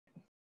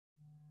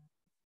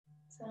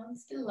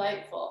Sounds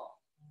delightful.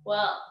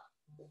 Well,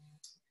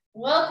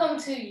 welcome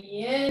to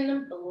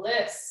Yin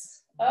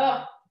Bliss.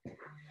 Oh,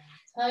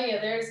 tell you,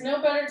 there's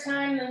no better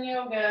time than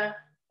yoga,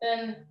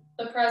 than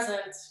the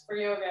present for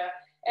yoga.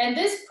 And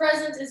this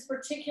present is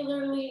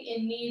particularly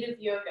in need of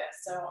yoga.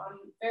 So I'm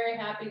very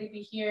happy to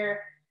be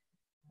here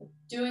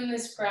doing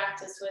this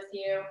practice with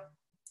you.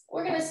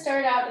 We're going to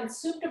start out in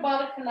Supta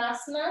Baddha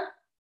Konasana.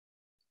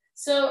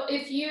 So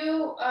if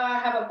you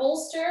have a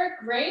bolster,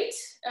 great.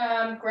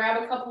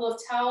 Grab a couple of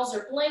towels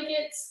or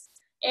blankets,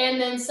 and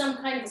then some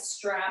kind of a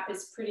strap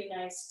is pretty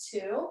nice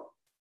too.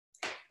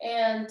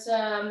 And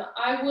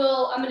I'm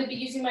going to be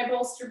using my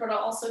bolster, but I'll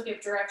also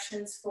give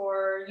directions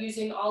for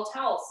using all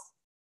towels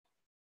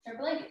or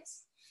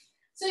blankets.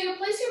 So you'll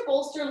place your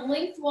bolster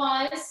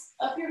lengthwise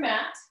up your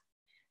mat.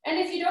 And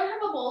if you don't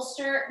have a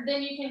bolster,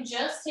 then you can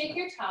just take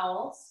your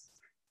towels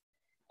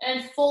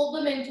and fold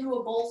them into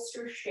a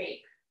bolster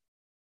shape.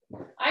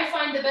 I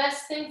find the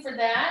best thing for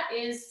that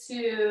is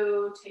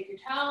to take your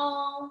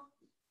towel,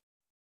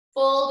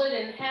 fold it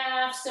in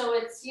half so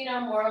it's,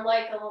 more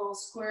like a little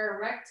square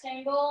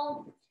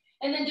rectangle.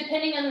 And then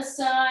depending on the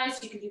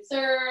size, you can do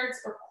thirds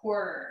or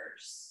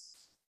quarters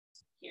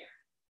here.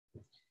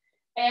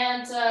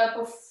 And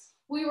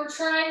we were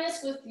trying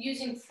this with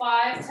using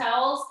 5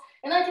 towels,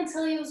 and I can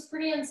tell you it was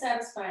pretty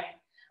unsatisfying.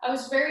 I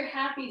was very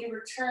happy to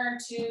return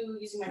to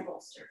using my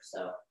bolster.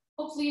 So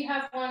hopefully you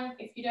have one.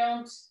 If you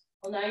don't,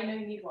 well, now you know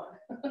you need one.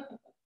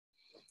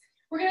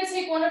 We're going to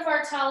take one of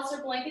our towels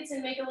or blankets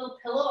and make a little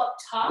pillow up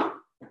top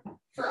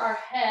for our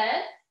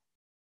head.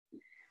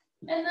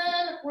 And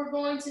then we're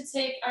going to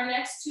take our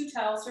next 2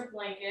 towels or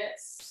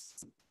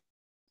blankets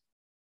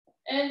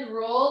and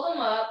roll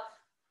them up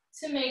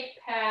to make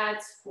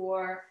pads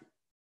for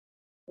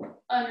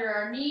under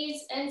our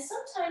knees and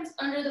sometimes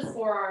under the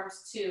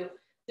forearms too,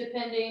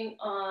 depending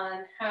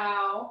on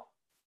how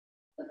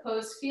the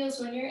pose feels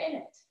when you're in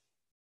it.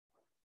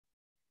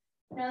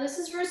 Now this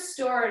is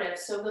restorative,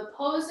 so the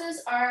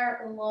poses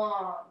are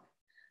long.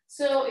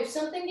 So if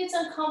something gets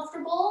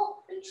uncomfortable,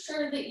 make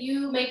sure that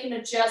you make an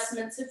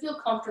adjustment to feel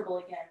comfortable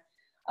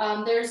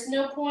again. There's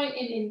no point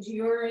in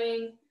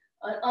enduring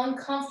an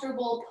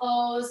uncomfortable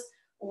pose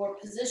or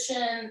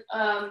position.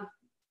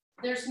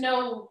 There's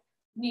no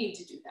need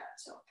to do that.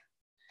 So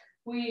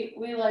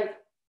we like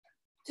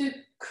to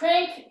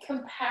crank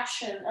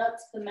compassion up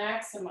to the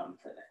maximum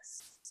for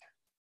this.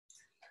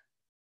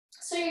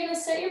 So you're going to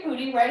set your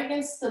booty right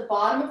against the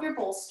bottom of your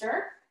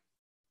bolster,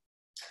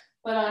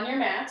 but on your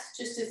mat,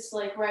 just it's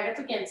like right up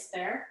against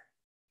there.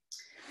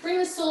 Bring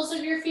the soles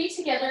of your feet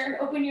together and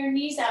open your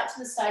knees out to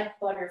the side,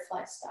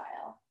 butterfly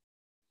style.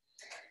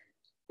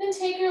 Then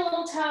take your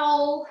little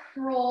towel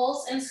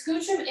rolls and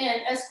scooch them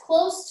in as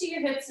close to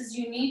your hips as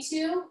you need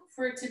to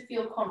for it to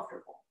feel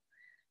comfortable.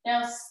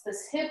 Now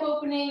this hip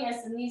opening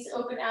as the knees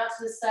open out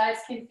to the sides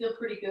can feel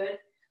pretty good,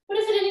 but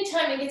if at any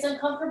time it gets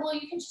uncomfortable,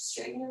 you can just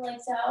straighten your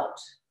legs out.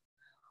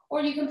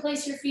 Or you can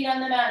place your feet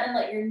on the mat and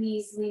let your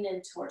knees lean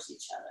in towards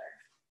each other.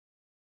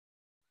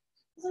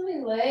 So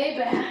we lay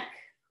back.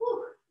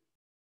 Whew.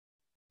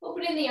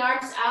 Opening the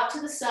arms out to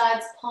the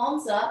sides,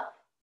 palms up.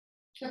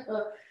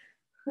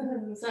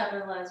 This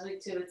happened last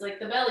week too. It's like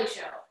the belly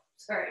show.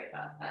 Sorry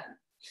about that.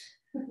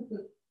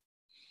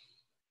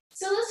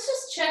 So let's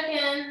just check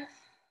in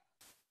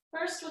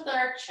first with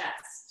our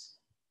chest.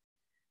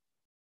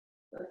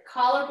 The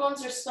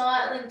collarbones are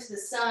smiling to the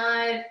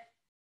side.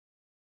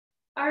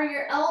 Are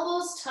your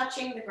elbows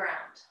touching the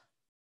ground?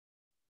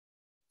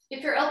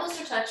 If your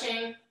elbows are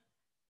touching,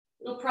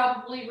 it'll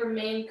probably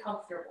remain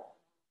comfortable.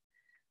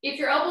 If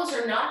your elbows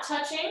are not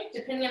touching,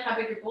 depending on how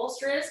big your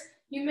bolster is,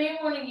 you may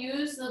want to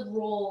use the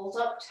rolled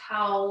up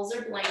towels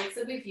or blankets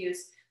that we've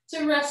used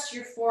to rest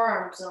your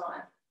forearms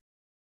on.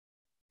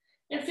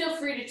 And feel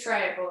free to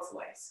try it both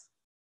ways.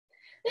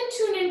 Then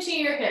tune into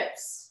your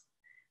hips.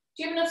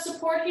 Do you have enough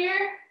support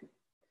here?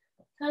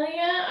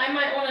 Yeah, I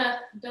might want to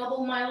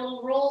double my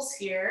little rolls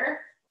here.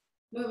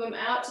 Move them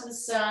out to the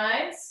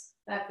sides.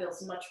 That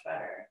feels much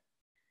better.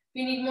 If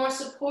you need more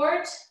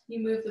support, you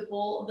move the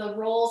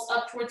rolls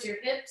up towards your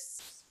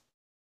hips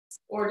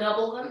or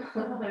double them.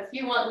 If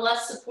you want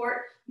less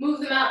support,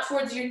 move them out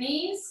towards your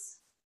knees.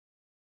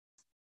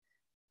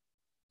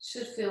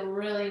 Should feel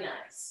really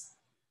nice.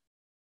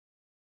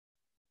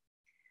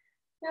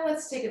 Now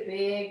let's take a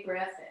big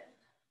breath in.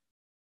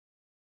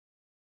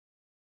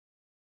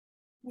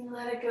 And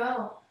let it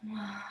go.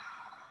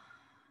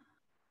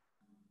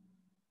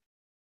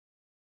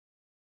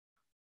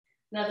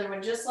 Another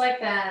one just like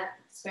that,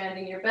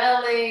 expanding your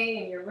belly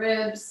and your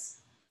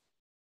ribs.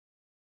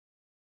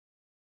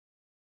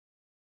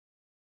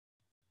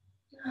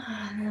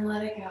 And then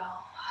let it go.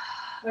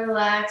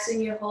 Relaxing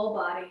your whole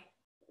body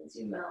as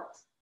you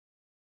melt.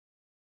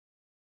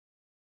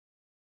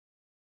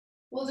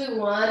 We'll do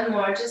one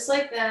more just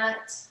like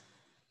that.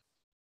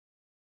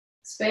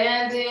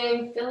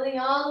 Expanding, filling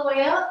all the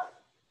way up.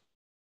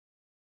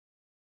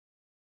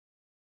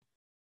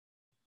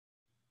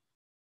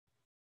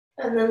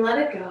 And then let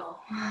it go.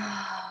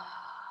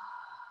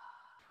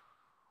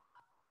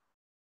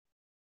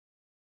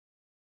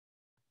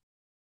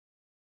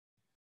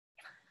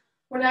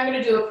 We're now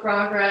going to do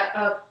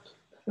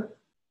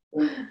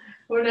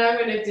we're now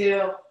going to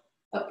do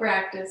a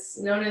practice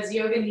known as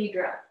Yoga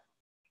Nidra.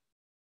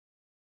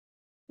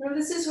 Now,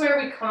 this is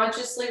where we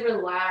consciously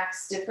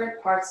relax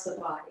different parts of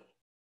the body.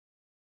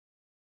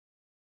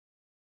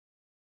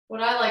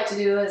 What I like to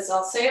do is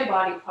I'll say a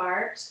body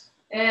part,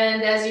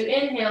 and as you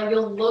inhale,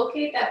 you'll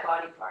locate that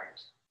body part.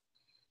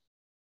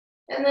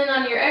 And then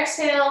on your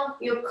exhale,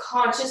 you'll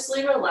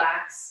consciously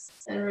relax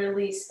and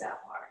release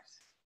that part.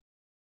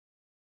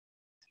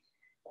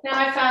 Now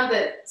I found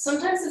that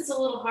sometimes it's a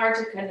little hard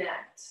to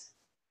connect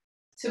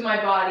to my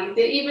body.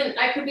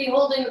 I could be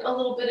holding a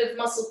little bit of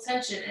muscle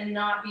tension and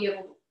not be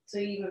able to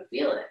even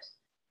feel it.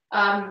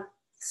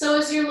 So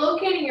as you're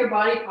locating your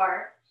body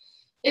part,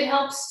 it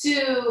helps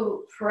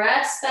to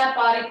press that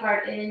body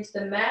part into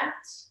the mat,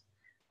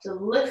 to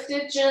lift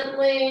it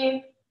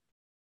gently,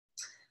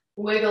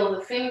 wiggle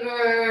the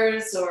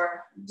fingers,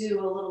 or do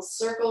a little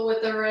circle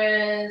with the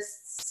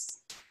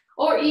wrists,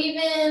 or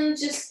even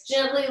just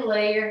gently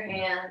lay your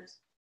hand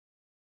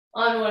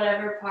on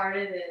whatever part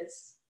it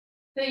is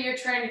that you're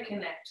trying to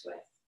connect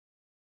with.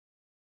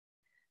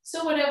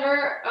 So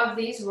whatever of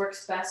these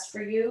works best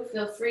for you,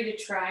 feel free to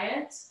try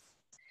it.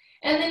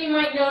 And then you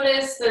might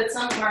notice that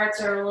some parts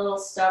are a little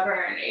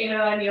stubborn,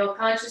 and you'll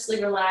consciously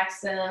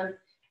relax them,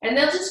 and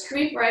they'll just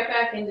creep right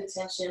back into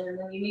tension, and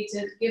then you need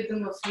to give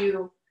them a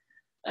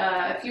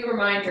few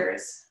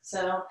reminders.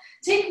 So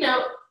take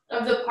note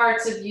of the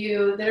parts of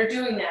you that are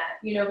doing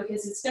that,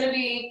 because it's going to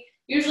be,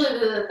 usually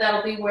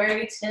that'll be where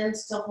you tend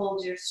to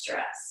hold your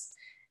stress.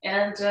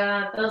 And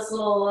those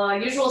little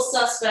usual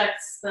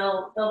suspects,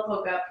 they'll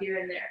poke up here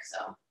and there.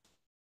 So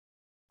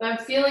if I'm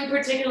feeling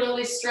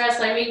particularly stressed,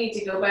 I may need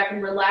to go back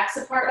and relax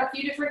a part a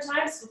few different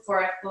times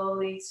before I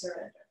fully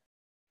surrender.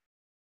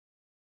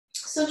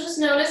 So just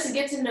notice and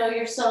get to know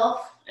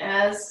yourself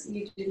as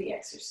you do the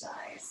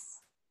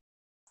exercise.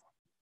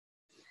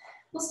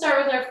 We'll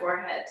start with our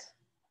forehead.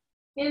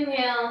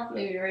 Inhale,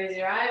 maybe raise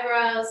your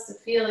eyebrows to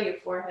feel your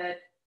forehead.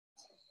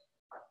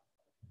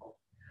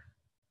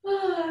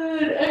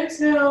 And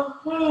exhale,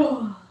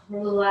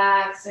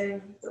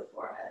 relaxing the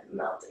forehead,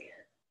 melting it.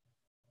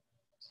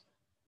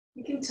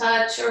 You can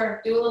touch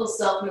or do a little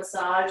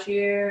self-massage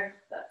here.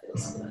 That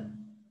feels good.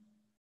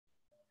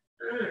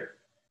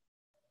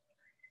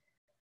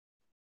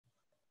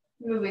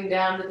 Moving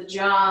down to the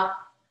jaw.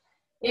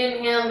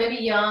 Inhale, maybe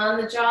yawn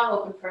the jaw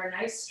open for a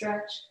nice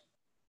stretch.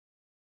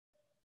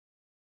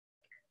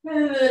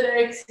 And then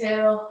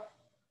exhale.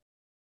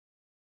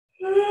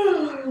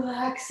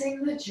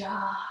 Relaxing the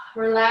jaw,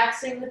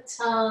 relaxing the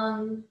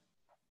tongue,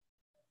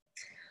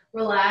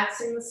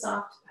 relaxing the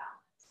soft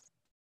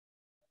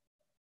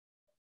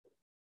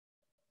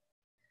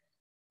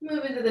palate.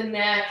 Move into the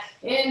neck.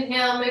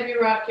 Inhale, maybe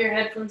rock your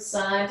head from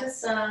side to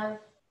side.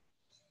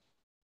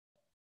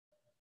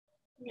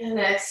 And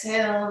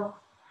exhale.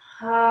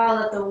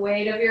 Let the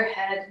weight of your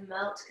head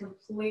melt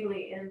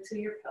completely into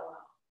your pillow.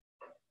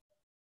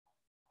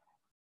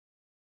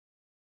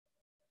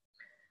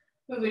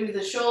 Moving to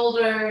the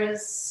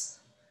shoulders.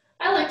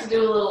 I like to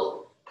do a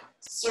little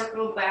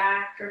circle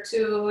back or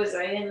two as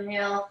I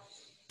inhale.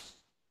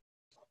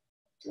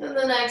 And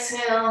then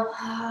exhale.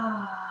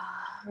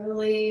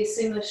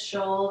 Releasing the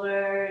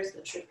shoulders,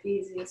 the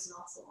trapezius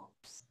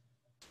muscles.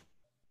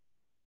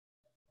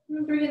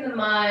 And bringing the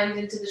mind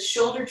into the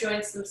shoulder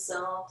joints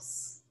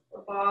themselves. The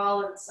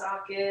ball and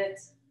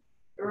socket,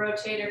 the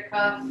rotator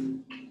cuff.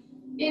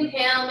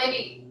 Inhale,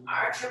 maybe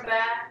arch your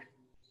back.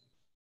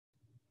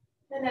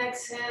 And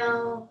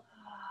exhale,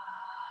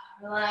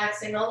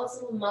 relaxing all those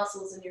little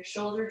muscles in your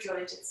shoulder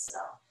joint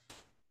itself.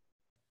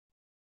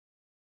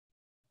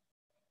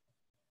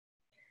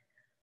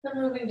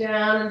 Then moving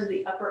down into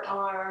the upper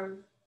arm,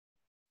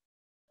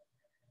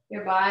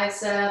 your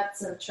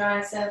biceps and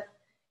tricep.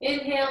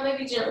 Inhale,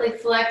 maybe gently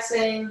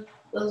flexing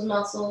those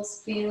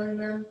muscles, feeling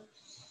them.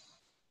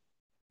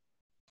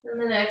 And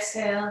then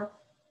exhale,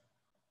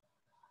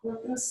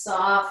 let them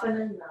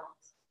soften and melt.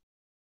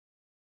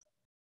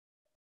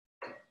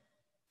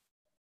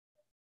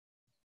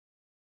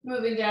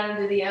 Moving down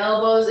into the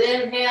elbows.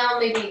 Inhale,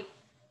 maybe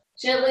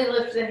gently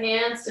lift the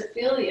hands to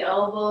feel the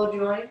elbow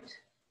joint.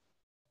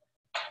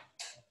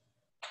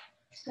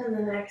 And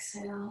then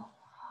exhale.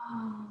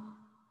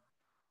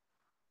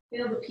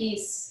 Feel the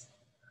peace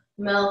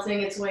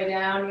melting its way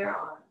down your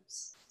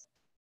arms.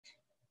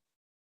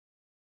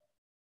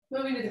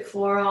 Moving to the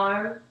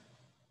forearm.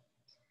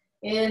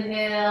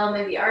 Inhale,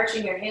 maybe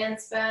arching your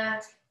hands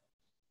back.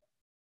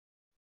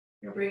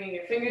 You're bringing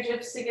your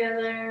fingertips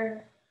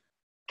together.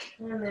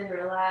 And then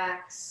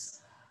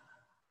relax.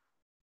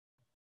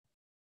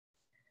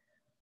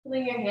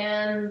 Letting your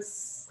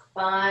hands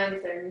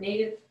find their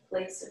native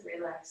place of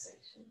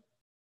relaxation.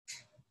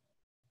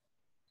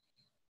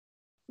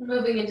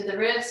 Moving into the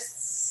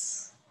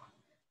wrists.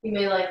 You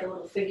may like a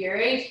little figure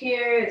 8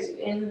 here as you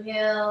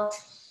inhale.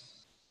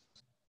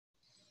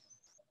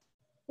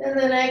 And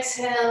then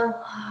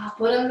exhale.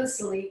 Put them to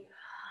sleep.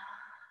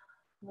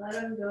 Let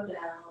them go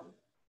down.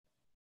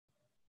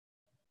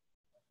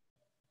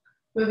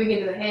 Moving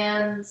into the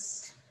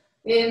hands.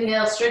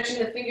 Inhale, stretching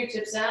the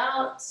fingertips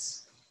out.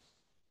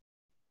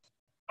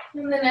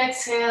 And then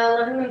exhale,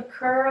 letting them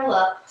curl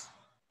up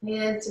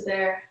into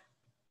their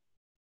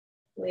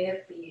way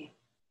of being.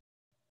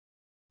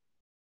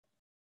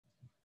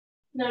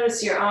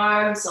 Notice your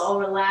arms all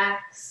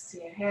relaxed,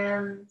 your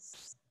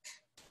hands.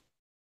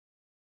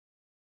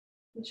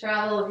 And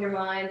travel with your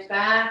mind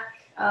back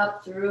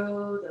up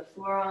through the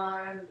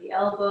forearm, the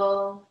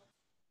elbow,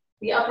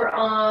 the upper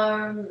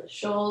arm, the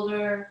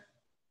shoulder,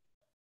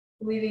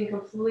 leaving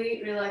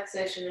complete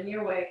relaxation in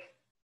your wake.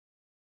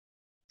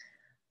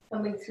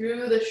 Coming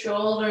through the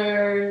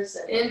shoulders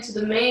and into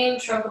the main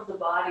trunk of the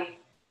body,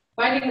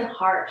 finding the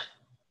heart.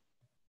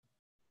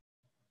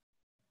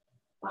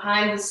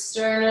 Behind the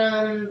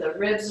sternum, the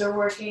ribs are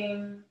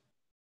working,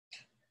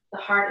 the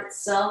heart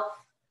itself,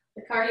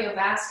 the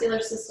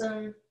cardiovascular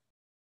system,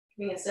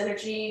 giving us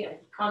energy and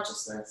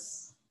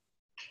consciousness,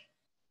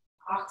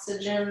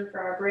 oxygen for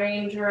our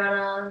brain to run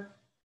on,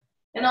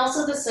 and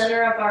also the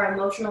center of our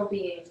emotional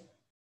being.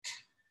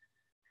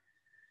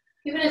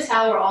 Even as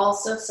how we're all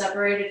so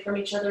separated from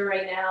each other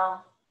right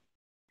now,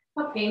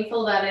 how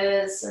painful that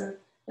is, and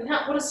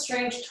what a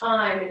strange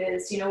time it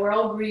is. You know, we're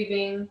all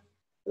grieving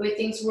the way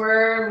things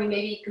were. We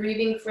may be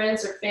grieving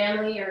friends or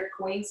family or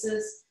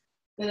acquaintances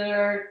that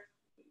are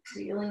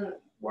feeling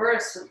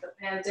worse with the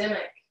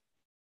pandemic.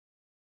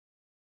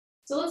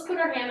 So let's put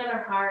our hand on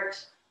our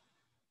heart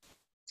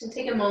and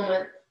take a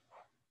moment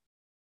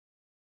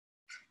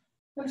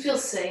and feel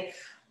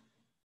safe.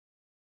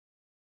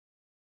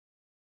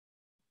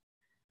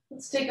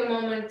 Let's take a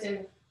moment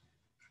and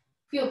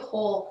feel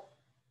whole.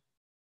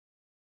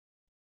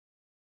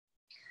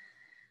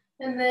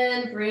 And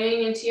then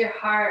bring into your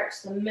heart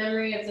the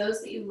memory of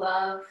those that you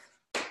love,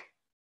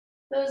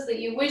 those that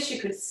you wish you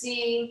could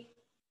see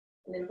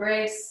and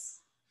embrace,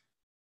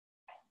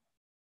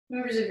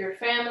 members of your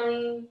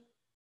family,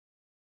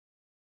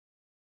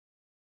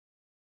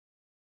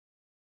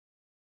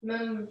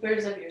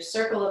 members of your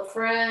circle of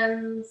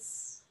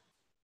friends,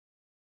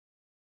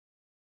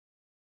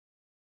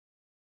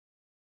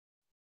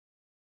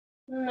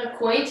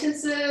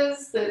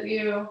 acquaintances that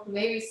you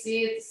maybe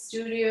see at the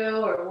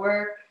studio or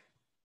work.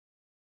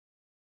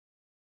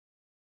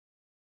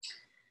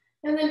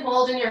 And then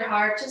hold in your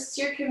heart just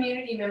your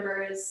community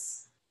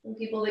members and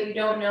people that you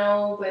don't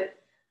know, but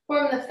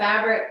form the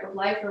fabric of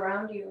life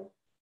around you.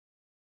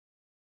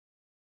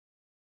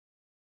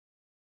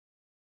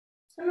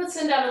 And let's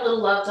send out a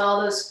little love to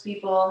all those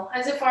people,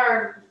 as if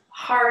our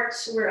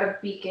hearts were a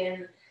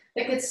beacon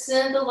that could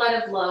send the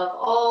light of love,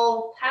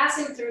 all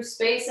passing through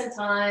space and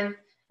time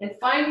and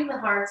finding the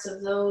hearts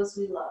of those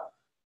we love.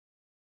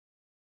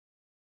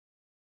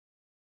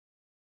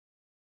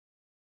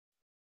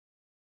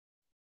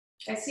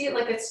 I see it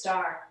like a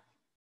star.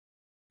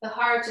 The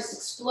heart just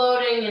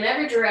exploding in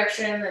every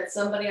direction that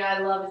somebody I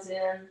love is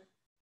in.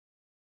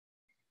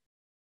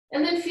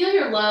 And then feel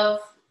your love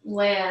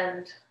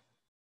land.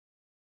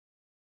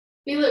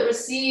 Feel it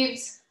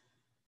received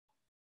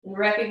and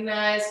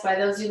recognized by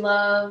those you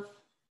love.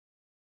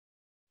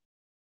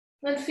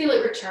 Then feel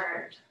it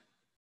returned.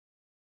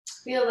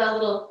 Feel that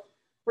little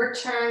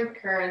return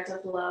current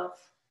of love.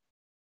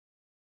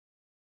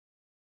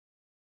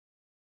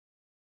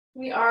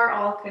 We are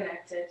all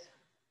connected.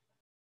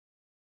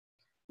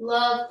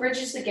 Love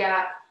bridges the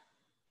gap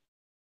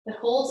that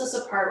holds us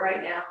apart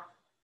right now.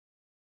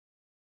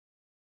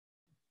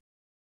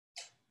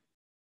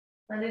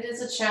 And it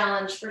is a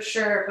challenge for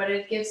sure, but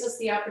it gives us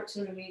the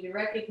opportunity to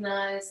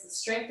recognize the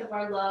strength of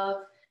our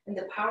love and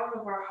the power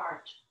of our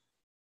heart.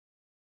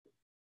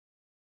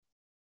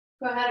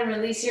 Go ahead and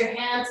release your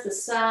hand to the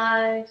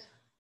side.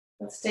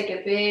 Let's take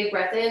a big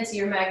breath into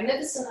your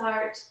magnificent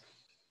heart.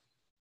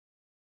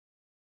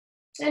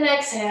 And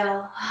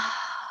exhale.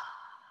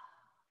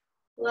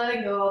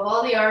 Letting go of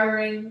all the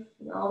armoring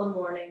and all the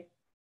mourning.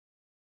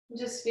 And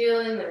just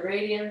feeling the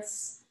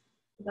radiance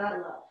of that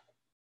love.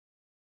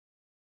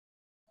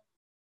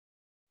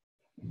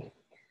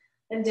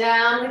 And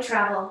down we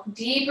travel,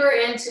 deeper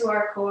into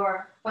our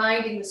core,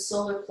 finding the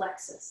solar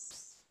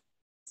plexus,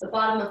 the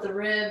bottom of the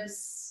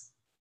ribs,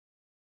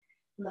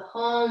 and the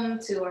home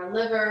to our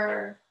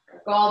liver,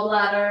 our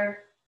gallbladder,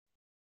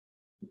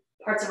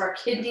 parts of our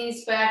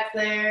kidneys back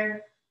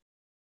there,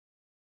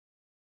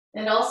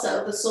 and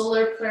also the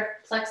solar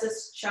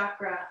plexus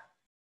chakra,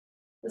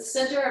 the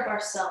center of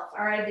ourself,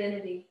 our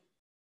identity.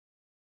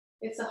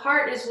 If the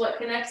heart is what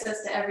connects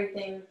us to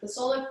everything, the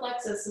solar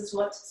plexus is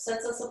what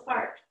sets us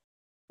apart,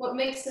 what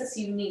makes us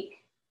unique.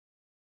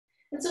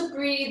 And so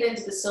breathe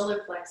into the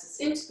solar plexus,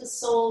 into the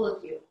soul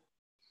of you.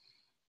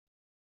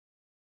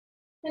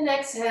 And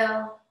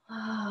exhale,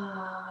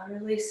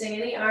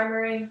 releasing any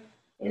armoring,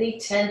 any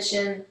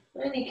tension,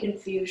 any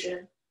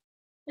confusion,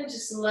 and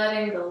just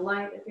letting the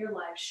light of your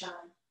life shine.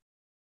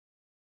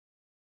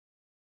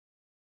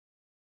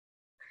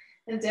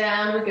 And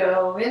down we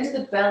go into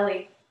the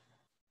belly,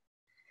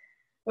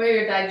 where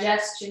your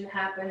digestion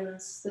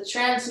happens, the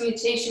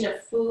transmutation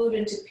of food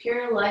into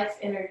pure life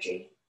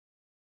energy.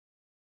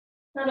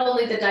 Not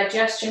only the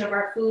digestion of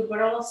our food,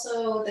 but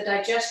also the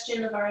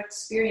digestion of our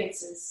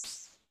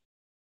experiences.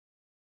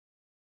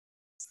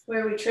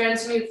 where we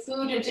transmute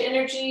food into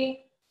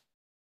energy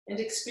and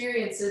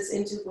experiences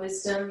into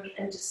wisdom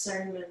and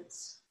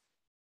discernment.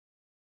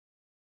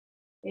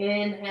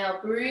 Inhale,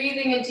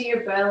 breathing into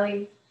your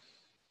belly.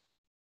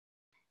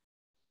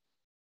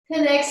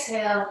 And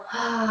exhale,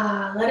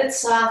 let it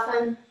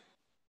soften,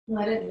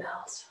 let it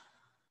melt.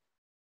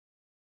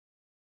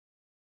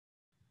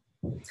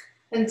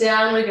 And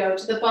down we go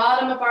to the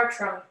bottom of our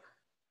trunk,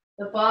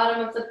 the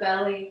bottom of the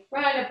belly,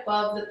 right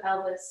above the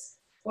pelvis,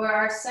 where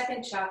our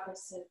second chakra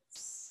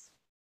sits.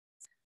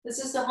 This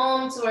is the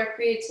home to our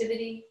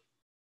creativity,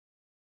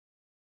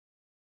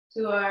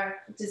 to our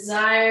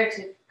desire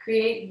to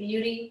create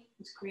beauty,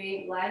 to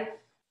create life.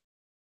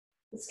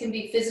 This can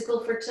be physical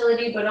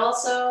fertility, but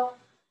also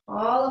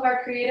all of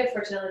our creative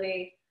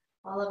fertility,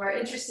 all of our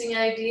interesting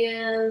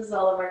ideas,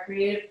 all of our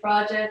creative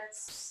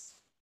projects.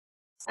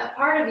 That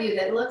part of you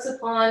that looks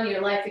upon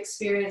your life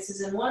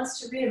experiences and wants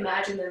to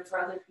reimagine them for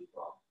other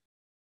people,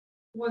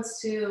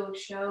 wants to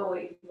show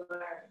what you've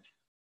learned.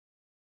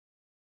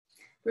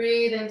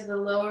 Breathe into the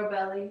lower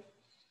belly.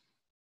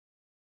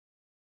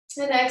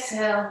 And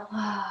exhale,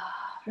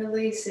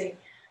 releasing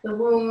the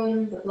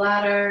womb, the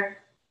bladder,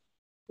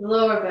 the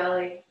lower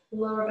belly, the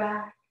lower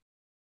back.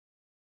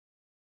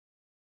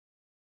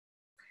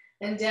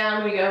 And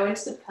down we go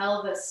into the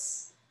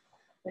pelvis,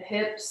 the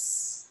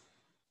hips,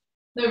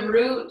 the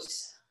root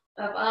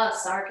of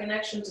us, our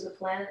connection to the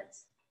planet.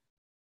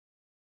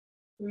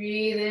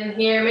 Breathe in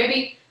here,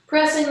 maybe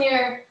pressing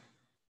your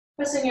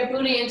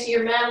booty into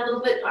your mat a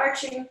little bit,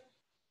 arching.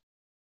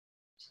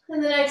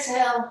 And then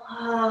exhale,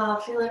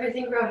 feel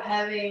everything grow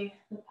heavy,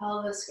 the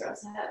pelvis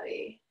grows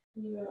heavy,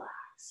 and you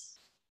relax.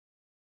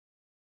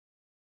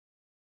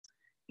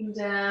 And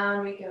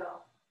down we go,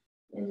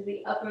 into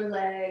the upper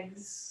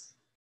legs.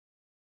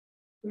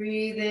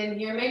 Breathe in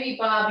here, maybe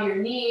bob your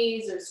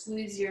knees or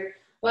squeeze your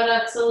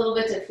buttocks a little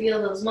bit to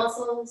feel those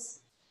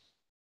muscles.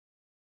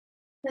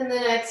 And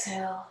then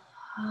exhale,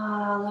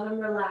 let them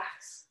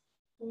relax,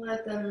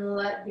 let them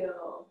let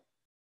go.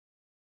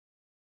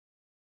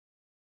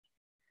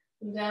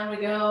 And down we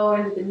go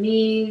into the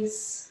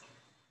knees.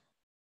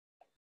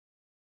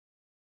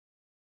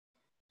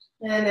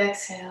 And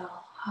exhale,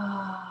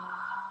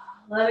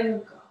 letting them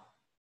go.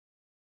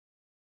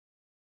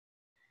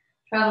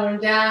 Traveling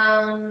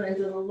down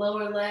into the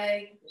lower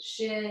leg, the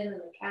shin and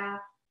the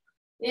calf.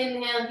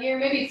 Inhale here,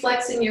 maybe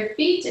flexing your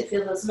feet to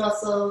feel those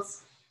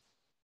muscles.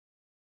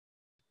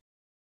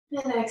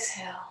 And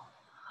exhale,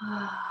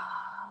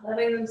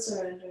 letting them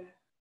surrender.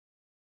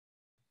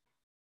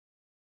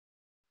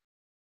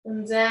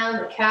 And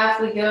down the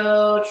calf we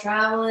go,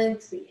 traveling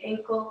to the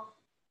ankle.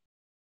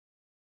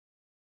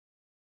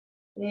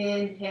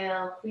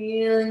 Inhale,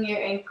 feeling your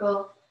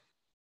ankle.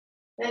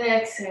 And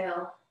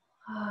exhale,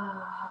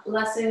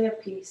 blessing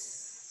of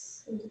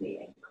peace into the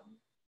ankle.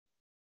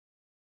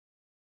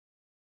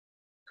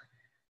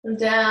 And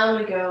down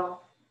we go,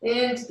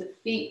 into the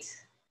feet.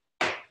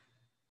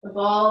 The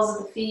balls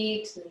of the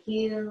feet, the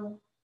heel,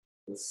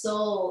 the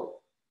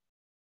sole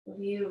of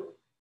you.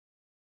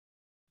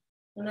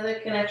 Another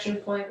connection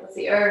point with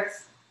the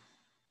earth.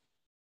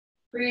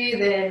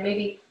 Breathe in,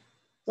 maybe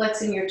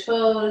flexing your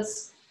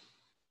toes.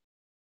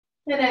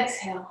 And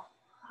exhale.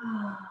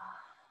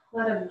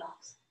 Let them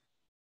melt.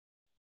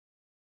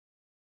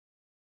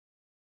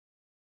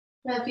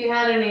 Now, if you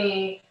had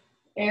any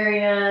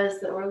areas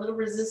that were a little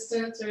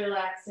resistant to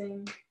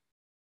relaxing,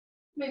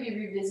 maybe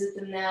revisit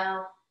them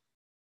now.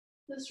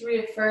 Just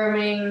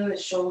reaffirming the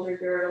shoulder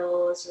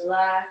girdle is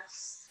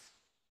relaxed.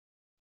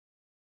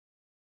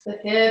 The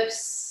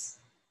hips,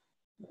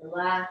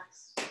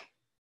 relaxed.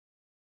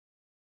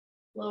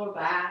 Lower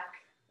back,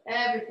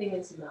 everything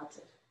is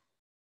melted.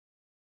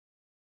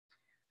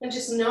 And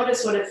just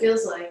notice what it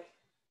feels like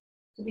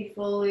to be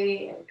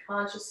fully and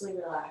consciously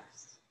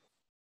relaxed.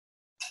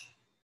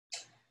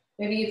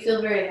 Maybe you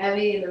feel very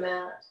heavy in the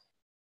mat.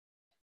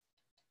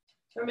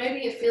 Or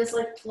maybe it feels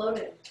like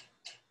floating.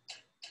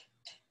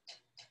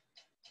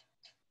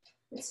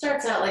 It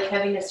starts out like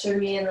heaviness for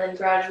me, and then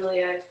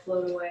gradually I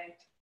float away.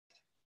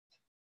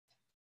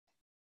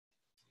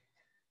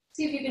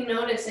 See if you can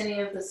notice any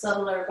of the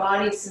subtler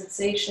body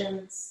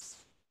sensations.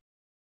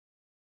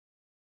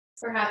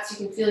 Perhaps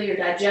you can feel your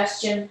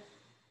digestion,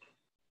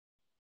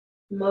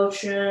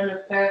 motion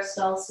of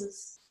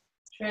peristalsis,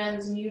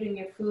 transmuting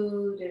your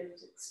food and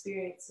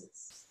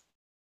experiences.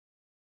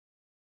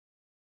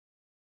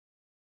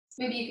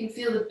 Maybe you can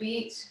feel the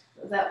beat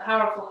of that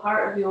powerful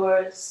heart of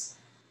yours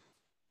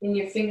in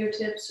your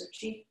fingertips or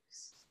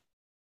cheeks.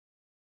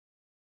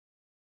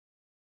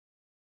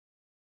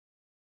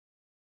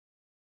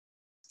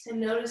 And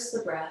notice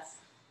the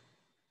breath.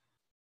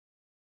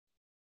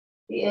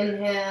 The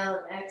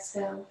inhale and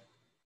exhale.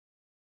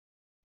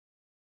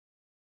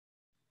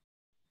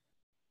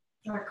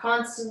 Our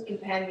constant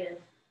companion.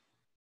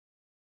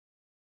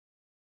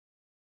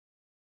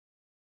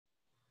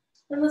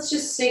 And let's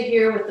just stay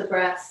here with the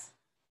breath,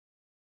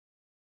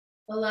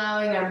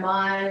 allowing our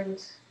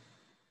mind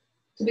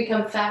to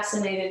become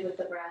fascinated with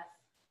the breath.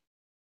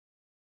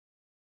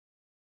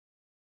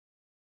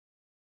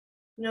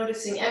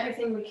 Noticing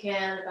everything we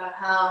can about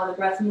how the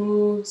breath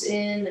moves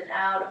in and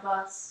out of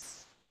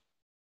us.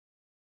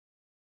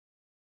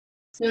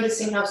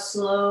 Noticing how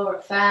slow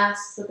or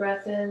fast the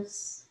breath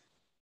is.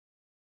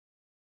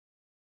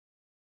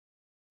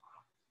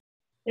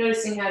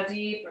 Noticing how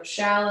deep or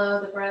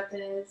shallow the breath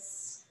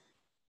is.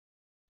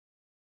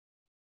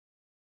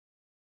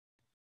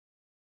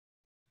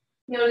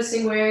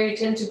 Noticing where you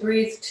tend to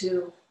breathe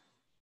to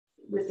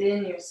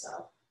within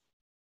yourself.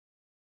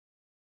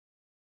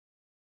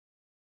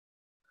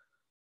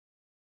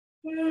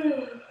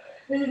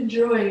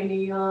 Enjoying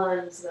any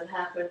yawns that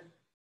happen.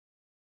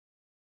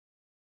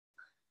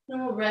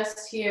 And we'll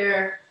rest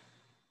here,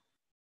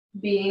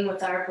 being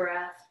with our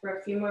breath for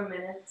a few more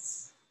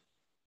minutes.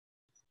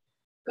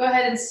 Go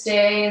ahead and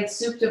stay in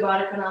Supta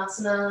Baddha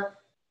Konasana.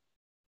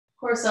 Of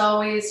course,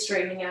 always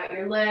straightening out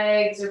your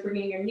legs or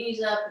bringing your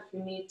knees up if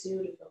you need to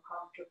feel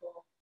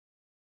comfortable.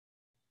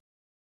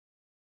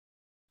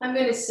 I'm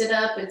going to sit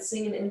up and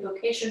sing an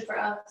invocation for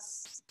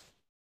us,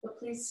 but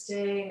please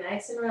stay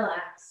nice and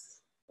relaxed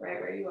right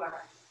where you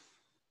are.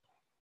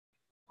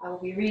 I will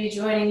be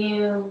rejoining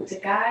you to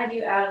guide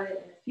you out of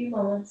it in a few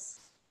moments.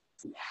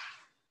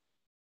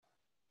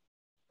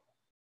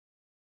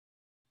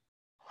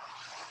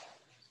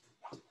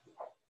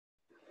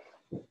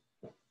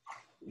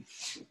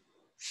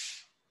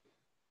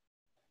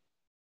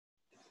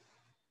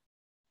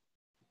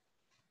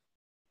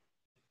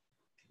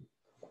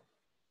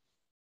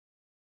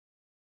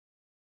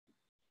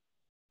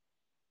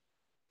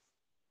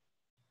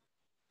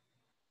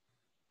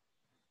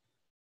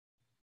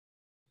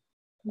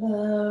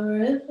 The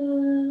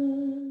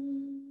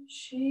river,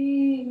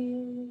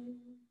 she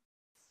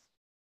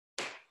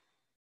is.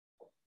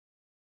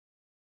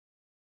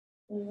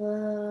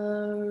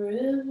 The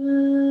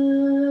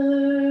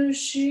river,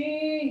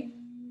 she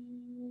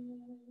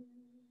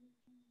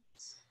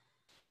is.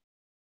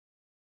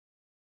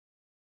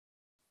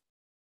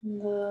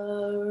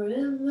 The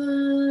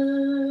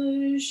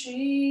river,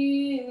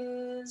 she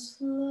is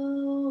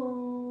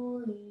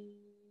flowing.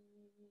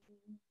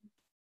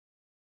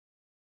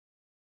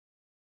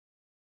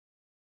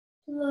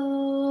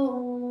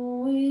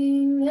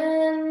 Flowing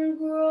and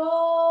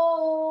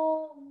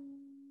growing.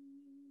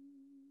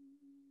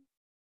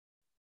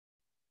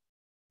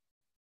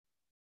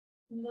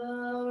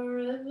 The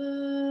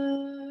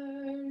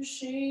river,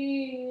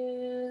 she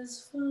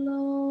is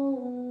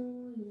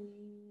flowing.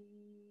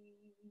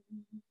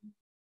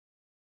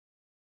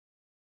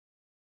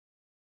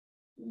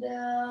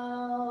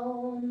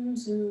 Down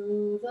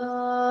to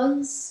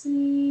the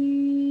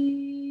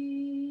sea.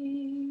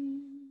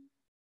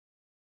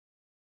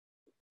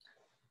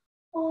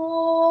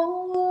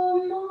 Oh,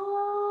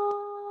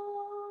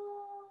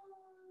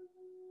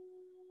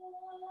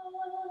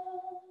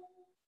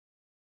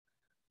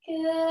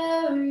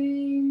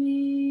 carry me.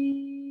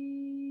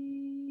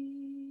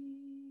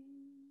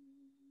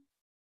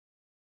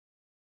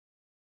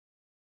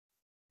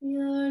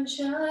 Your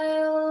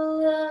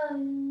child I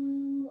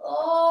will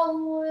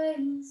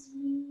always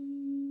be.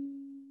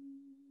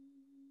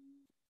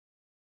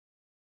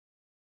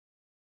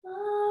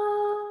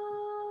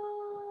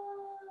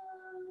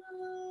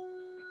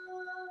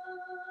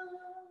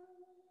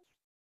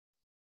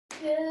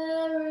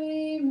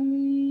 Carry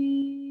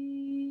me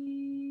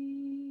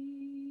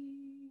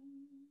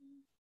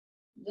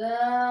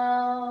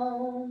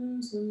down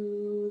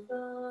to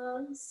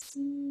the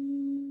sea.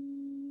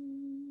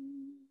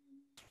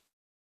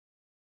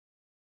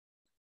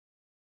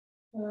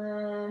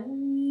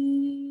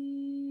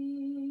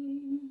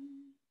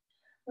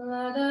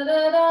 La da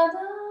da da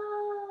da.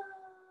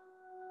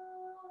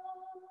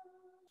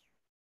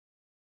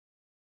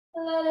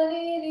 La da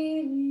dee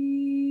dee dee.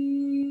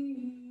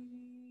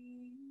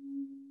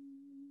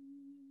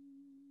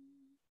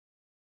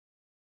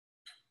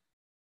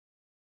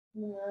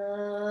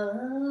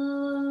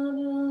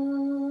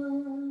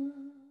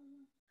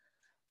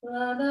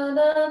 La da da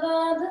da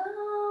da.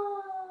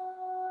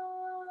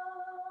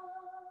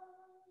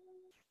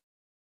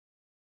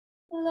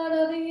 La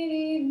da dee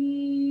dee dee.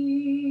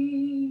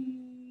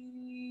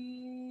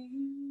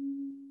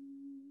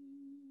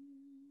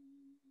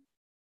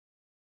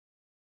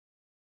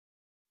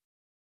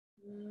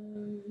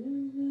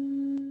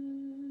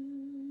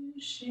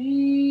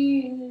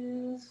 She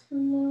is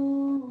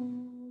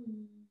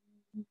flowing,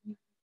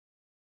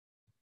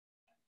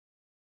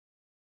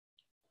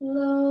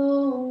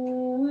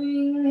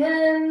 flowing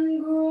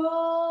and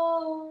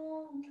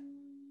growing.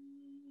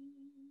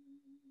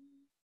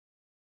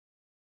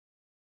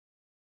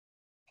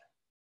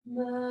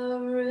 The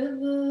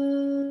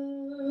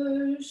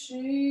river,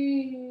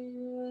 she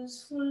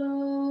is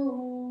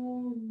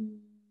flowing.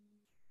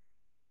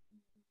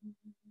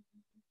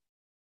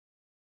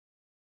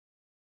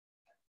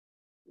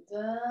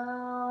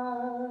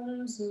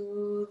 Down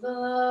to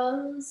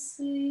the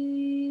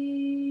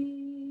sea.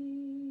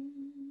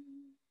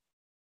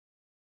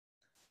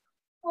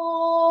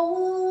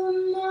 Oh,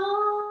 mother,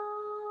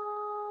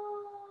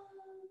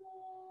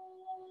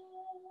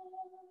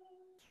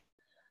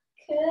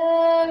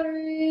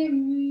 carry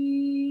me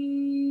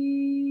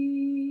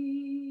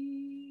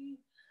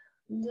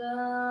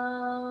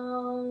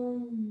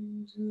down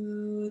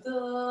to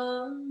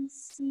the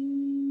sea.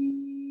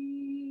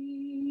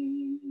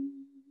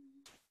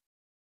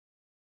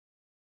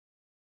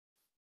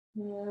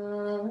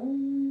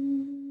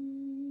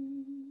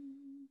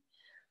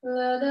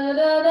 La da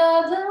da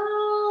da da.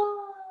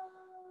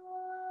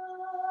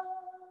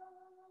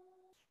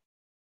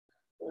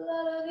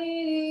 La da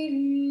dee dee.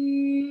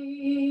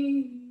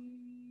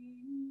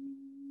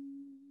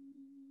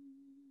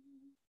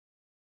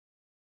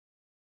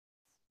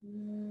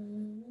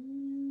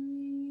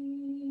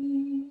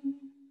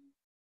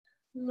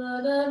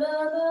 La da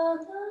da da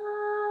da.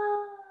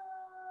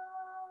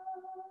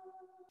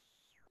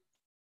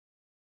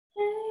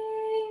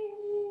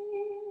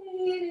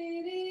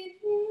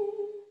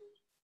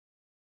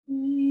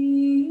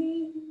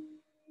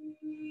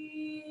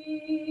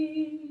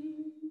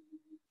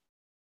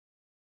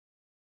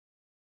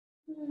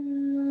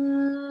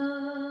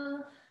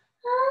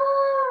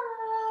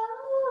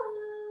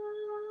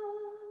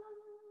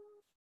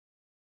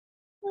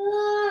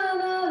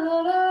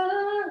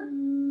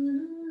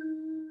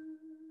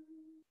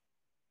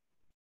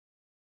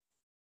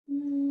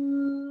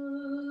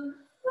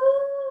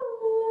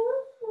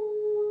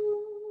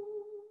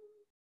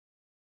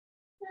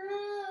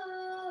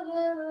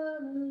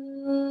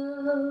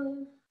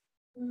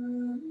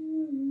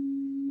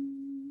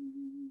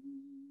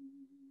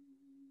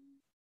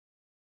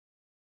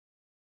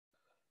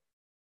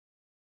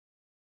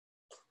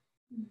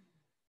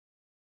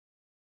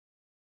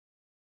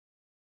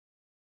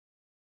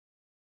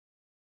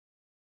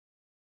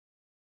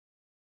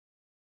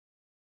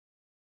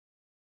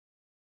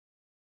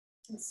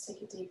 Let's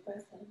take a deep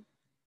breath in.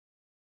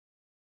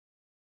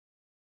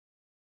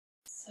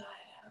 Sigh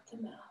out the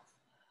mouth.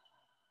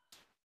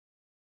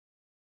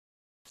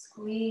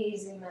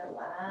 Squeezing that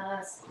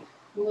last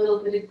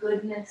little bit of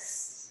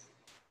goodness,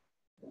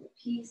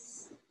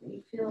 peace that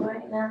you feel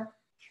right now.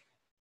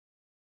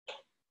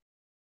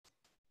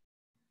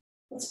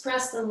 Let's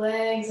press the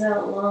legs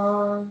out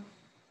long.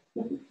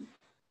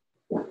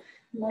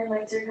 My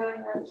legs are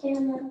going on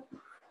camera.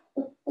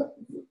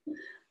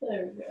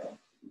 There we go.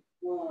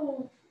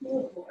 Oh, a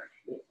little more.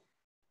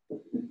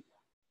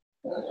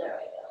 Oh, there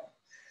we go.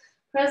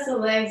 Press the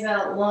legs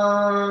out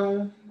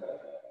long.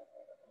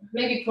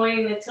 Maybe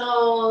pointing the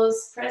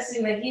toes,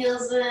 pressing the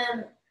heels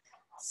in,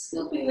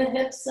 scooping the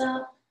hips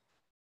up.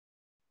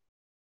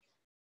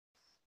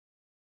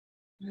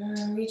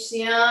 And reach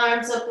the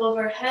arms up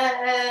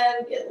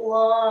overhead, get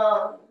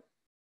long.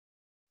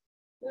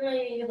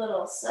 A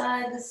little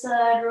side to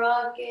side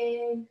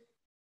rocking.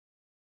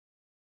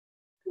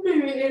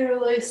 Maybe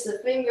interlace the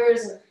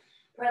fingers and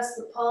press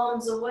the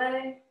palms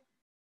away.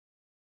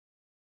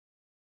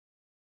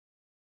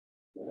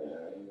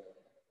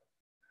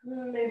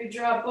 Maybe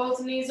drop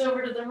both knees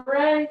over to the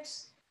right.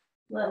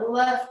 Let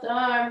left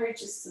arm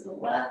reaches to the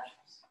left.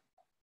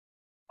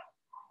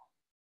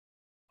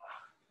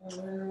 And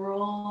then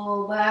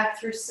roll back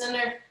through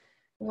center.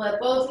 And let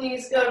both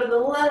knees go to the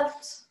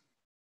left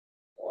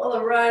while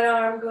the right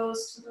arm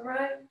goes to the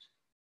right.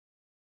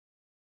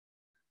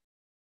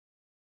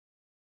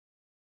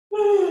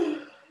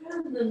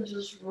 And then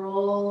just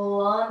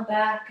roll on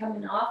back,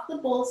 coming off the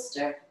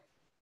bolster.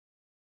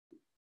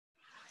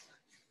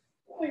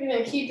 We're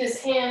going to keep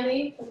this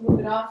handy and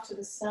move it off to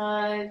the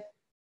side.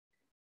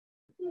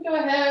 And go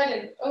ahead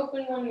and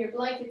open one of your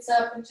blankets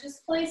up and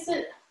just place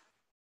it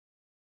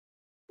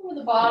over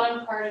the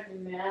bottom part of your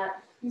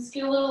mat. Just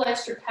get a little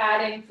extra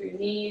padding for your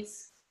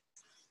knees.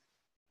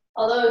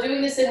 Although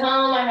doing this at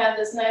home, I have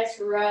this nice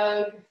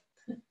rug,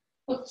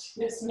 which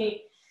gives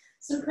me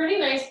some pretty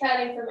nice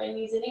padding for my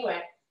knees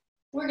anyway.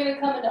 We're going to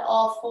come into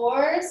all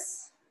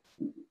fours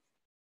and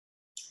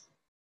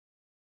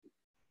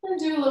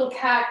do a little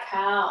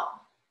cat-cow.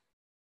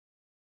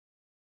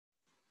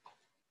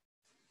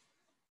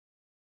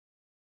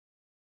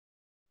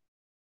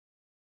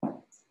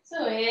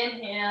 So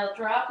inhale,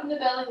 dropping the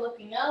belly,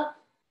 looking up.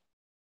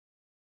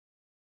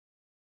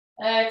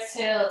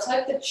 Exhale,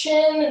 tuck the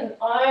chin and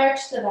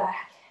arch the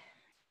back.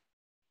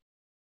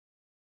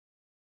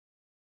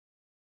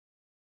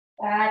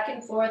 Back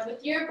and forth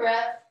with your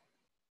breath.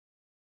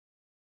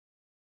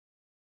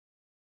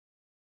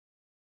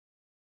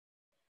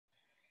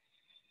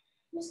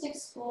 Just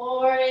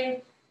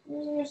exploring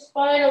your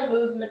spinal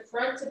movement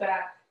front to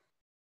back.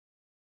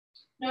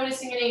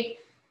 Noticing any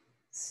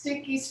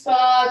sticky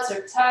spots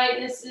or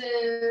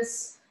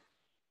tightnesses.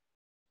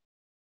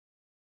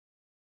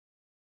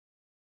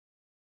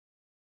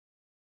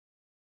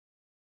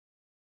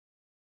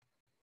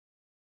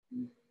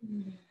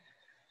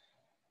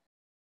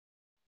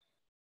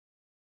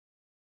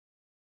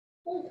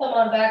 We'll come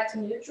on back to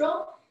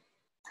neutral.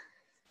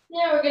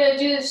 Now we're going to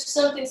do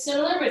something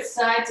similar but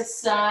side to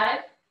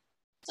side.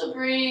 So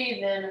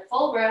breathe in a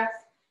full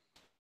breath.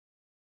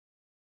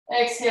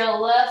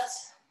 Exhale, left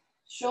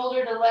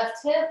shoulder to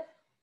left hip.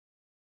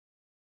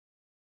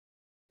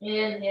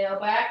 Inhale,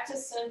 back to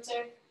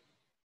center.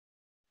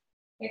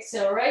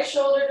 Exhale, right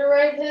shoulder to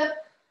right hip.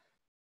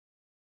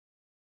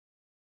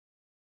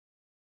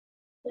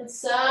 And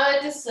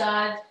side to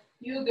side,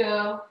 you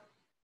go.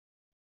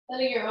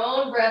 Letting your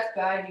own breath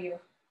guide you.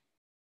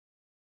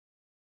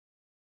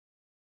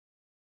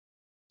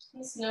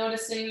 Just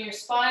noticing your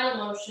spinal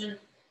motion,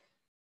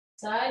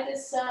 side to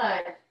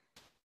side.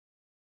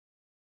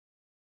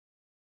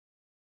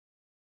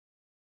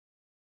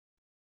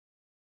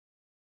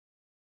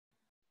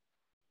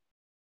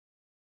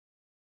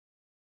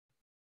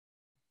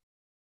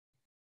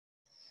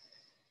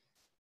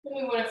 Then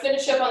we want to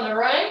finish up on the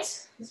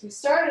right, as we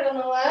started on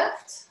the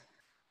left.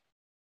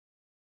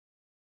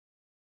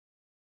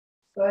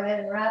 Go ahead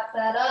and wrap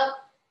that up.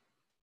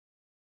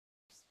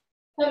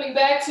 Coming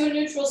back to a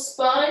neutral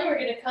spine, we're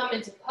going to come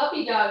into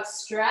puppy dog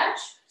stretch.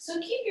 So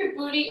keep your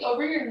booty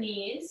over your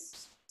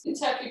knees. You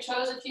tuck your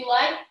toes if you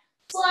like.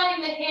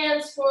 Sliding the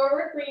hands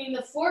forward, bringing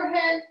the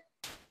forehead,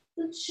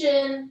 the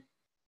chin,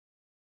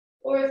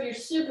 or if you're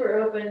super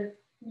open,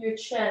 your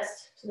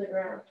chest to the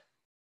ground.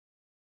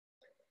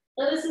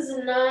 Now this is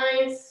a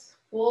nice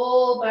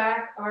full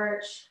back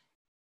arch.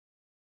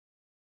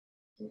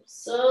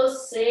 So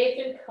safe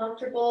and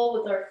comfortable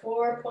with our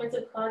 4 points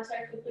of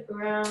contact with the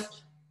ground.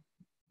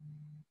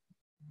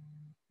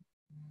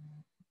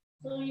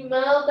 So you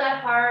melt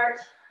that heart,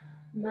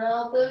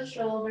 melt those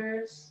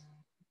shoulders.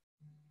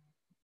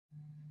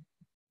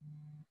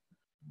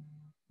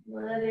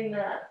 Letting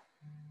that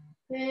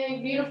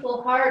big,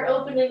 beautiful heart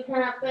opening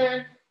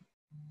happen.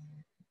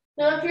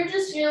 Now if you're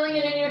just feeling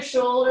it in your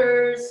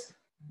shoulders,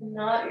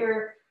 not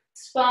your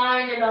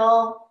spine at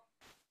all,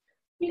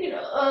 you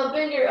can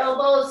bend your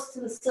elbows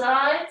to the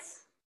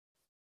sides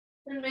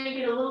and make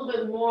it a little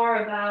bit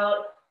more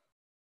about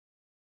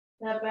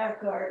that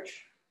back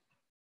arch.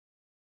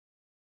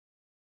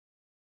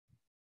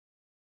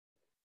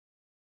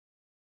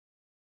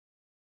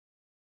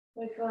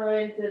 I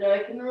find that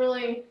I can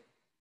really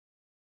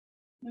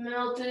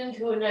melt it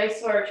into a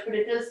nice arch, but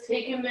it does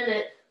take a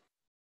minute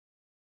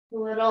to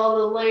let all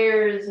the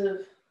layers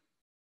of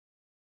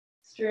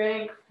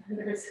strength and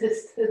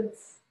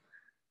resistance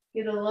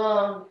get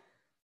along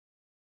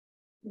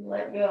and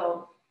let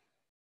go.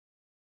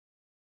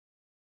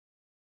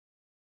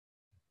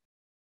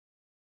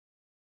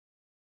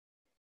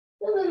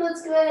 And then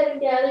let's go ahead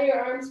and gather your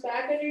arms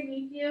back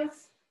underneath you.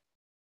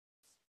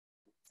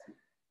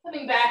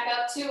 Coming back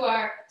up to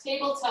our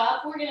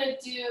tabletop, we're going to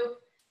do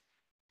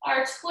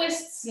our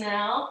twists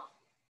now.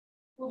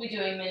 We'll be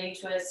doing mini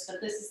twists, but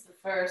this is the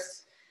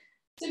first.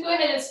 So go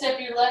ahead and step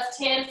your left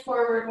hand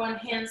forward, one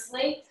hand's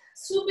length,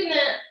 swooping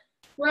that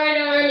right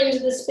arm into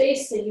the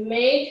space that you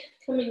made,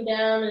 coming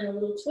down in a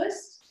little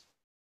twist.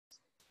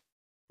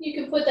 You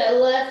can put that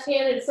left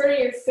hand in front of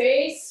your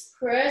face,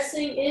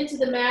 pressing into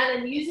the mat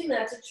and using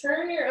that to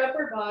turn your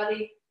upper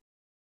body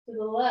to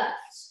the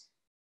left.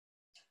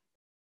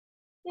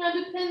 Now,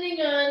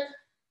 depending on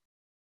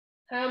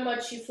how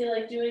much you feel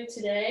like doing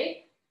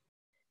today,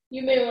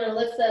 you may want to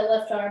lift that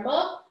left arm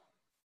up.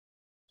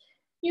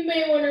 You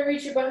may want to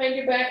reach it behind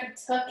your back and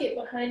tuck it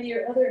behind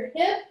your other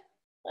hip.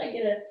 I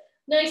get a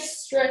nice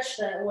stretch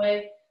that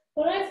way,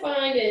 but I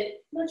find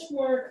it much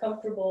more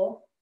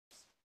comfortable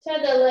to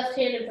have that left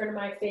hand in front of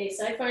my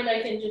face. I find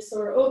I can just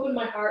sort of open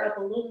my heart up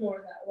a little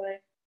more that way.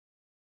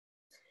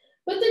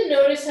 But then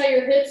notice how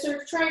your hips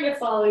are trying to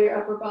follow your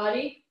upper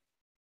body.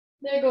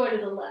 They're going to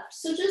the left.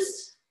 So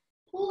just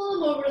pull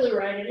them over to the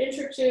right, an inch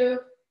or two,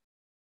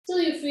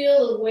 until you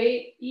feel the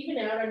weight even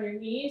out on your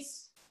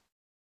knees.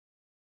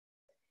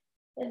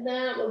 And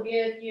that will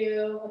give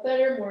you a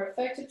better, more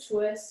effective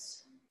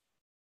twist.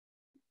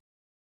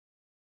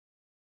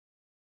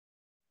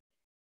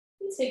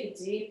 You take a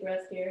deep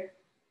breath here.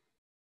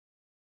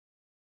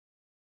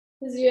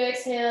 As you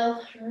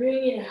exhale,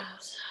 wring it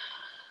out.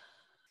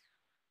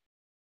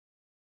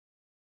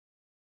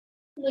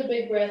 Another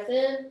big breath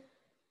in.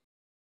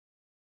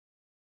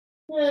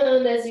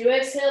 And as you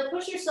exhale,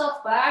 push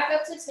yourself back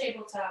up to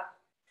tabletop.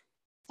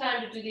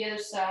 Time to do the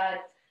other side.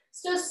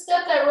 So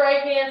step that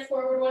right hand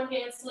forward, one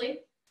hand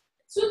sleep.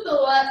 Swoop the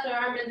left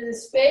arm into the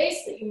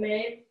space that you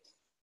made.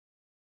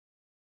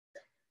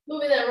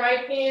 Moving that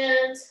right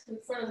hand in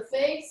front of the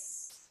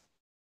face.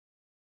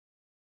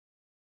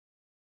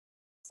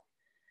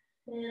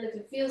 And if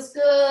it feels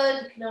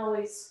good, you can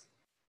always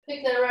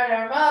pick that right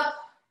arm up.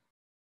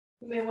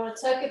 You may want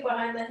to tuck it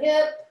behind the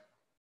hip.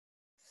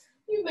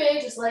 You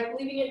may just like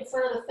leaving it in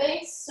front of the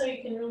face so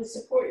you can really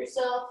support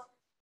yourself.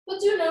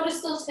 But do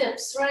notice those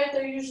hips, right?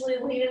 They're usually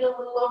leaning a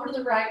little over to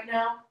the right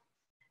now.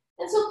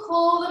 And so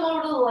pull them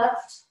over to the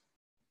left,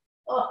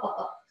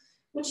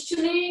 which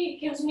to me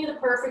gives me the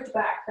perfect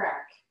back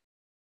crack.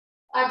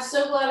 I'm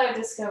so glad I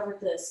discovered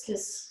this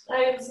because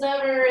I was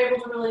never able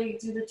to really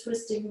do the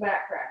twisting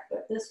back crack,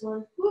 but this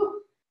one,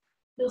 whew,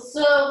 feels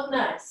so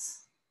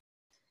nice.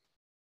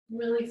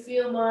 Really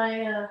feel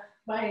my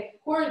my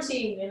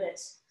quarantine in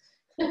it.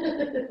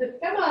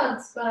 Come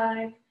on,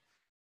 spine.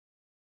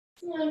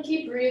 And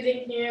keep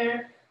breathing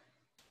here.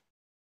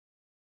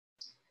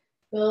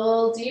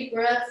 Full deep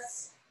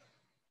breaths.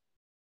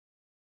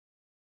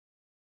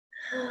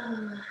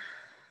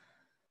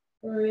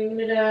 Bringing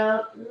it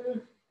out.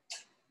 And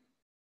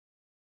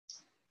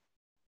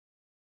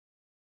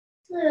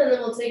then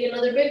we'll take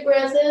another big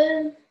breath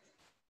in.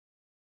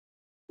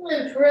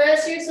 And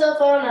press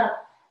yourself on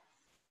up,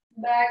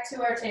 back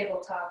to our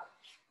tabletop.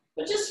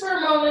 But just for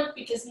a moment,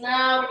 because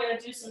now we're going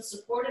to do some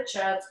supported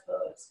child's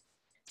pose.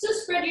 So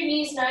spread your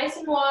knees nice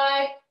and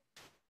wide.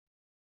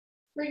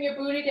 Bring your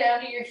booty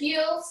down to your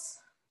heels.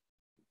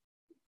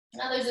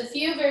 Now there's a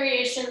few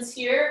variations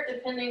here,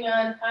 depending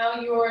on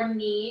how your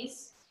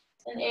knees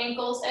and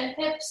ankles and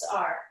hips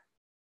are.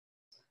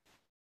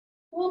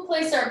 We'll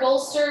place our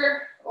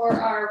bolster or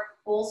our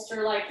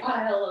bolster-like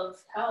pile of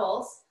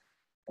towels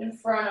in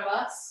front of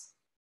us.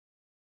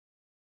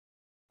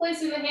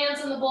 Placing the hands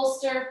on the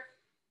bolster.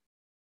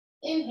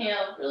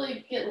 Inhale,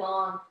 really get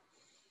long.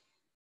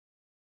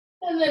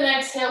 And then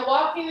exhale,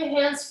 walking the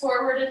hands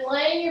forward and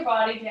laying your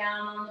body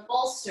down on the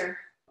bolster.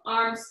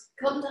 Arms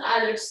come to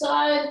either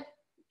side,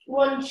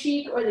 one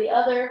cheek or the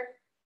other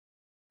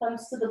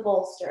comes to the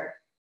bolster.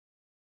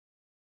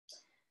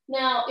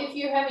 Now, if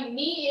you're having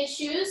knee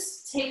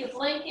issues, take a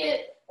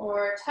blanket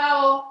or a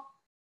towel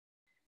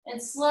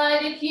and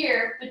slide it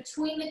here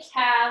between the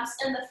calves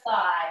and the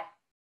thigh.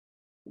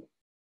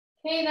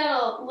 Okay,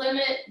 that'll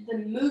limit the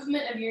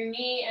movement of your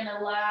knee and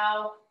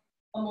allow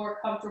a more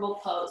comfortable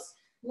pose.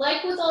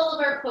 Like with all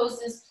of our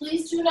poses,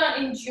 please do not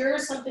endure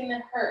something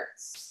that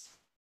hurts.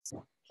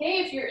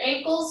 Okay, if your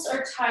ankles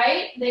are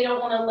tight, they don't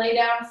want to lay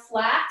down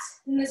flat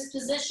in this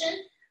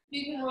position,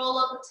 you can roll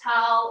up a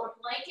towel or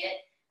blanket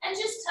and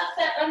just tuck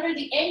that under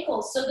the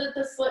ankle so that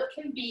the foot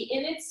can be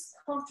in its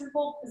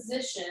comfortable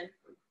position,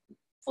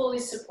 fully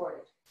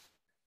supported.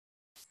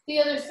 The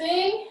other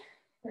thing,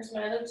 here's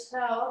my other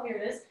towel, here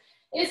it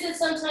is that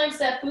sometimes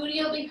that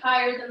booty will be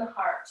higher than the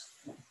heart.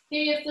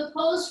 Okay, if the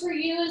pose for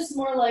you is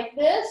more like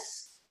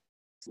this,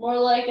 more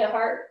like a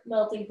heart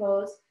melting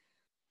pose,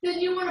 then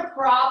you want to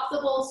prop the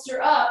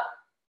bolster up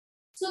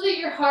so that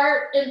your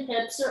heart and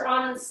hips are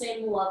on the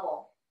same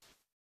level.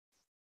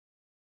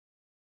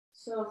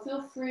 So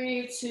feel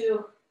free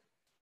to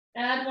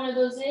add one of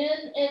those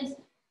in. And,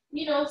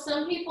 you know,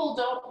 some people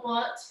don't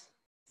want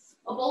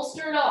a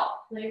bolster at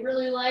all. They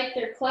really like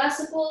their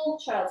classical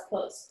child's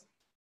pose.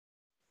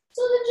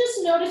 So then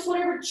just notice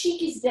whatever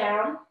cheek is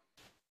down.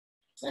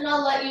 And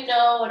I'll let you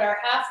know at our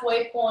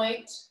halfway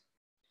point.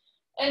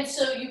 And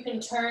so you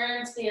can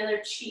turn to the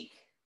other cheek.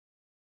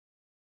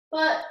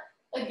 But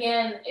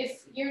again,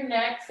 if your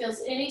neck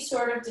feels any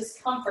sort of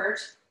discomfort,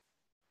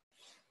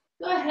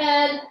 go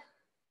ahead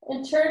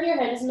and turn your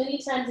head as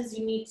many times as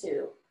you need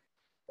to.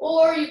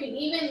 Or you can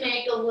even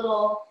make a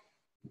little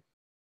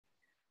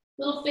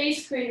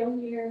face cradle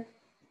here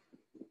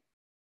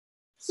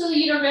so that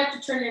you don't have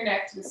to turn your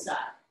neck to the side.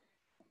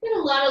 Get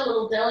a lot of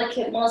little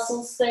delicate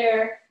muscles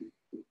there.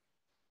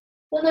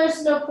 Then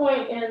there's no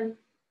point in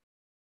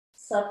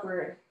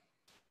suffering.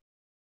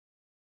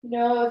 You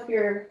know, if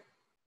your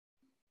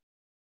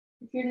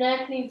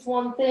neck needs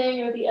one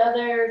thing or the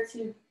other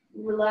to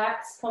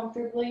relax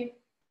comfortably,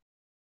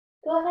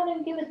 go ahead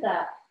and give it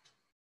that.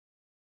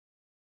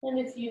 And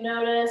if you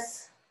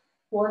notice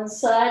one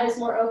side is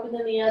more open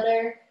than the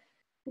other,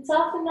 it's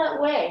often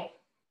that way.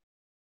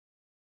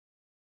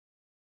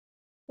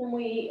 And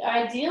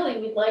ideally,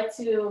 we'd like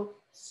to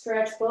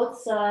stretch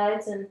both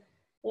sides and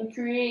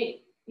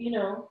create, you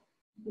know,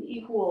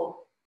 the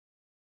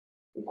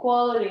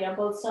equality on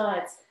both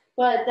sides.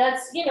 But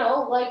that's, you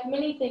know, like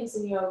many things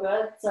in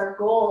yoga, it's our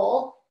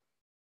goal.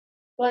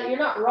 But you're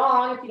not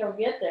wrong if you don't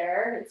get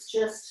there. It's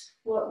just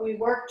what we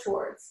work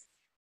towards.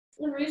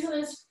 The reason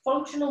is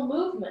functional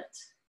movement.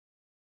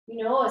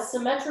 You know, a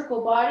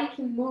symmetrical body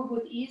can move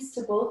with ease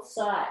to both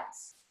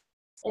sides.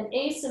 And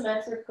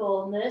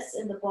asymmetricalness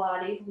in the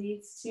body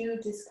leads to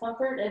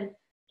discomfort and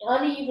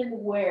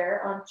uneven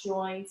wear on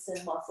joints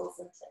and muscles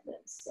and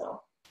tendons.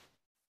 So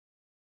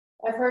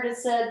I've heard it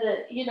said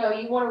that, you know,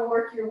 you want to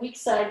work your weak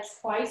side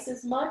twice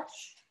as much.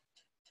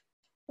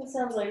 That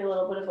sounds like a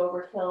little bit of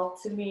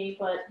overkill to me,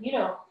 but, you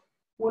know,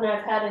 when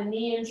I've had a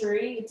knee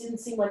injury, it didn't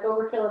seem like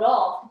overkill at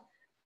all.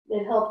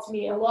 It helped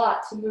me a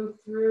lot to move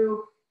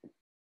through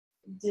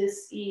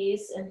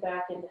dis-ease and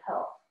back into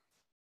health.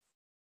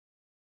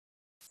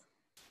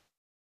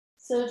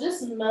 So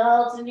just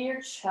melt into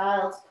your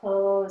child's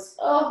pose.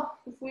 Oh,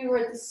 if we were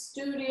at the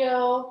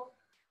studio,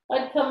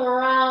 I'd come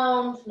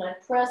around and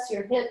I'd press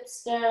your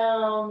hips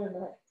down and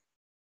I'd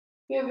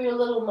give you a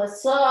little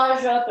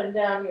massage up and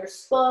down your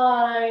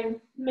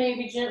spine,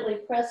 maybe gently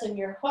pressing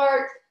your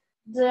heart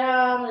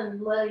down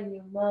and letting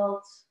you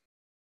melt.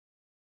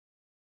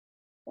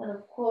 And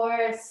of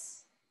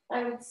course,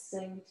 I would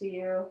sing to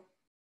you.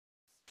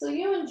 So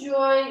you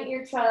enjoy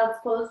your child's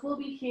pose. We'll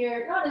be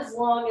here not as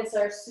long as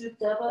our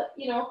supta, but,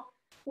 you know,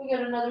 we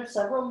got another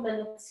several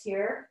minutes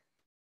here.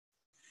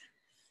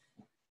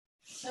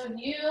 So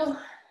you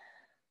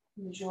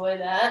enjoy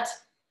that.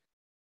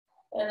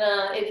 And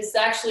it is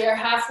actually our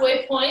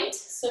halfway point.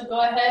 So go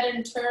ahead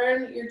and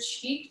turn your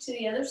cheek to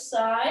the other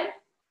side.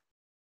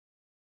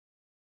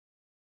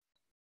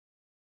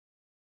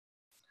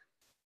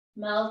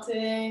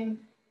 Melting,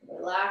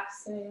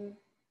 relaxing,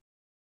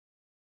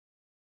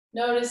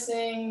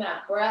 noticing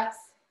that breath,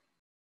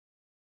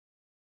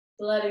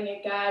 letting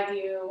it guide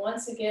you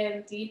once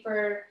again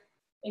deeper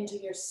into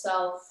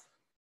yourself,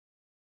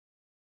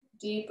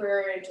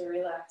 deeper into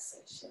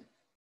relaxation.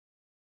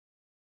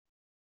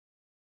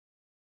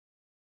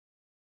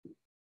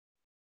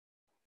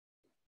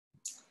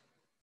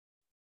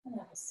 And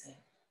have a sip.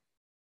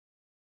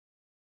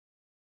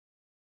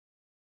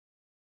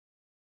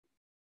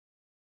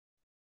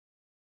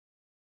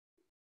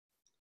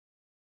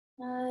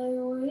 I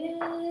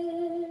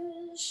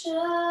wish I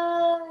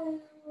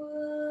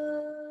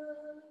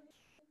would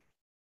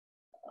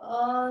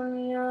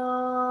on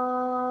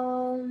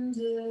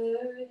yonder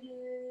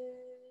hill.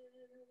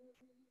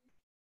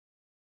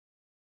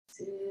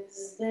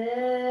 'Tis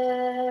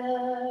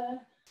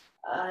there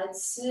I'd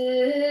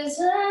sit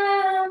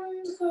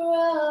and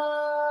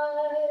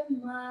cry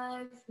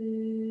my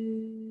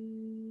fill,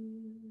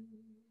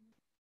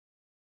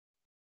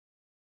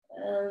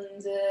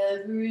 and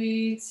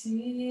every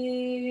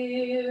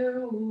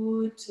tear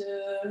would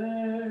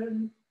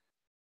turn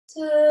a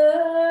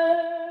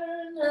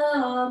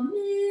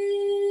mill.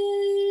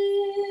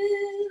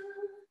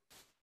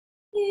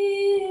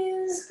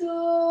 Is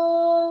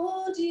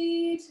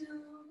gaudy to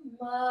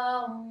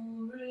Maureen's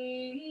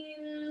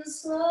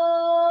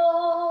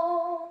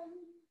song.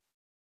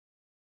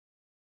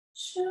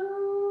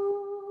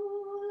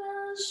 Shula,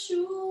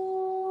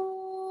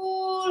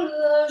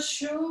 shula,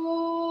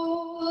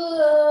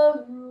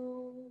 shula,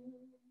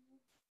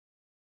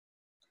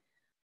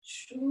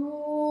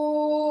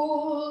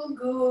 shul,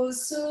 go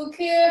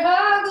sukir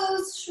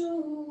hagos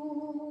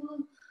shul,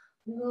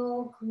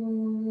 go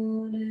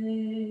kune.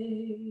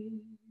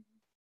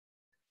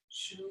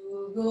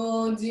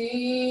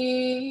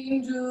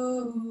 Shugodin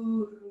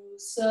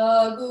durus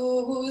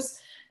agus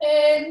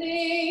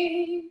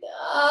enig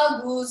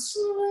agus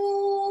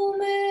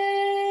lume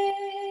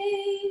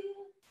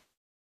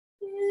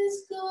is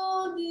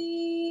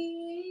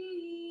godin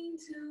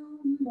to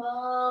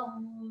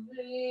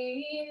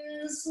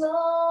Maureen's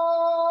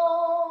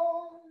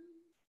song.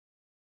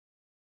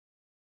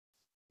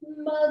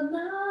 But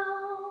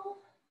now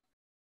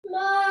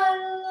my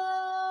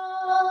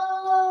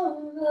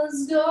love has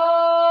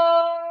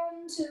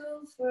gone to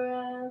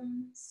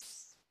France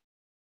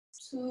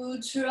to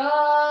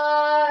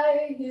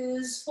try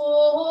his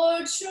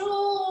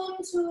fortune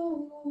to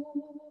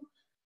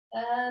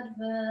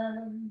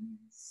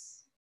advance.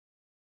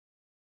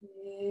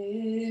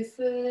 If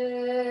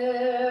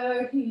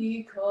e'er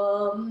he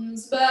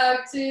comes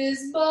back,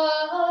 'tis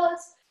but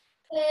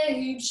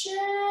a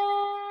chance.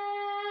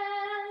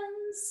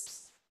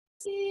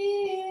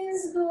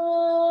 Is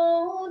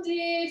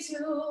gaudy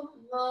to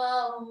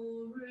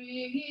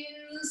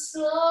Maureen's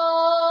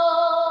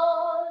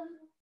son.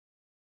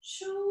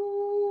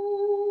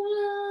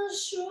 Shula,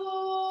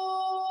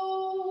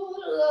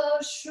 shula,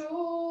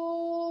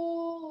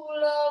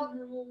 shula,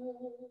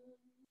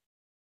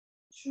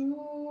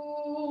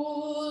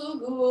 shul,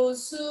 go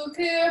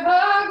sukir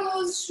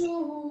hagos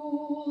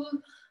shul,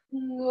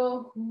 go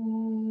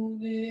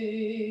hune.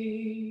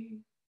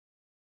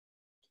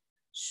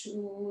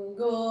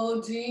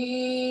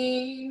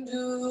 Shugodin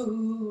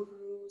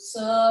durus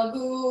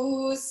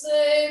agus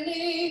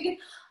enig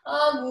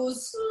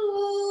agus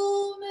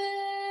lume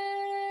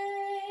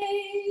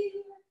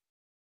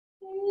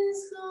is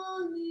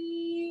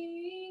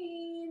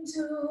godin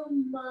to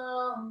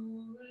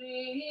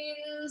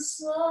Maureen's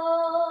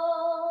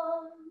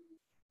son.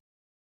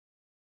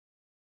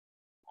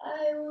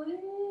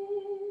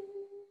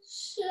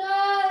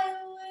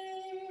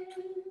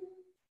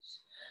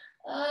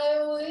 I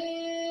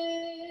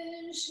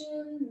wish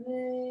in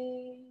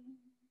vain.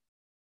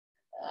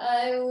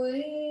 I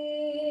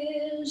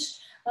wish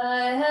I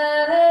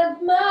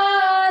had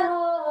my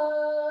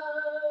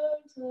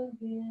heart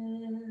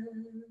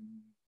again,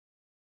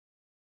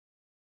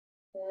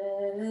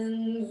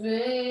 and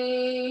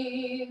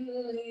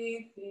vainly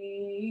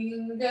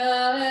think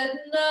I'd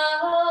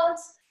not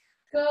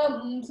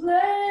complain.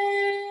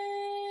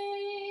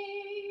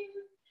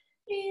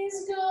 He's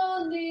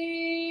gone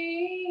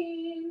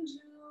into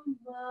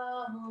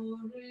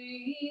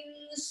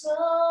Maureen's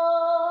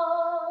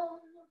song.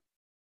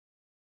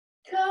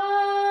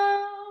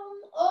 Come,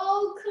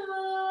 oh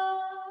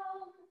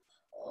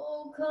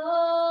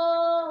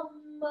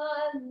come,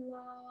 my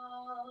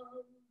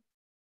love.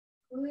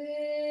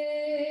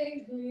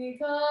 Quickly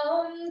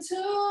come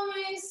to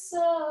me,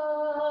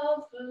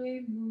 softly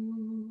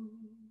move.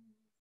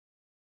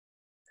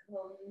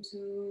 Come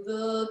to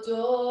the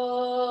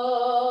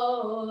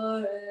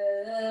door,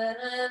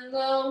 and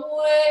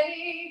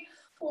away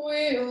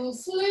we'll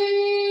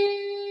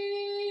flee.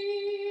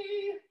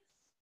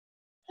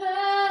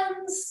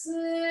 And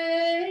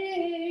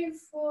safe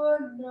for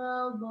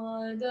now,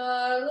 my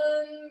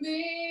darling,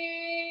 be.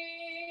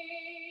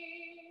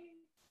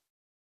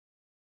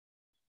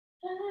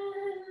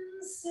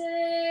 And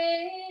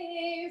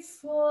safe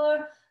for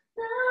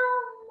now,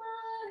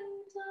 my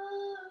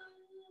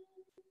darling,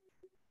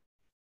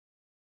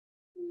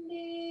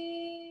 be.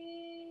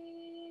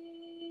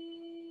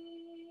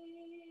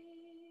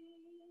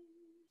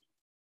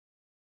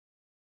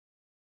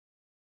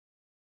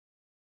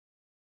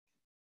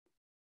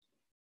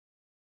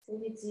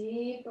 Take a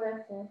deep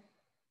breath in.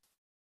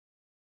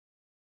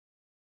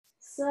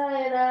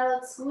 Sigh it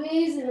out,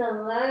 squeezing the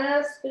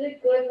last bit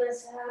of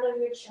goodness out of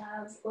your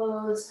child's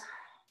pose.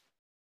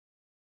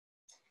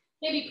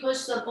 Maybe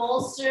push the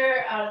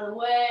bolster out of the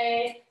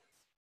way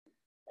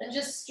and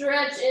just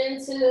stretch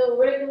into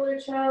regular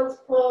child's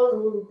pose a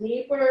little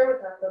deeper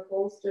without the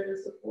bolster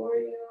to support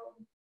you.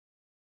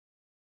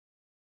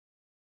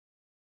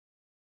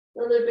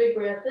 Another big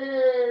breath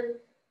in.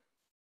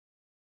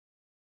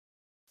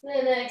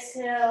 Then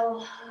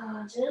exhale,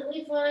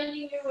 gently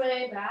finding your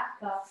way back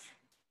up.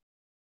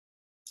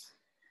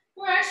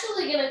 We're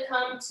actually going to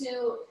come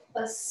to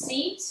a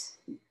seat.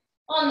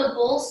 On the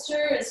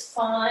bolster is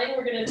fine.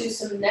 We're going to do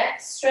some neck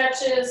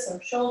stretches,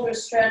 some shoulder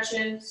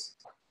stretches.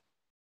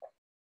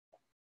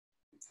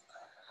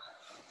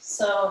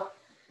 So,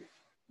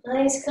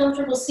 nice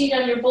comfortable seat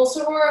on your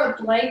bolster or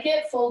a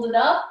blanket folded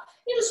up.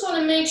 You just want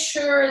to make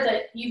sure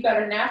that you've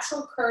got a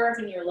natural curve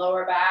in your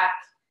lower back.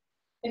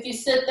 If you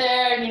sit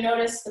there and you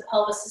notice the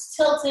pelvis is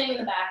tilting,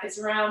 the back is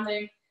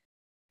rounding,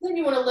 then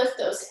you want to lift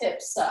those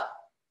hips up.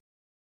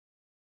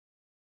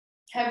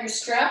 Have your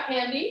strap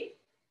handy.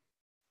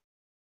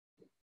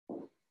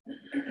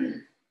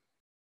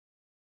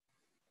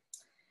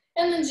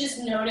 And then just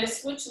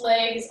notice which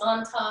leg is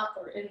on top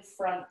or in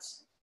front.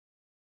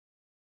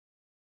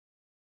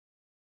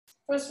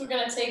 First, we're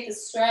going to take the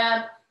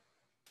strap,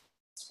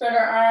 spread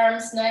our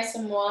arms nice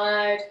and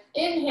wide.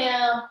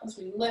 Inhale as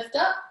we lift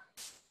up.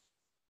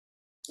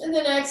 And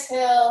then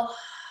exhale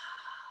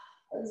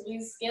as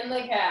we skin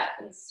the cat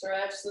and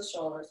stretch the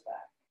shoulders back.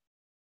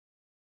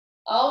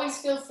 Always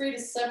feel free to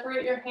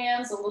separate your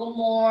hands a little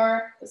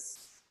more.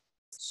 This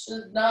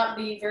should not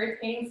be very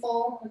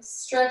painful. It's a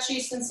stretchy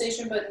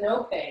sensation, but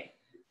no pain.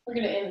 We're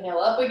going to inhale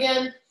up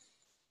again.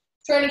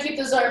 Trying to keep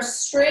those arms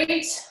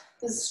straight.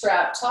 The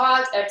strap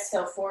taut.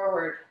 Exhale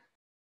forward.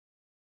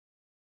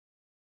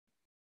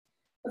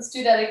 Let's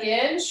do that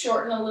again.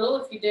 Shorten a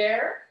little if you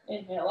dare.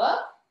 Inhale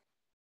up.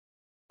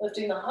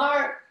 Lifting the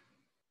heart.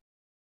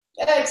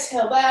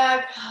 Exhale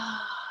back.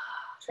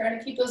 Trying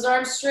to keep those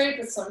arms straight,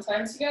 but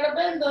sometimes you gotta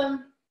bend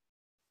them.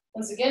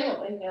 Once again,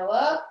 we'll inhale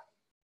up.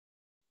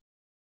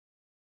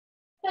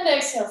 And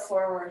exhale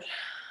forward.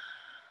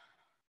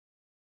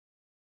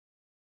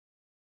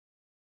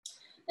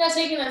 Now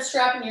taking that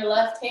strap in your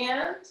left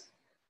hand,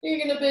 you're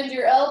gonna bend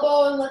your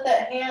elbow and let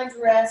that hand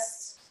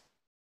rest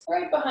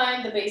right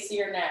behind the base of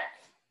your neck.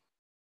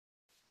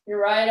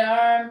 Your right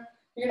arm,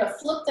 you're gonna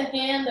flip the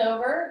hand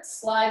over,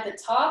 slide the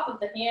top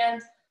of the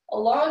hand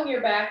along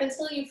your back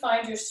until you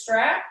find your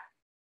strap,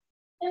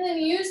 and then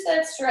use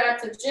that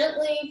strap to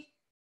gently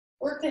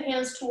work the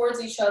hands towards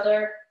each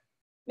other.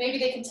 Maybe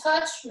they can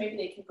touch, maybe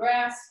they can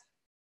grasp,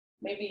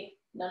 maybe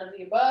none of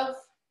the above.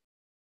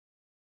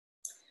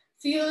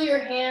 Feel your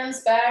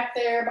hands back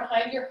there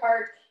behind your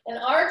heart and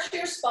arch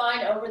your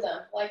spine over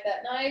them, like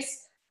that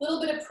nice little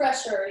bit of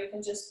pressure you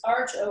can just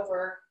arch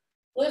over,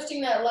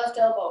 lifting that left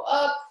elbow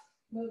up,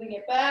 moving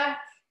it back,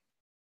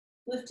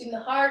 lifting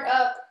the heart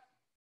up,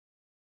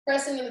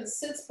 pressing into the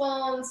sits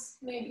bones,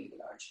 maybe you can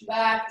arch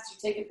back as you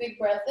take a big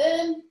breath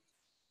in.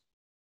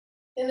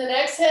 And then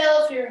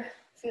exhale, if you're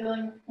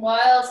feeling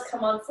wild,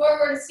 come on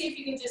forward and see if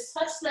you can just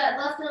touch that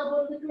left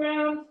elbow to the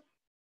ground.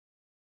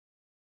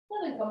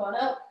 And then come on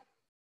up.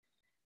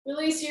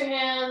 Release your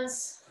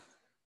hands,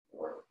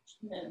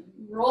 and then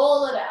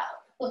roll it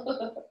out.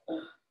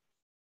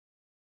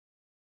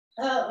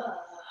 Now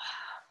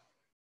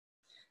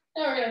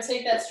we're going to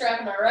take that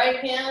strap in our right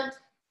hand.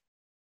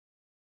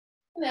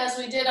 And as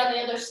we did on the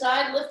other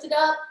side, lift it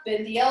up,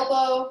 bend the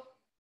elbow.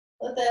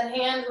 Let that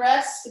hand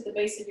rest at the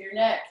base of your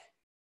neck.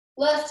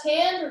 Left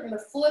hand, we're going to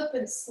flip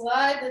and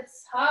slide the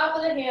top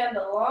of the hand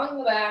along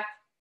the back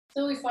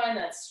until we find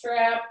that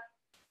strap.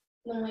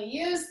 And then we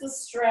use the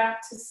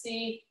strap to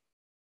see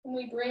when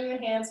we bring the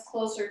hands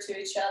closer to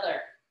each other.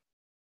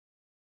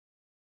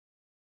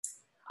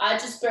 I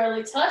just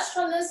barely touched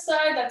on this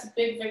side. That's a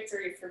big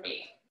victory for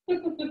me.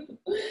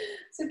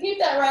 So keep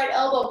that right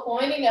elbow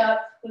pointing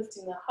up,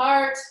 lifting the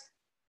heart,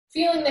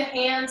 feeling the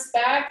hands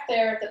back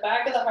there at the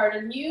back of the heart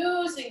and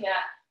using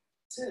that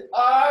to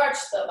arch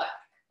the back.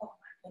 Oh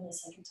my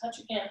goodness, I can touch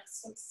again. I'm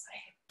so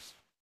excited.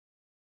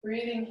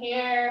 Breathing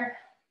here.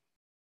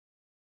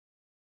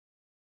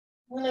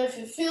 And if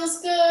it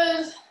feels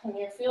good and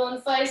you're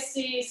feeling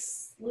feisty,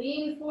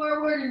 lean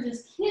forward and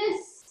just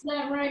kiss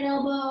that right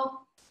elbow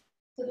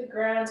to the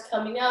ground,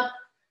 coming up,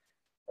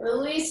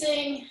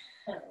 releasing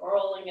and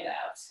rolling it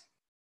out.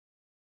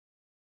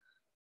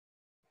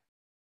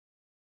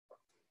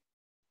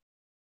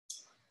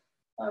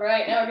 All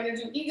right, now we're going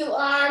to do eagle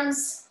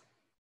arms.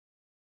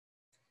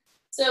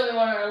 So we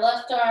want our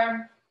left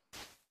arm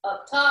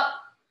up top,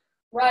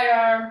 right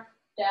arm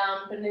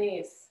down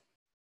beneath.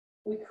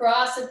 We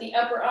cross at the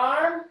upper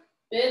arm,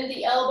 bend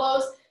the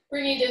elbows,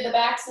 bring either the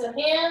backs of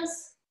the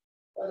hands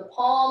or the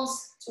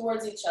palms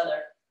towards each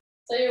other.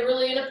 So you're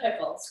really in a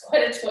pickle. It's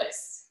quite a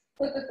twist.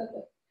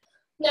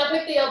 Now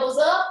pick the elbows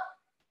up,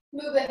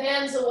 move the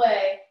hands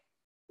away.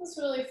 Let's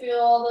really feel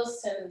all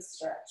those tendons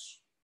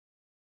stretch.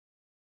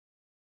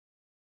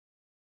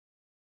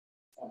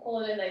 I'll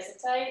pull it in nice and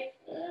tight.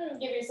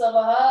 Give yourself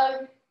a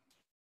hug.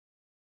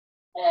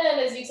 And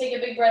as you take a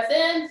big breath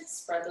in,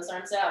 spread those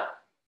arms out.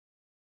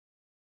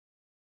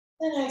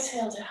 Then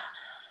exhale down.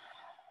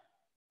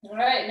 All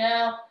right,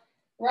 now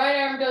right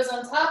arm goes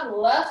on top,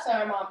 left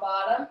arm on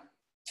bottom.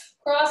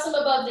 Cross them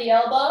above the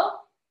elbow,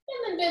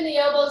 and then bend the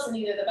elbows in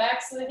either the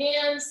backs of the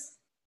hands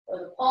or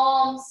the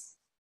palms.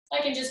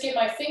 I can just get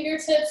my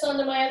fingertips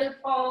onto my other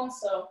palm,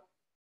 so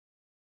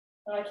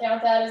I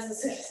count that as a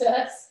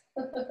success.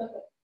 And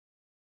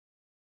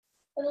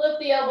lift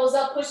the elbows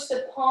up, push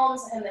the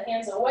palms and the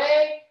hands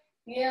away,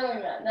 feeling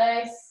that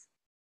nice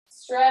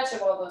stretch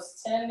of all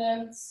those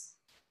tendons.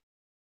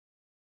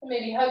 And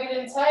maybe hug it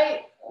in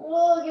tight.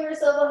 Oh, give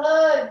yourself a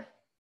hug.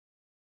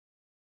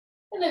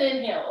 And then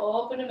inhale,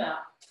 open them out.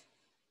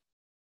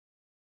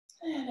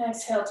 And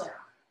exhale down.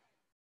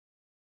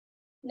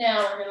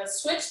 Now we're going to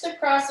switch the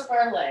cross of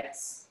our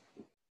legs.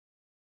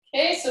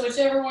 Okay, so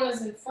whichever one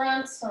is in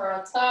front or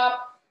on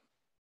top,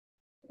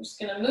 we're just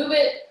going to move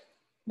it.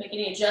 Make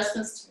any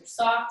adjustments to your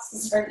socks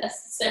as are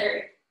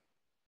necessary.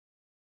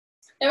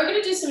 Now we're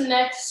going to do some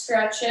neck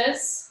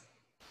stretches.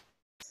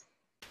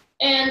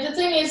 And the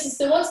thing is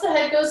that once the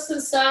head goes to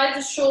the side,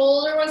 the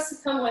shoulder wants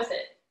to come with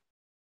it.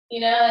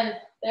 You know, and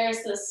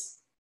there's this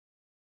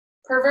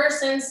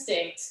perverse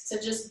instinct to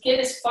just get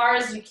as far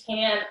as you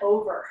can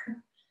over.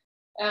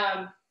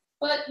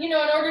 But, you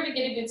know, in order to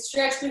get a good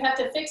stretch, we have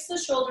to fix the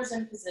shoulders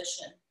in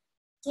position.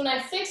 So when I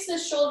fix the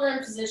shoulder in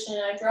position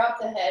and I drop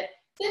the head,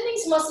 then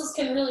these muscles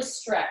can really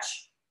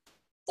stretch.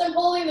 So I'm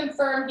holding them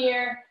firm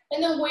here,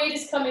 and the weight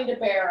is coming to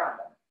bear on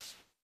them.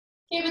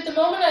 Okay, but the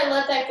moment I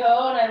let that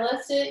go and I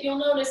lift it, you'll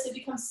notice it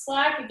becomes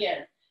slack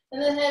again.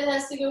 And the head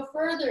has to go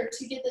further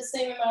to get the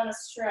same amount of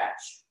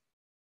stretch.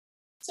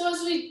 So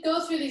as we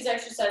go through these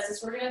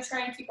exercises, we're going to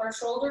try and keep our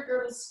shoulder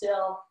girdles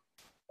still,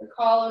 the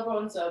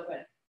collarbones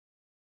open.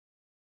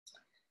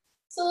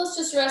 So let's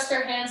just rest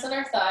our hands on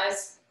our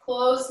thighs,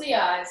 close the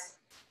eyes,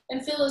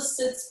 and feel those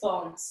sits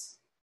bones.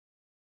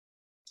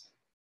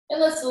 And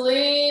let's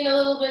lean a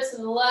little bit to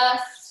the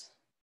left.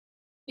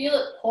 Feel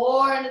it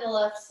pour into the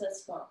left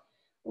sits bone.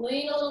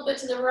 Lean a little bit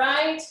to the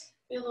right.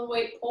 Feel the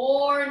weight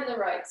pour into the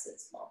right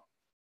sits bone.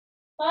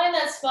 Find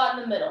that spot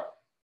in the middle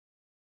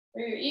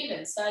where you're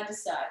even side to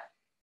side.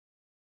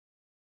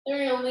 Then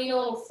you're going to lean a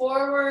little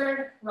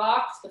forward,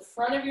 rock to the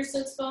front of your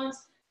sits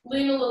bones,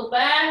 lean a little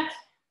back,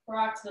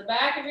 rock to the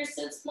back of your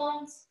sits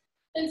bones,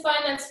 then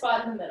find that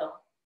spot in the middle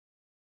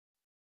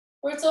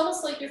where it's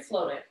almost like you're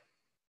floating.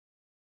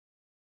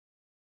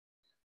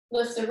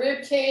 Lift the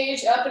rib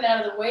cage up and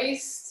out of the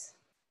waist.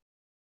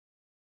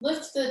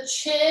 Lift the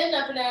chin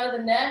up and out of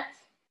the neck,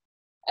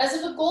 as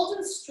if a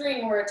golden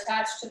string were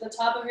attached to the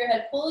top of your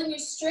head, pulling you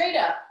straight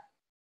up,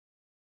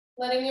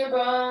 letting your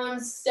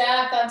bones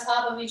stack on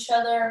top of each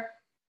other,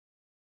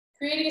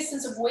 creating a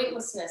sense of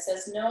weightlessness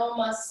as no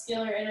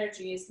muscular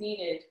energy is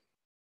needed.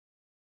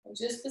 And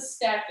just the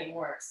stacking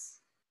works.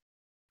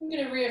 I'm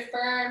going to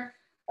reaffirm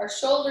our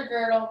shoulder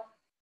girdle.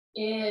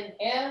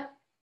 Inhale.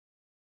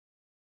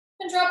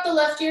 And drop the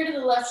left ear to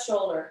the left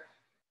shoulder.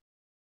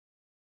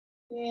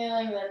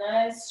 Feeling the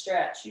nice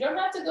stretch. You don't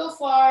have to go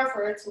far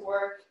for it to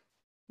work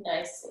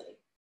nicely.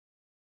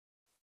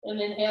 And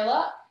inhale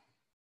up.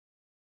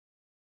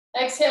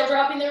 Exhale,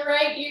 dropping the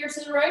right ear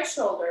to the right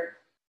shoulder.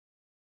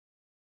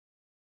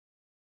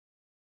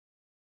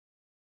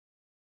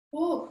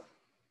 Ooh,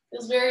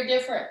 feels very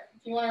different.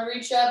 If you want to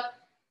reach up,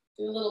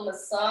 do a little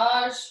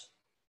massage.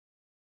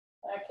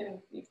 That can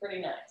be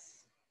pretty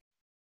nice.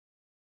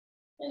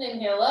 And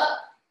inhale up.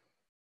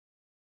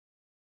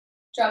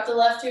 Drop the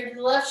left ear to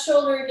the left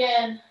shoulder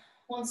again.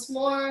 Once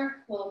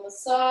more, a little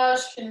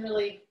massage can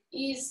really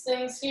ease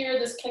things here.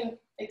 This can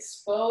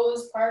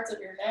expose parts of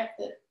your neck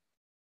that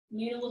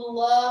need a little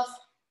love.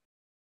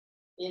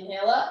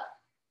 Inhale up.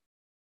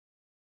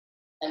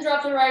 And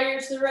drop the right ear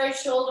to the right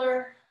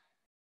shoulder.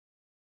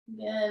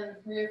 Again,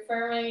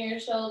 reaffirming your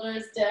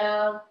shoulders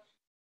down.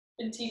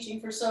 Been teaching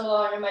for so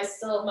long and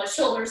my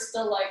shoulder's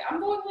still like, I'm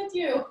going with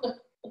you.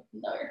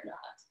 No, you're not.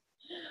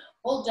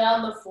 Hold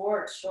down the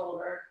fort,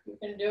 shoulder. You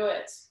can do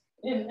it.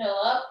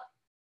 Inhale up.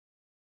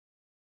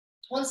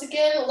 Once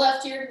again,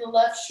 left ear to the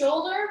left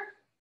shoulder.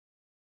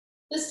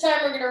 This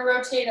time we're going to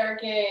rotate our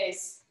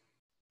gaze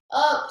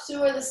up to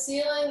where the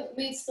ceiling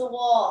meets the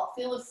wall.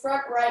 Feel the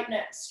front right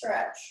neck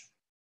stretch.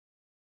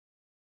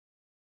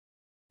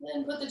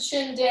 Then put the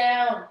chin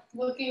down,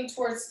 looking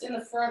towards in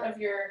the front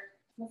of your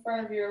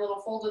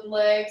little folded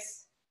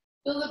legs.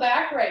 Feel the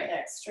back right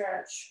neck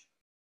stretch.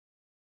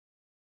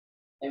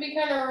 Maybe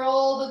kind of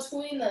roll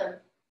between them.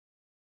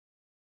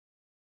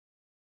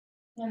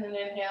 And then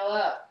inhale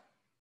up.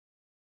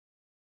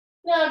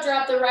 Now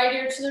drop the right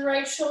ear to the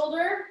right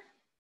shoulder.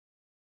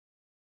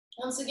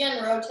 Once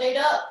again, rotate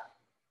up.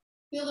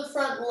 Feel the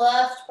front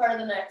left part of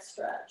the neck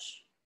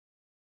stretch.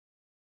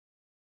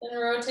 Then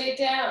rotate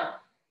down.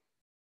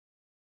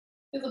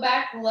 Feel the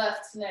back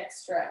left neck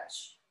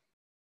stretch.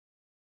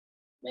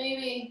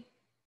 Maybe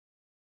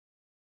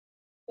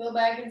go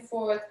back and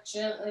forth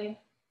gently.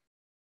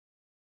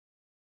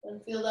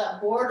 And feel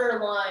that border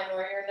line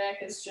where your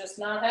neck is just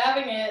not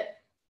having it.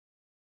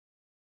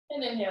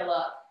 And inhale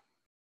up.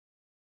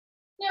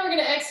 Now we're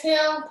gonna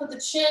exhale, put the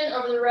chin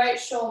over the right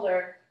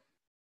shoulder.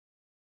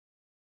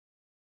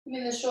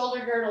 Keeping the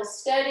shoulder girdle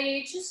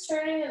steady, just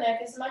turning the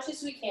neck as much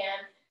as we can.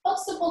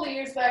 Helps to pull the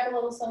ears back a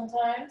little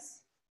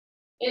sometimes.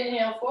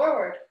 Inhale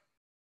forward.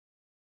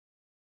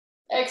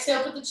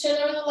 Exhale, put the chin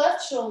over the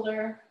left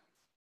shoulder.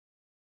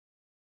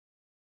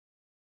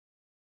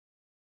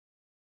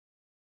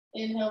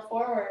 Inhale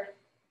forward.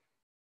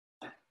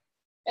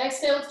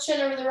 Exhale with the chin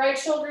over the right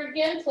shoulder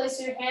again.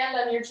 Place your hand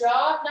on your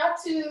jaw,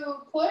 not to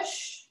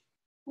push,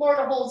 more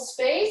to hold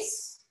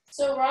space.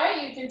 So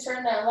right, you can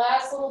turn that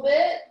last little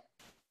bit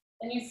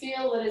and you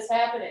feel that it's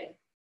happening.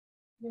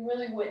 You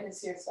really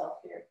witness yourself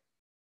here.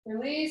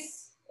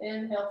 Release,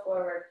 inhale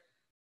forward.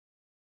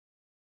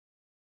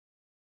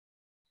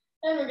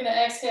 And we're gonna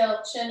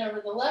exhale, chin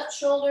over the left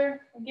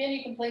shoulder. Again,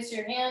 you can place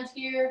your hand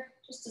here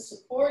just to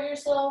support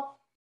yourself.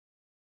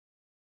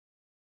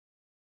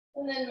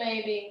 And then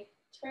maybe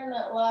turn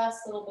that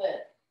last little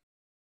bit.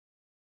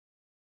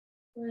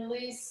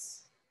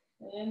 Release,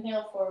 and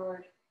inhale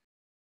forward.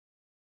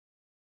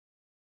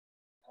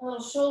 A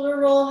little shoulder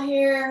roll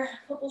here,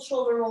 a couple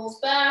shoulder rolls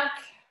back,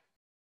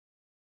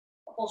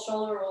 a couple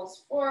shoulder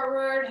rolls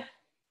forward.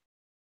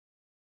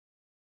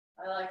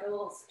 I like a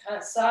little kind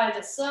of side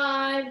to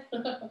side.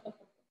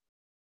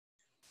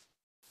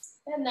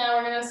 And now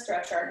we're gonna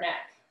stretch our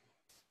neck.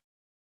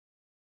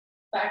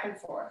 Back and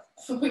forth.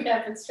 We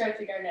have been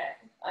stretching our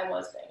neck. I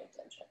was paying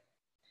attention.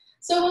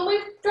 So when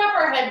we drop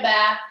our head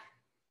back,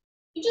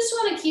 you just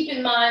want to keep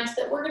in mind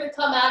that we're going to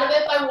come out of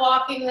it by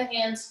walking the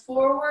hands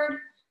forward,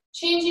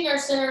 changing our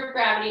center of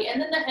gravity, and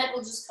then the head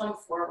will just come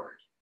forward.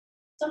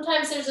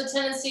 Sometimes there's a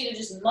tendency to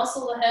just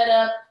muscle the head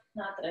up.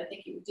 Not that I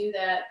think you would do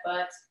that,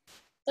 but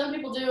some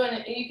people do,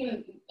 and you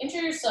can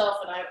injure yourself,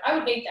 and I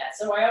would hate that.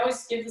 So I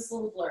always give this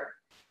little blurb.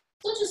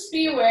 So just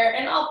be aware,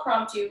 and I'll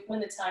prompt you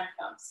when the time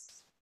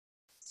comes.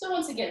 So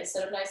once again,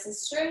 sit up nice and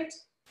straight.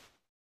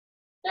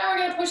 Now we're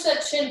gonna push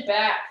that chin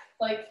back,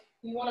 like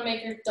you wanna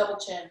make your double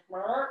chin.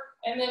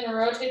 And then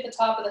rotate the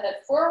top of the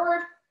head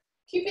forward,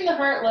 keeping the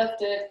heart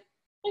lifted,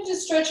 and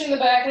just stretching the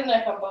back of the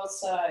neck on both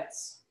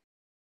sides.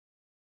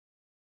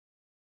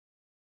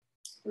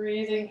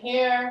 Breathing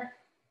here,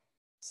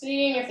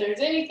 seeing if there's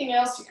anything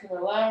else you can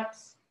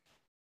relax.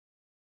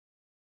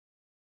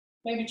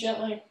 Maybe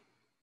gently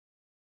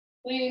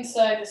leaning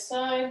side to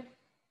side.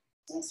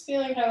 Just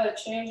feeling how that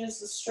changes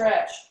the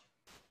stretch.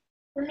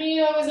 For me,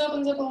 it always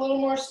opens up a little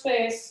more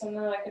space, and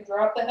then I can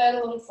drop the head a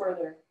little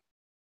further.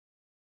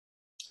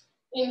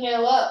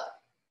 Inhale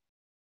up.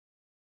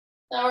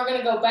 Now we're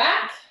gonna go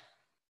back.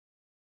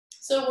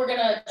 So we're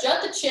gonna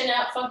jut the chin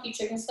out, funky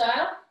chicken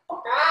style.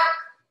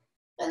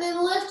 And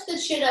then lift the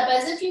chin up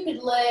as if you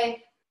could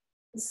lay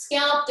the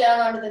scalp down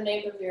onto the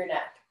nape of your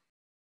neck.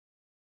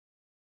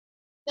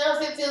 Now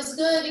if it feels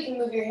good, you can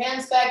move your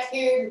hands back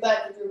here, the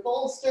back of your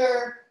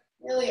bolster.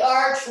 Really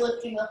arch,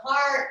 lifting the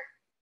heart.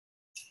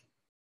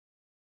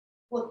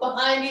 Look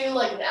behind you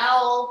like an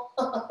owl.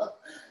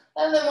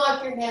 And then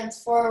walk your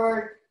hands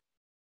forward.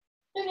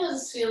 And you'll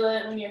just feel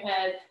it when your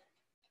head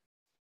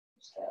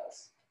just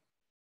goes.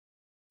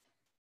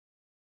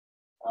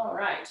 All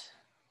right.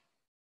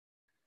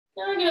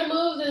 Now I'm going to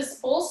move this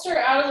bolster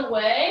out of the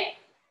way,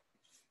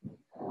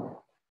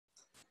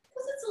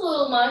 because it's a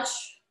little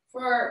much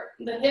for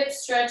the hip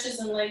stretches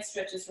and leg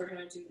stretches we're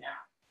going to do now.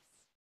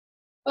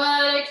 But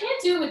I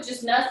can't do it with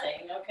just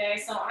nothing, okay?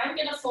 So I'm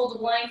gonna fold a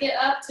blanket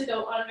up to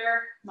go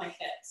under my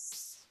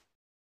hips.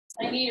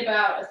 I need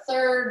about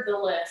 1/3 the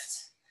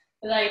lift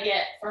that I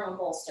get from a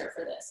bolster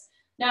for this.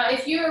 Now,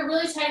 if you're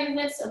really tight in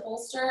the hips, a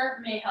bolster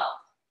may help.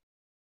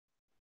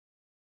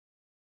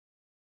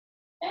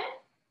 Okay?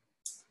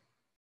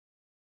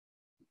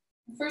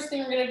 The first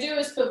thing we're gonna do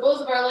is put both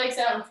of our legs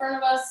out in front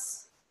of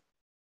us.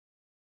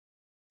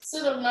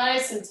 Sit up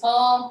nice and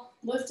tall,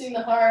 lifting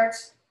the heart.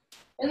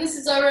 And this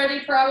is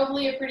already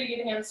probably a pretty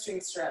good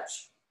hamstring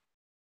stretch.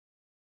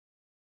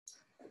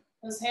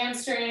 Those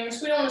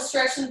hamstrings, we don't want to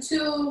stretch them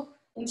too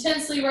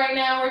intensely right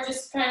now. We're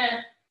just kind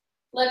of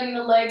letting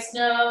the legs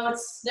know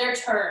it's their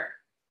turn.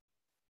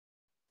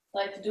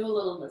 Like to do a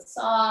little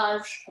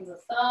massage of the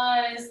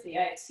thighs, the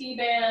IT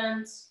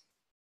band.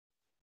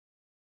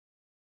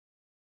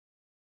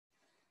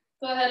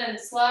 Go ahead and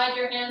slide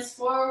your hands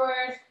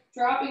forward,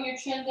 dropping your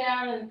chin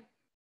down and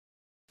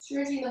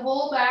stretching the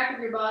whole back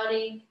of your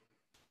body.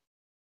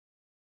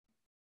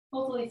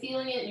 Hopefully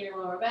feeling it in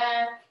your lower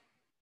back,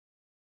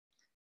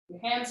 your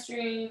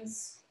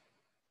hamstrings.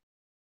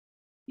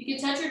 You can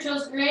touch your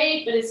toes,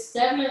 great, but it's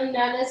definitely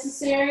not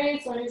necessary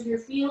as long as you're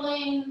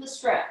feeling the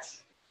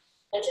stretch.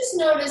 And just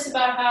notice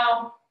about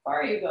how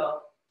far you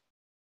go,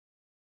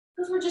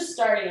 because we're just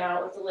starting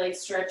out with the leg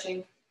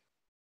stretching.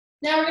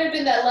 Now we're going to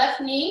bend that left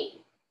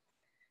knee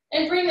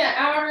and bring that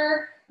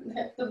outer,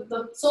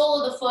 the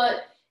sole of the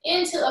foot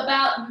into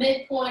about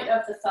midpoint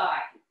of the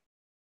thigh.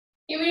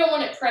 Here, we don't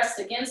want it pressed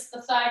against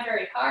the thigh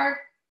very hard.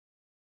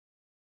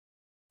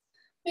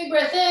 Big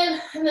breath in,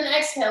 and then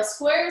exhale.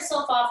 Square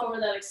yourself off over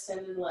that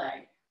extended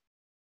leg.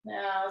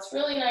 Now, it's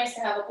really nice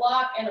to have a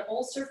block and a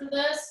bolster for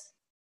this.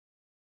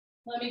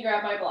 Let me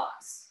grab my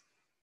blocks.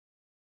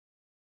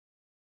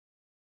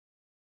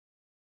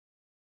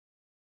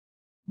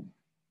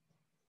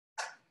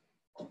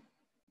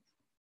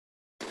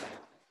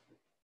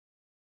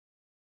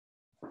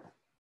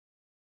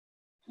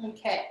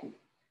 Okay,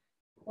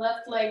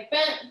 left leg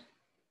bent,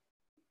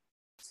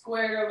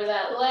 squared over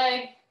that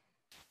leg.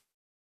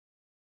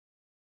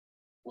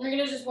 We're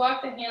gonna just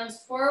walk the hands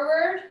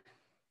forward.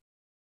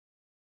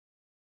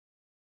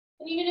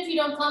 And even if you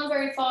don't come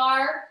very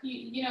far,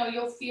 you know,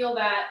 you'll feel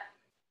that,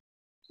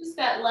 just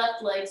that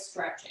left leg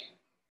stretching.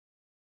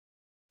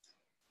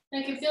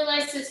 And it can feel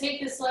nice to take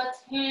this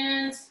left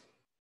hand,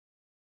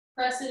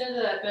 press it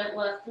into that bent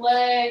left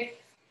leg.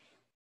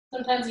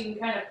 Sometimes you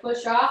can kind of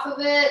push off of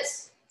it,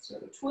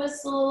 sort of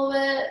twist a little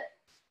bit.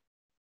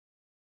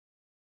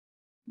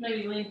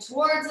 Maybe lean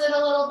towards it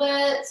a little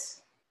bit.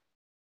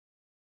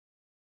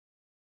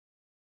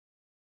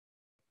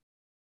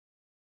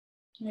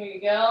 There you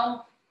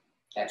go.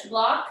 Got your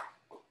block.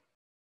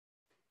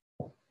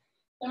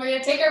 Then we're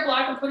gonna take our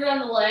block and put it on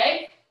the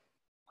leg.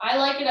 I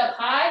like it up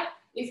high.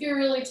 If you're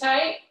really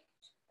tight,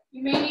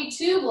 you may need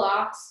 2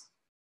 blocks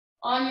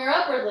on your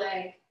upper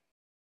leg.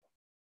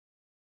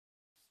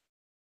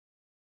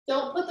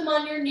 Don't put them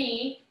on your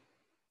knee.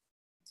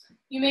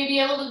 You may be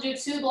able to do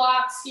 2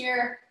 blocks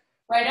here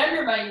right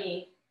under my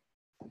knee.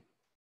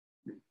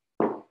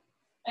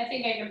 I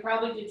think I can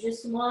probably do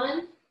just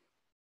 1.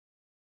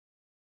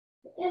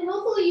 And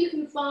hopefully you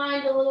can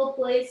find a little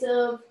place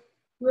of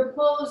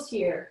repose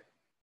here.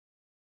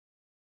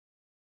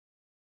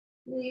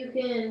 You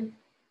can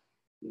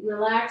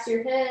relax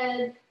your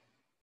head,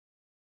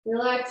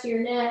 relax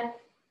your neck,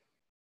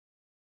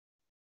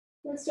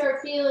 and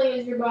start feeling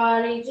as your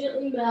body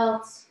gently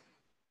melts,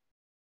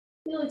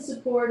 feeling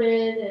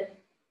supported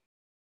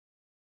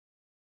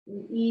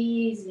and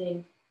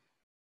easing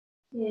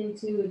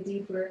into a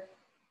deeper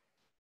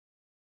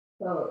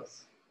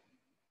pose.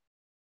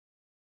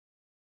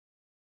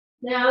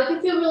 Now it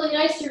can feel really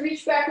nice to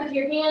reach back with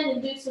your hand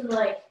and do some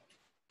like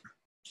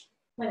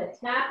kind of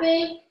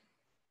tapping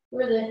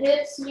where the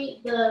hips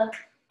meet the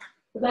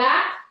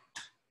back.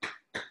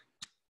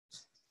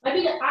 I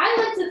mean, I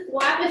like to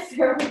flap it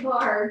fairly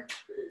hard.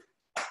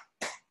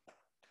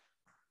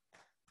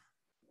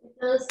 It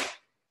does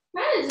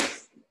kind of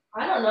just,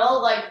 I don't know,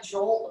 like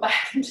jolt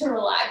back into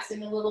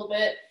relaxing a little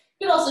bit.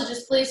 You can also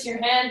just place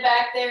your hand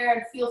back there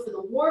and feel for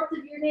the warmth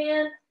of your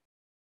hand.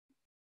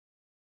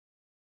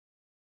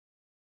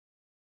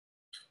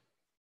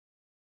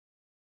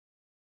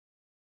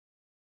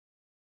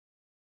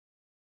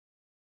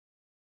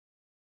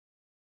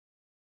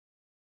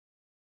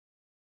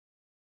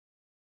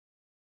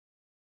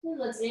 And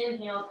let's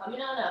inhale,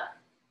 coming on up.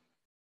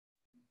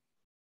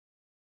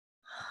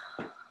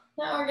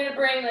 Now we're gonna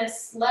bring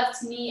this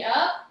left knee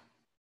up.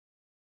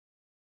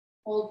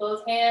 Hold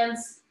both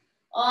hands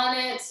on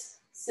it,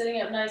 sitting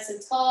up nice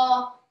and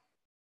tall.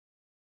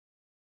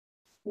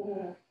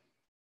 And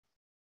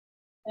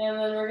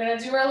then we're gonna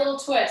do our little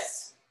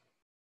twist.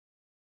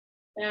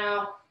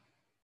 Now,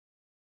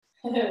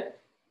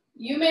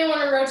 you may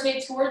wanna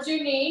rotate towards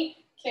your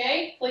knee,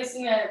 okay?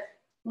 Placing a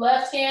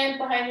left hand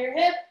behind your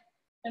hip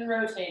and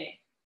rotating.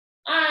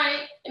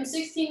 I am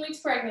 16 weeks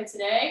pregnant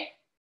today.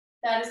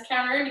 That is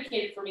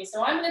counterindicated for me,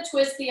 so I'm gonna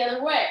twist the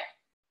other way.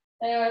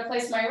 Then I'm gonna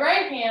place my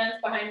right hand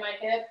behind my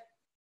hip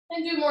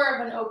and do more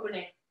of an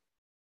opening.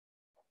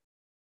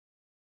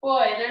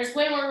 Boy, there's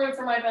way more room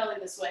for my belly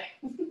this way.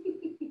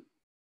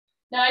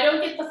 Now I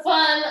don't get the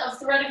fun of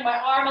threading my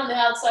arm on the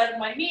outside of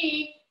my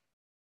knee,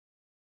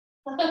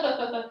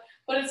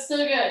 but it's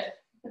still good.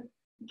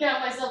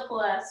 Count myself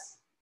blessed.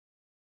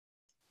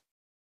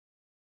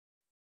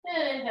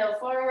 And inhale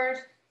forward.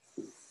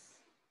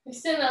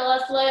 Extend that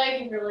left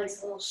leg and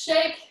release a little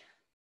shake.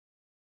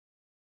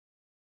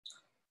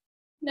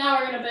 Now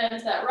we're gonna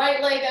bend that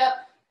right leg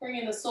up,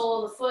 bringing the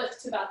sole of the foot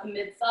to about the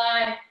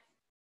mid-thigh.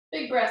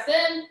 Big breath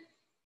in.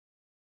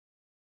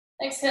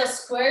 Exhale,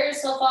 square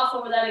yourself off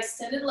over that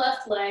extended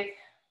left leg.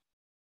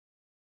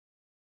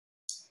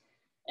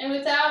 And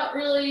without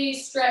really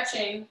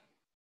stretching,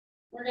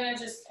 we're gonna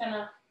just kind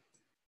of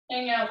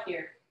hang out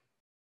here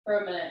for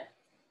a minute.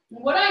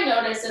 What I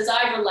notice as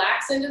I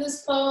relax into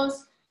this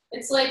pose,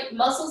 it's like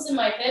muscles in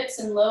my hips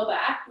and low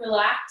back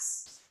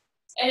relax,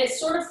 and it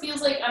sort of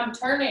feels like I'm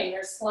turning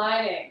or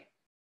sliding.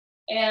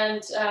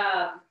 And,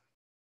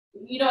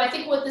 you know, I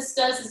think what this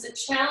does is it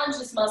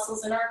challenges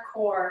muscles in our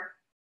core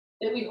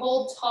that we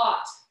hold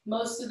taut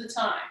most of the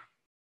time.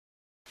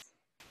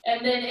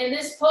 And then in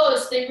this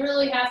pose, they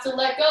really have to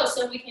let go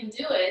so we can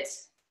do it.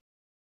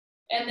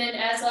 And then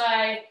as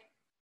I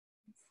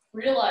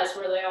realize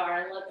where they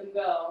are and let them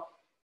go,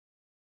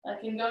 I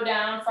can go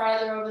down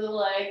farther over the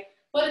leg,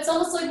 but it's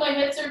almost like my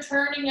hips are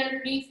turning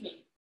underneath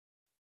me.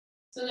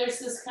 So there's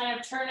this kind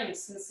of turning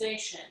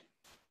sensation.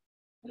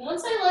 And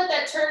once I let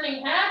that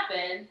turning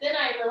happen, then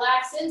I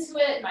relax into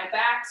it, my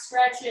back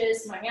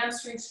stretches, my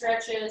hamstring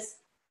stretches.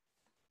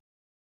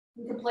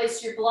 You can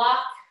place your block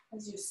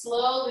as you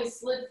slowly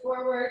slid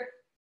forward,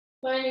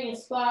 finding a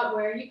spot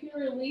where you can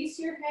release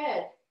your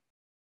head.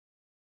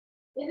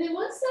 And then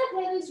once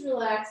that head is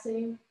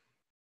relaxing,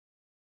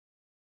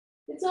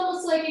 it's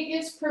almost like it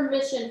gives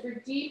permission for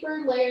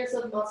deeper layers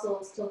of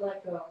muscles to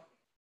let go.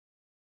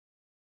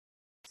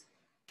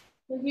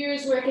 And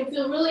here's where it can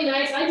feel really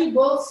nice. I do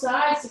both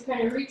sides to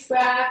kind of reach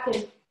back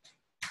and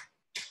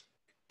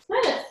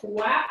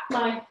whap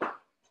my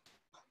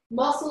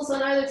muscles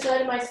on either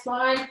side of my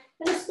spine,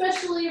 and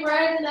especially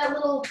right in that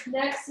little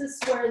nexus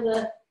where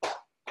the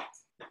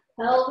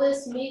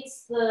pelvis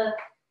meets the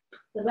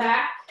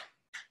back,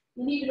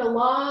 and even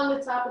along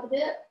the top of the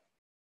hip.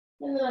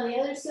 And then on the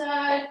other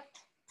side,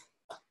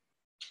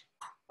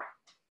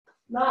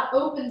 not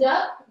opened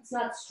up, it's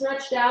not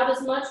stretched out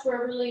as much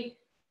for a really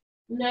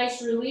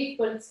nice relief,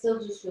 but it still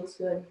just feels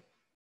good.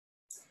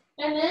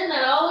 And then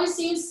that always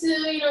seems to,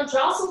 you know,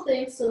 jostle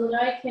things so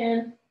that I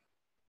can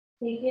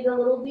take it a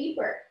little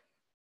deeper.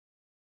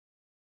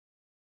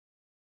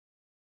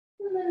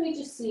 And then we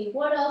just see,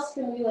 what else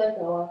can we let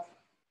go of?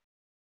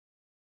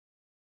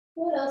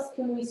 What else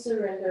can we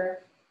surrender?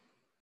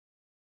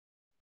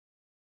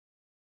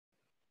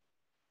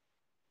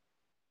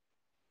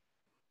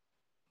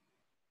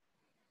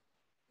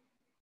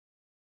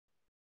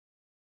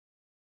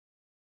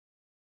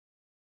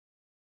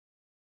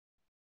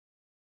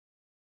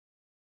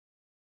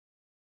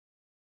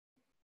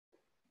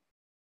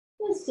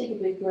 Let's take a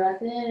big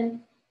breath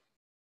in.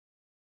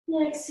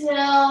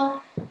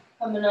 Exhale,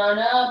 coming on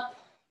up.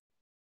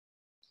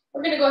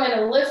 We're gonna go ahead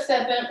and lift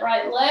that bent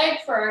right leg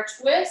for our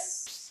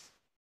twist.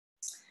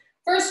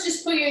 First,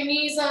 just put your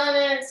knees on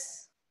it.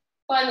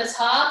 Find the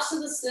tops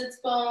of the sit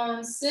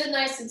bones. Sit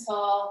nice and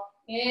tall.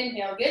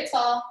 Inhale, get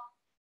tall.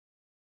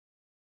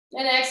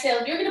 And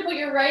exhale, you're gonna put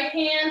your right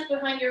hand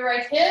behind your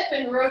right hip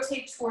and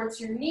rotate towards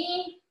your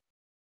knee.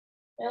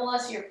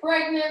 Unless you're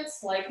pregnant,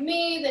 like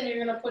me, then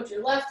you're gonna put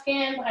your left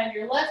hand behind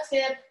your left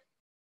hip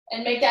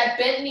and make that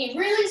bent knee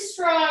really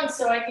strong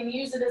so I can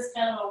use it as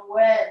kind of a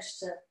wedge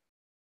to,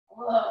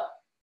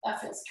 that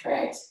feels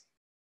great.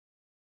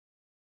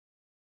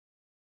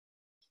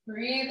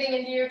 Breathing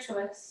into your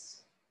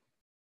twist.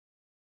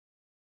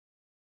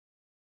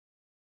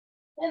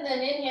 And then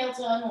inhale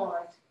to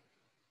unwind.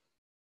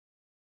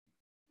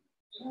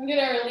 I'm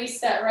gonna release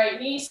that right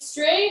knee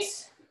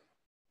straight.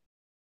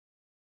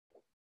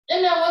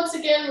 And now once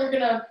again, we're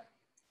gonna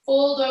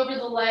fold over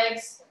the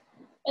legs.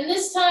 And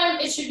this time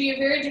it should be a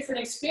very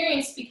different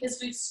experience because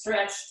we've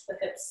stretched the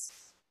hips.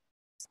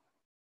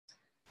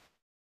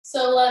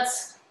 So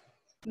let's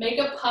make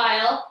a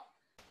pile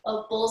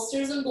of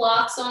bolsters and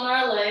blocks on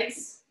our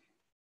legs.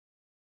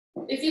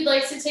 If you'd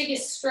like to take a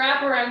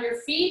strap around your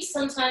feet,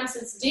 sometimes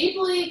it's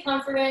deeply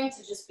comforting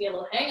to just be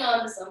able to hang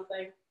on to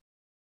something.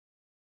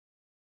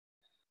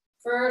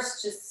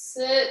 First, just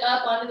sit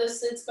up onto the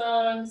sits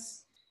bones.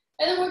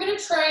 And then we're gonna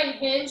try and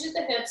hinge at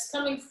the hips,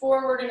 coming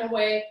forward in a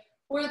way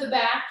where the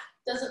back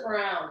doesn't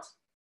round.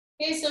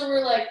 Okay, so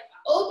we're like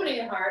opening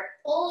the heart,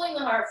 pulling the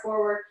heart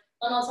forward,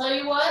 and I'll tell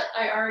you what,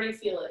 I already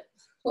feel it.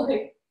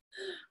 Like,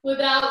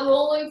 without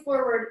rolling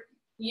forward,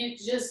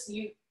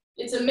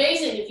 it's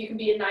amazing if you can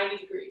be at 90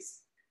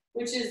 degrees,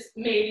 which is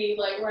maybe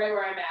like right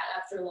where I'm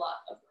at after a lot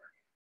of work.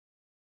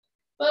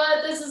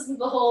 But this isn't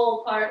the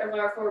whole part of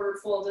our forward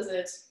fold, is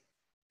it?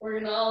 We're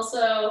gonna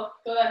also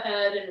go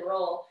ahead and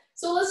roll.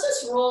 So let's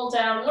just roll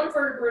down one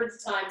vertebra at a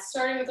time,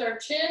 starting with our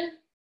chin,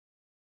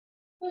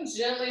 and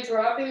gently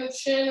dropping the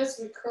chin as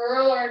we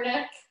curl our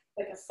neck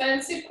like a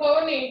fancy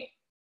pony.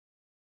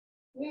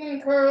 We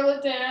can curl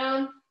it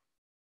down,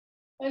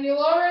 and you'll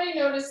already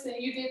notice that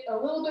you get a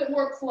little bit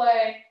more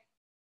play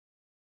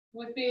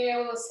with being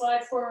able to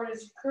slide forward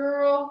as you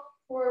curl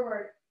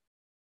forward.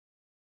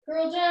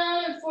 Curl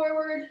down and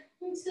forward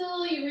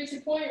until you reach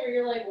a point where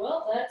you're like,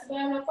 well, that's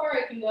about how far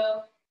I can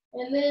go.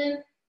 And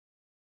then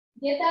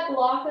get that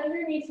block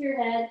underneath your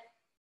head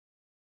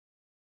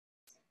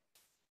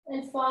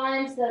and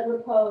find that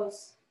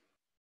repose.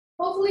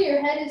 Hopefully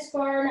your head is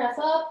far enough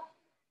up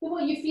that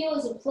what you feel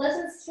is a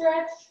pleasant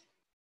stretch,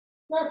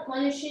 not a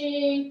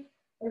punishing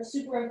or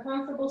super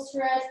uncomfortable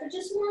stretch, but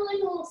just more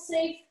like a little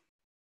safe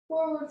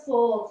forward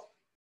fold.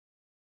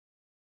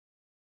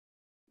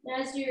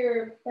 As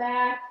your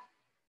back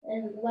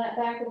and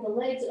back of the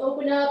legs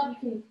open up, you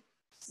can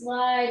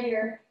slide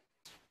your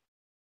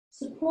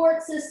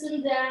support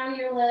system down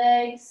your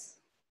legs.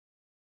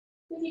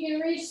 If you can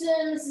reach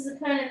them, this is a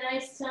kind of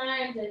nice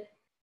time to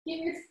give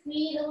your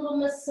feet a little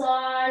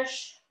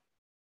massage.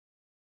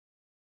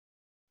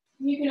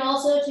 You can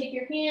also take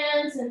your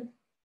hands and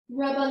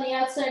rub on the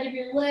outside of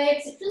your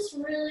legs. It's just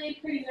really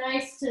pretty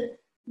nice to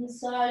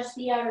massage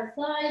the outer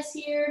thighs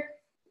here.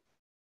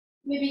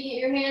 Maybe get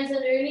your hands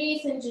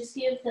underneath and just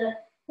give the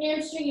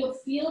hamstring, you'll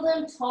feel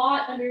them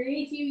taut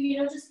underneath you. You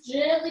know, just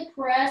gently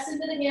press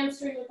into the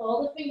hamstring with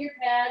all the finger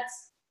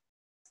pads.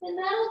 And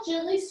that'll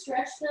gently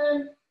stretch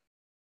them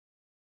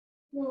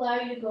and allow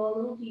you to go a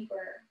little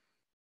deeper.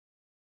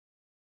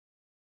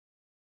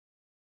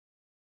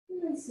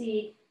 Let's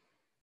see,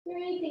 is there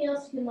anything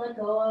else you can let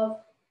go of?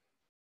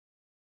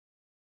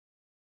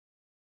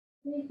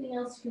 Anything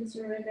else you can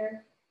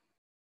surrender?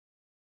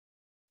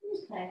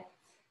 Okay,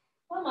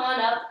 come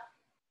on up.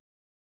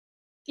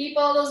 Keep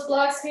all those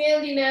blocks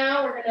handy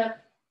now. We're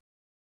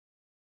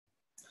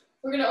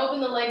gonna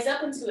open the legs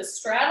up into a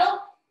straddle.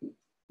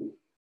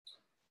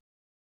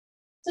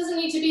 Doesn't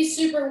need to be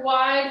super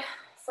wide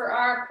for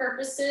our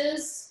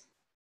purposes.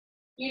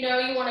 You know,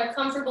 you want a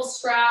comfortable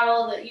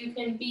straddle that you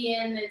can be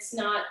in that's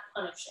not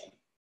punishing.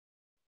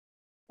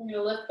 I'm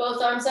gonna lift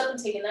both arms up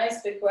and take a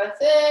nice big breath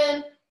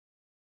in.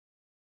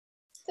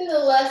 Then the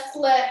left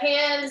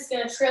hand is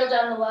gonna trail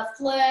down the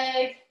left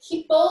leg.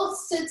 Keep both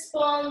sits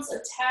bones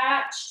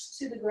attached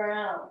to the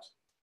ground.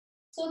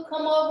 So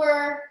come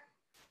over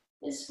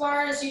as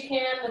far as you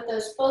can with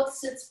those both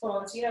sits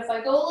bones. You know, if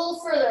I go a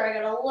little further, I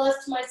gotta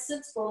lift my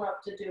sits bone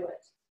up to do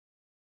it.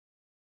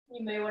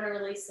 You may want to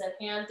release that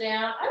hand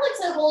down. I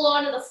like to hold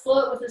on to the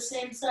foot with the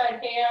same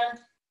side hand.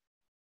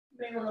 You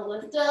may want to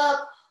lift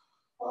up.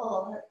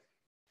 Oh,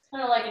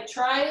 kind of like a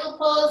triangle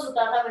pose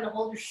without having to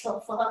hold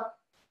yourself up.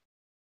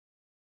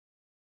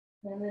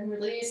 And then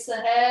release the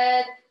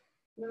head,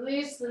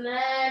 release the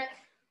neck.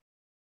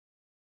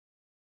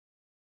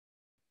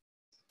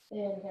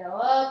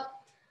 Inhale up.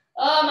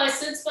 Oh, my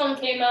sits bone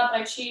came up.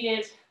 I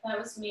cheated. That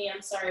was me.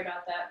 I'm sorry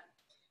about that.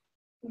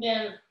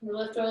 Again,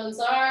 lift those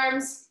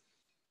arms.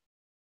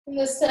 And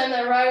this time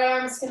that right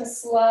arm is going to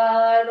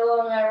slide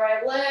along that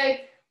right leg.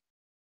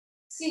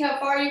 See how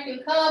far you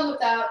can come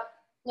without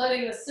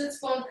letting the sits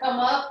bone come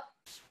up.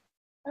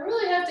 I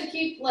really have to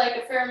keep like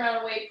a fair amount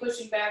of weight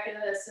pushing back into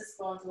the sits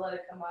bone to let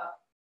it come up.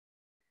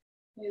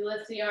 You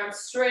lift the arm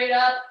straight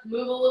up,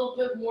 move a little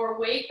bit more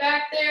weight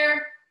back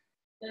there.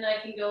 Then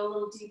I can go a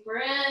little deeper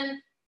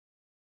in.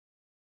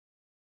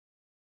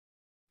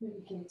 Maybe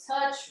you can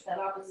touch that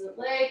opposite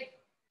leg.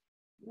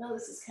 I know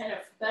this is kind of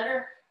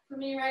better for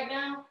me right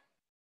now.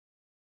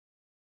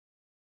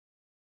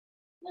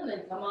 And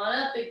then come on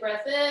up, big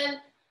breath in.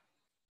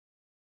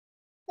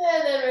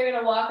 And then we're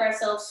gonna walk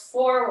ourselves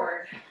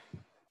forward.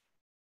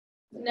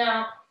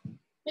 Now,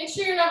 make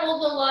sure you're not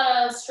holding a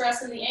lot of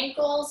stress in the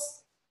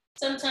ankles.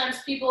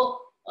 Sometimes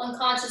people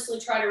unconsciously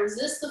try to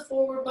resist the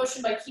forward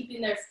motion by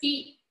keeping their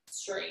feet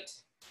straight.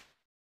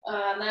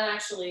 That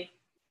actually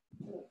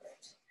isn't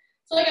great.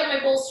 So I got my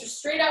bolster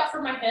straight out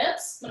for my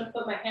hips. I'm gonna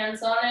put my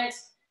hands on it.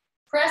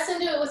 Press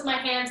into it with my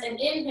hands and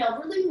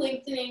inhale, really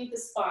lengthening the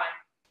spine.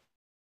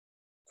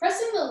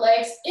 Pressing the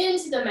legs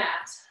into the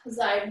mat as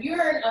I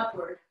yearn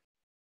upward.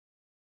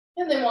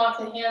 And then walk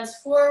the hands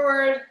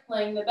forward,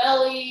 laying the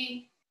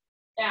belly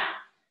down.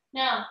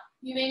 Now,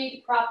 you may need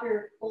to prop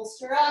your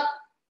bolster up,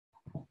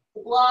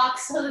 the block,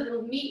 so that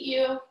it'll meet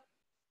you.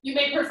 You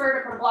may prefer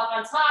to put a block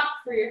on top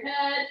for your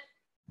head.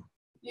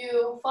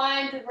 You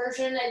find the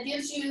version that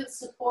gives you the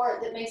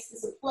support that makes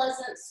this a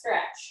pleasant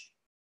stretch.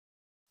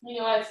 You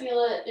know, I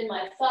feel it in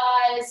my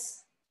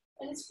thighs,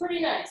 and it's pretty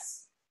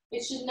nice.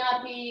 It should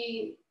not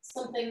be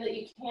something that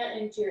you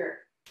can't endure.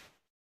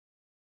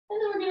 And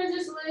then we're gonna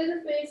just lay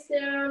the face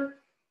down.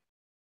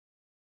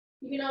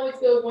 You can always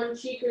go one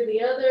cheek or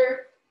the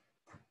other.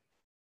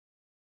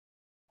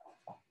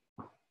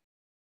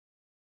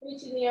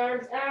 Reaching the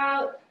arms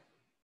out.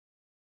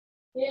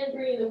 And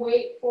bringing the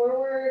weight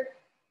forward.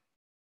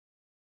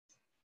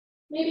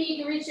 Maybe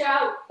you can reach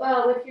out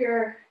with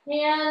your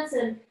hands,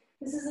 and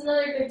this is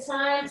another good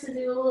time to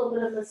do a little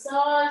bit of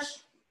massage.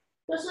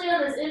 Especially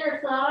on this inner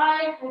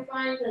thigh, I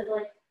find that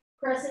like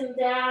pressing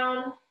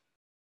down,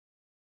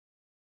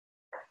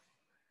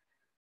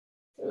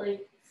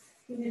 really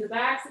do the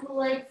backs of the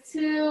legs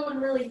too,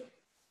 and really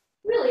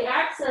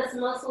access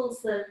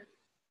muscles that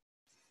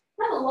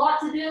have a lot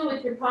to do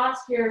with your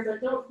posture,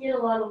 but don't get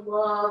a lot of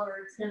love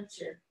or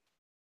attention.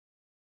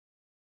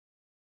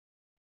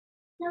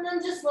 And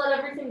then just let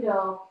everything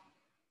go.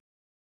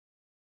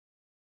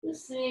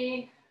 Just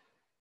see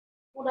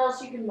what else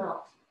you can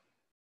melt.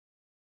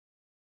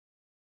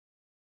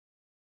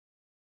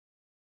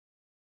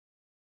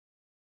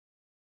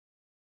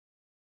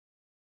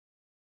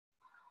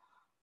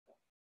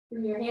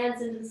 Bring your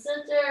hands into the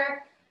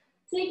center.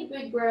 Take a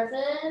big breath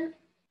in.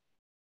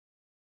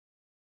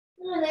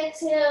 And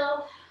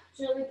exhale,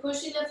 gently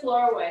pushing the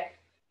floor away.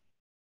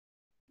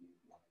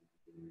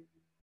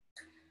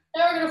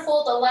 Now we're going to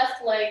fold the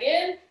left leg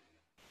in.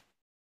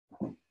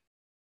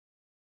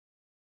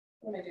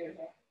 What am I doing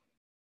here?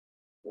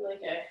 I feel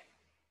like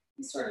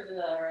I sort of did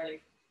that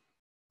already.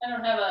 I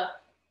don't have a,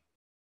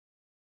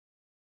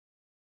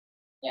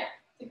 yeah,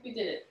 I think we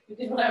did it. We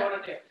did what I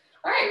want to do.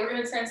 All right, we're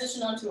going to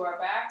transition onto our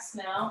backs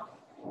now.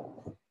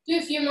 Do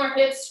a few more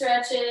hip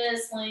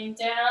stretches, laying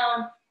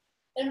down.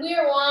 And we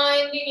are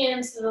winding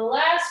into the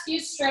last few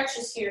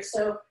stretches here.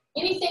 So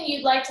anything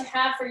you'd like to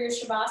have for your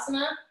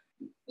Shavasana,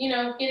 you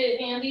know, get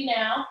it handy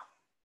now.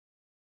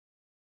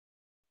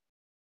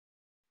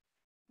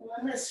 And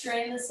I'm going to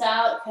straighten this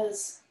out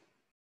because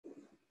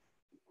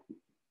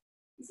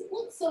it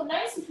looks so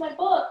nice with my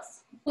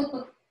books.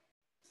 All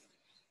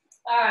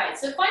right,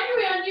 so find your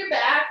way onto your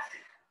back.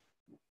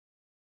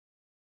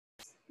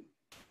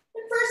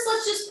 And first,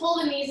 let's just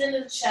pull the knees into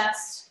the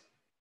chest.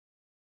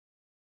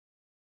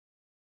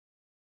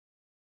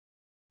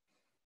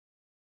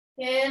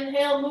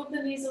 Inhale, move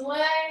the knees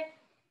away.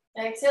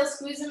 Exhale,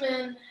 squeeze them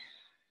in.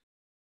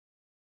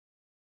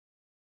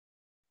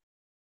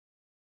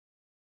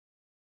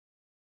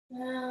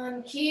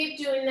 And keep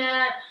doing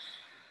that.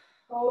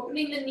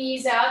 Opening the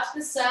knees out to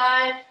the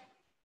side.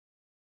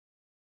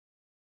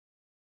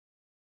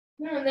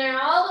 And there,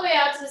 all the way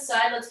out to the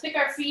side. Let's pick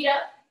our feet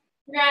up.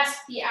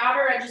 Grasp the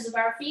outer edges of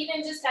our feet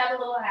and just have a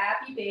little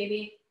happy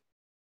baby.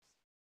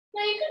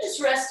 Now you can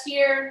just rest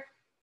here,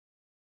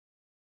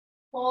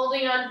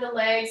 holding onto the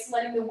legs,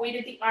 letting the weight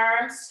of the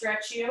arms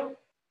stretch you.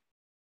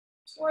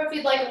 Or if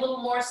you'd like a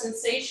little more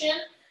sensation,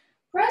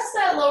 press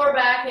that lower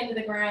back into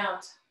the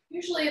ground.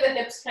 Usually the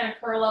hips kind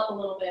of curl up a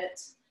little bit.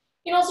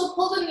 You can also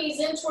pull the knees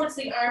in towards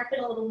the armpit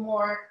a little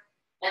more.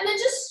 And then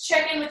just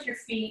check in with your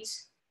feet.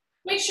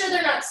 Make sure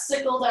they're not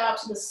sickled out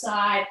to the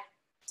side.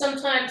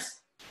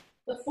 Sometimes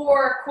the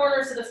four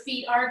corners of the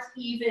feet aren't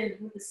even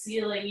with the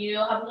ceiling.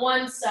 You'll have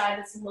one side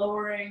that's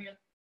lowering.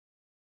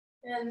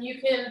 And you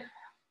can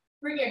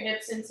bring your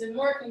hips into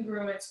more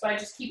congruence by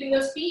just keeping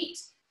those feet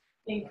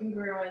in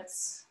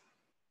congruence.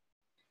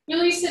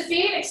 Release the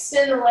feet,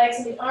 extend the legs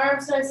and the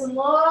arms nice and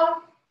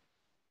long.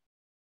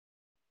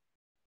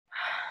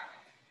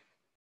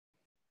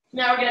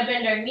 Now we're going to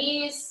bend our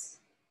knees.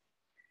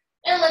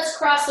 And let's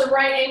cross the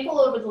right ankle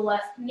over the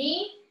left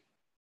knee.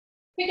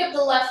 Pick up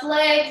the left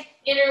leg,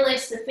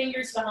 interlace the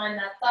fingers behind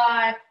that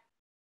thigh.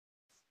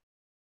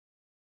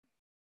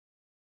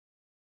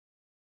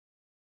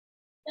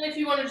 And if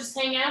you want to just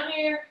hang out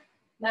here,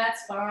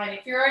 that's fine.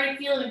 If you're already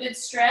feeling a good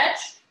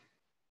stretch,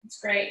 it's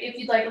great. If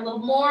you'd like a little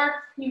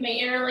more, you may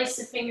interlace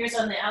the fingers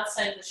on the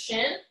outside of the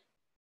shin.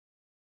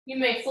 You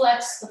may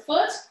flex the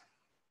foot,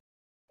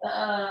 the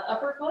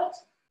upper foot,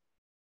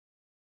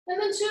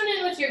 and then tune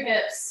in with your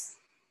hips.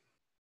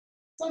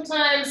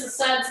 Sometimes the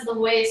sides of the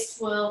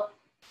waist will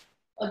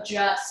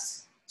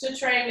adjust to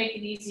try and make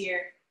it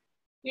easier.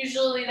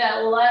 Usually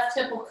that left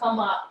hip will come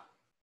up.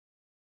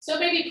 So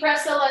maybe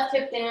press the left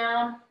hip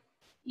down,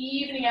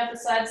 evening out the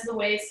sides of the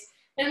waist.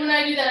 And when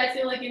I do that, I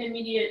feel like an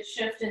immediate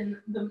shift in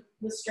the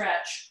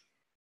stretch.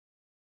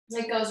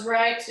 It goes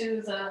right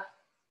to the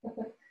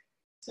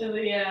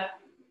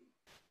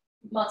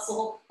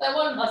muscle, that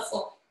one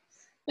muscle.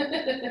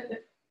 I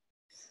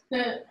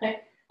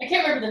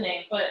can't remember the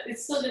name, but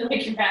it's still going to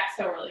make your back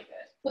feel really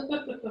good.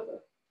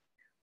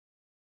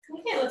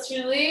 Okay, let's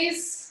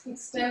release.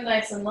 Extend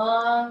nice and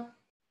long.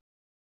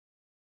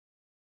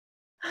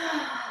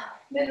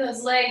 Bend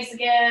those legs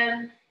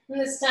again. And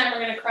this time we're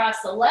going to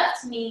cross the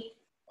left knee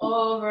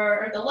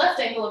over, or the left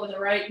ankle over the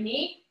right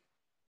knee.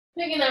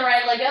 Picking the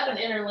right leg up and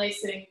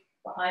interlacing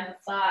behind the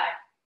thigh.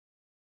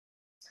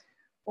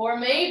 Or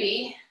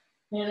maybe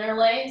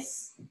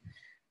interlace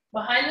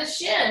behind the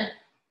shin.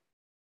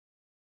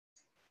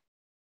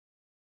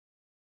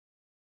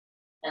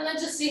 And then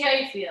just see how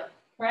you feel,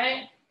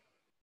 right?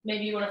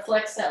 Maybe you want to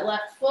flex that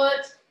left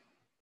foot.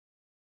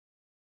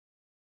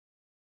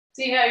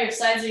 See how your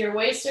sides of your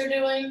waist are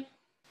doing.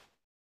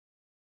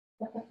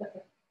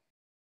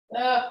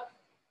 Oh,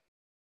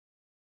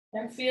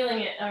 I'm feeling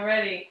it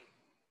already.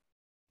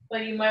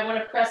 But you might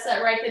want to press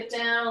that right hip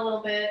down a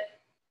little bit.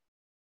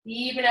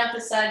 Even out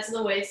the sides of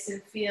the waist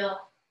and feel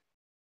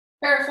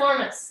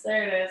piriformis.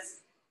 There it is.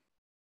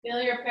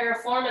 Feel your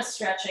piriformis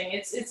stretching.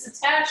 It's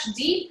attached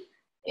deep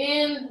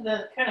in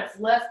the kind of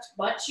left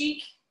butt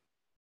cheek.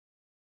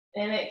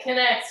 And it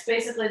connects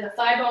basically the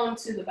thigh bone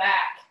to the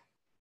back.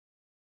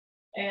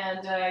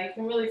 And you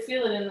can really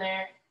feel it in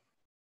there.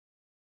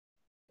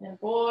 And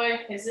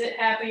boy, is it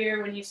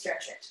happier when you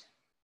stretch it.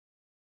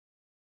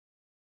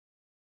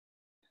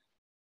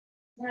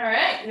 All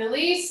right,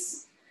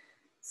 release.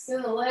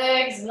 Extend the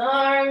legs and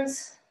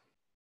arms.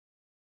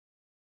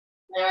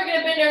 Now we're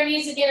going to bend our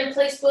knees again and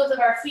place both of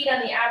our feet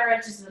on the outer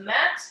edges of the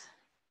mat.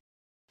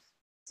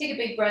 Take a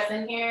big breath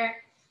in here.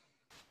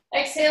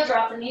 Exhale,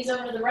 drop the knees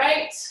over to the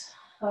right.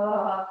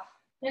 And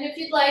if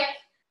you'd like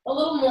a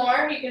little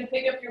more, you can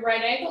pick up your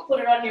right ankle,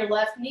 put it on your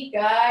left knee,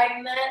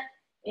 guiding that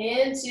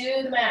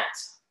into the mat.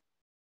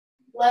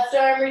 Left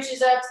arm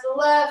reaches out to the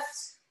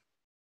left.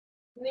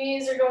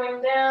 Knees are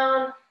going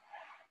down.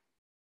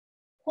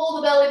 Pull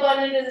the belly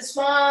button into the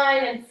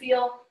spine and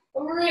feel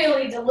a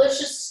really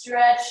delicious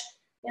stretch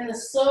in the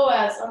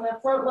psoas, on the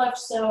front left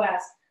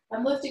psoas.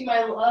 I'm lifting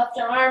my left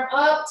arm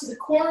up to the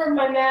corner of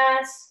my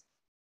mat.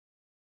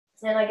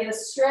 And I get a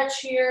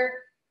stretch here.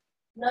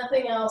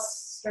 Nothing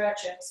else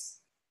stretches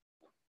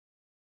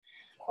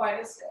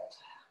quite as good.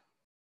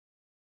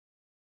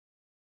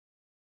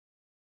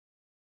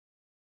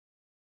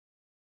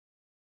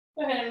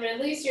 Go ahead and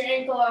release your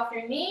ankle off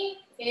your knee.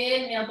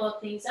 Inhale,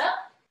 both knees up.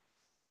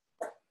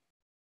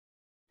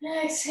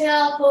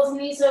 Exhale, both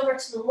knees over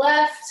to the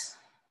left.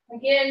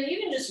 Again, you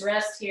can just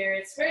rest here.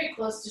 It's very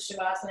close to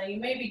Shavasana. You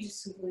may be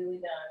just completely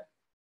done.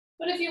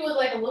 But if you would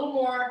like a little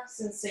more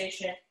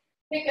sensation,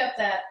 pick up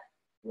that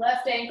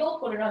left ankle,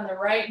 put it on the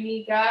right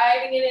knee,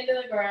 guiding it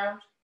into the ground.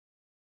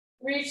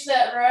 Reach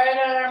that right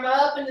arm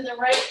up into the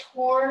right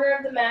corner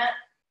of the mat.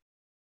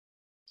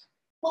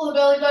 Pull the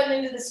belly button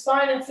into the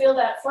spine and feel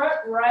that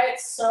front right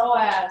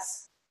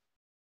psoas.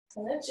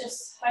 And it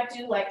just, I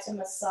do like to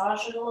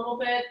massage it a little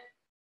bit.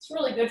 It's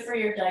really good for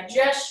your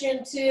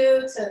digestion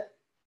too, to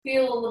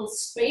feel a little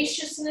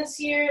spaciousness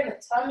here in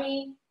the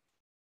tummy.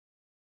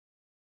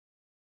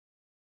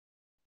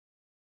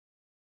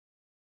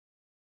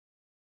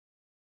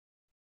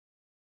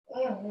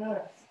 And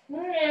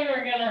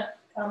we're gonna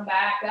come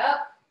back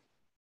up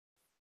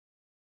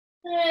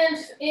and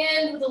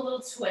end with a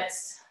little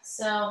twist.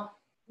 So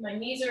my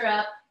knees are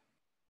up,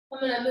 I'm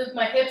gonna move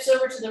my hips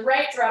over to the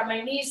right, drop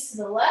my knees to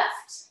the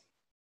left,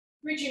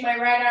 reaching my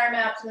right arm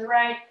out to the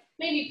right,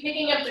 maybe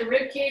picking up the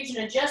rib cage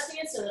and adjusting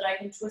it so that I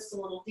can twist a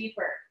little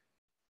deeper.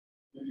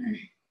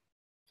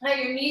 Now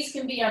your knees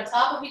can be on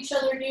top of each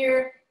other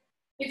here.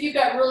 If you've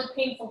got really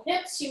painful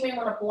hips, you may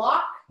want to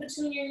block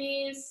between your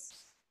knees,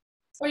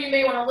 or you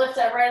may want to lift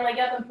that right leg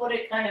up and put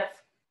it kind of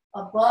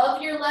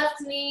above your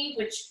left knee,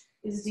 which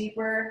is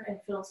deeper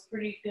and feels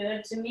pretty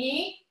good to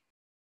me.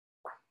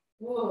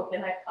 Ooh,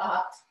 and I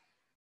popped.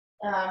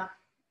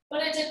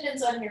 But it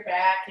depends on your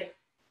back and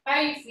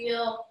how you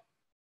feel.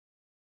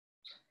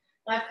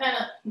 I'm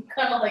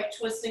kind of like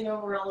twisting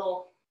over a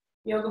little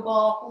yoga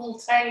ball, a little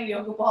tiny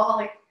yoga ball.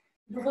 Like,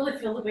 I really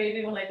feel the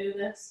baby when I do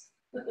this.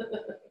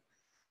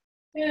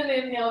 And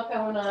inhale,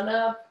 coming on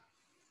up.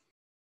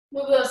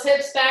 Move those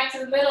hips back to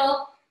the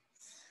middle.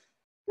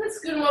 Let's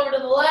scoot them over to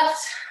the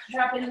left,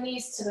 dropping the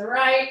knees to the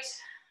right.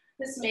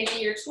 This may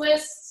be your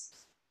twist,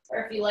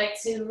 or if you like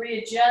to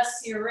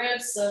readjust your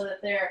ribs so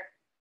that they're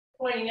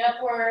pointing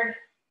upward.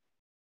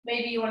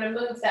 Maybe you want to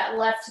move that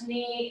left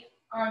knee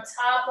on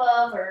top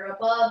of or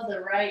above the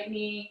right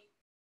knee.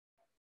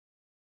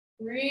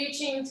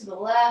 Reaching to the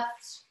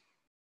left.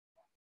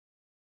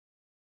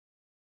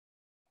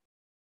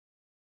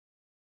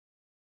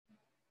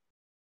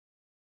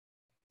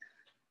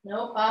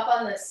 No pop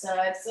on this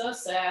side, so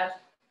sad.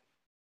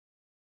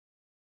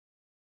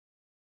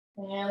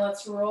 And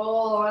let's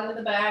roll onto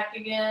the back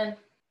again.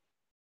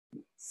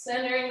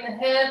 Centering the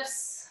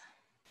hips.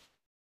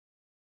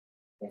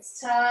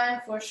 It's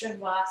time for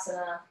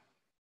Shavasana.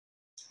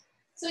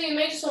 So you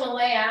may just want to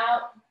lay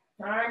out,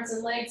 arms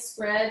and legs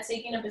spread,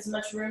 taking up as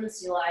much room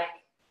as you like.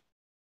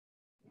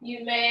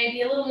 You may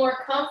be a little more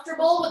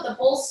comfortable with the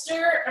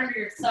bolster under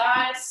your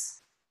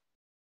thighs.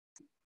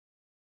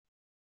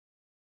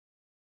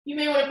 You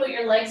may want to put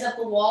your legs up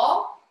the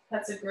wall.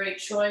 That's a great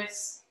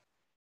choice.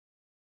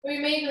 Or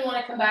you may even want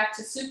to come back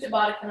to Supta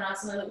Baddha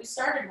Konasana that we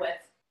started with.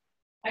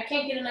 I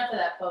can't get enough of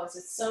that pose.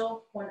 It's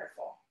so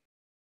wonderful.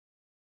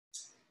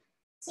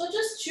 So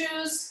just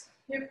choose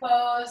your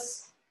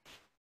pose.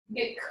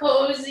 Get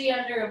cozy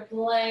under a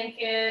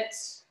blanket.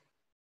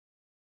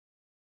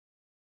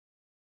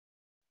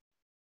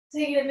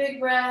 Take a big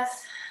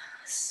breath.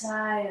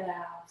 Sigh it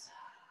out.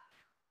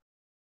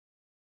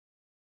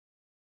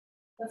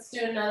 Let's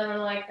do another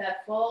one like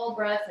that. Full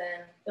breath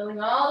in, filling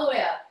all the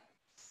way up.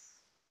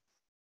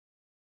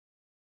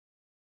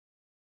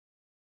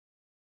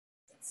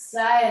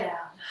 Sigh it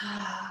out.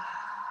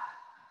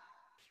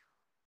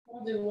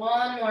 We'll do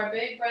one more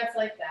big breath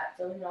like that,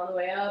 filling all the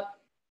way up.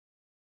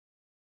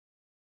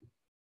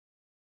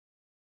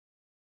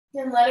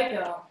 And let it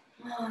go.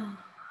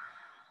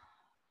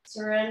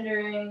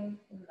 Surrendering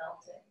and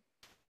melting.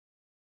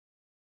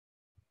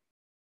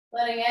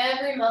 Letting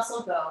every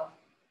muscle go.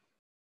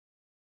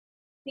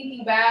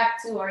 Thinking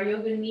back to our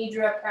yoga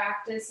nidra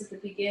practice at the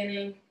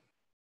beginning.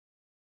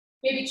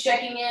 Maybe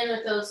checking in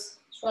with those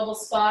trouble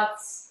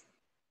spots.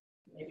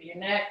 Maybe your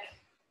neck,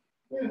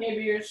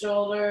 maybe your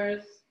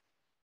shoulders,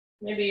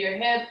 maybe your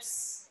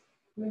hips,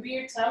 maybe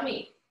your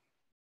tummy.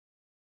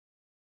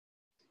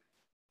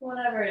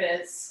 Whatever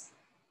it is,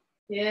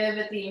 give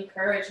it the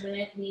encouragement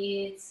it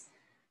needs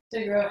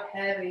to grow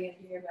heavy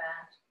into your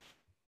mat.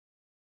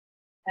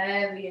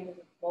 Heavy into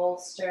the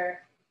bolster,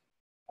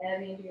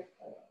 heavy into your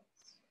pillows.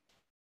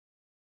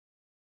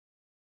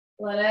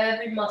 Let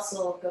every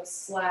muscle go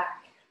slack.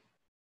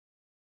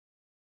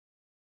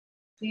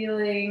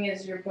 Feeling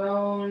as your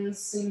bones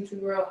seem to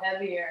grow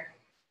heavier.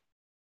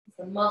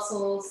 The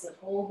muscles that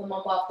hold them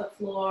up off the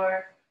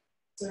floor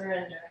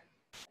surrender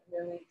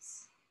and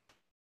release.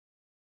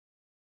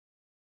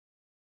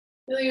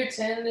 Feel your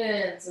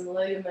tendons and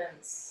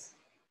ligaments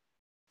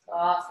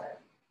soften,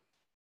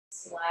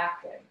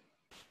 slacken.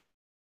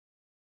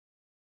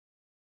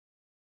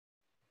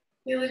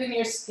 Feel even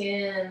your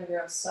skin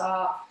grow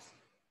soft.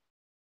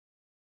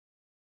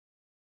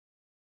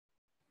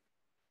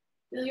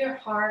 Feel your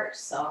heart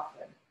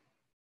soften.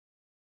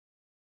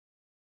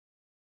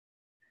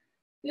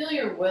 Feel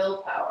your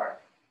willpower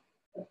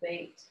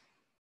abate.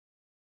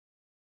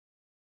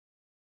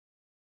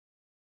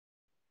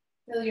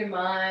 Feel your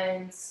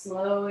mind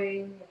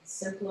slowing and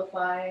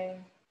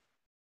simplifying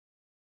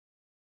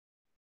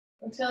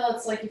until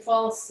it's like you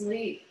fall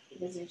asleep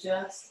because you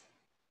just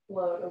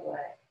float away.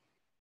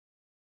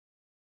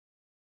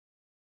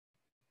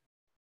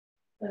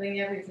 Letting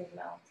everything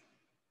melt.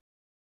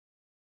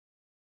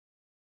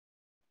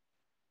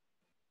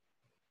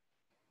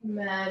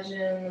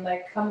 Imagine that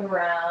I come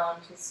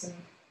around with some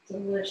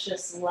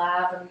delicious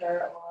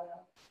lavender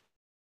oil.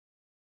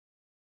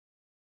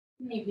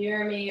 You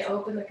hear me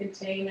open the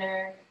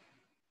container,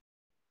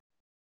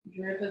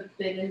 drip a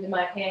bit into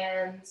my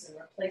hands and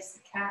replace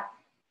the cap.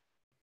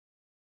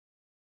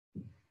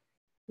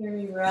 Hear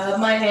me rub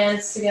my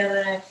hands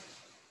together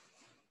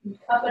and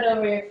cup it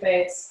over your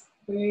face,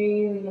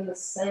 breathing in the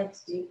scent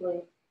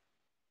deeply.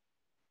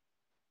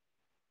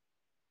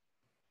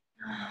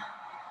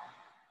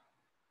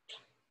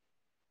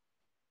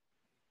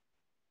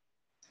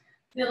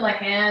 Feel my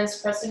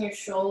hands pressing your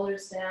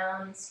shoulders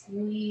down,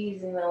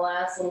 squeezing the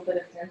last little bit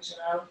of tension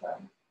out of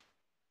them.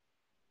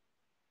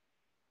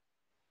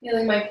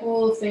 Feeling my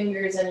cool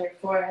fingers on your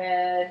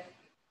forehead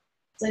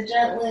as I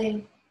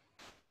gently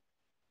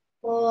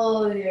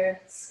pull your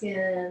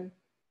skin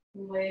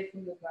away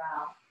from the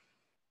brow.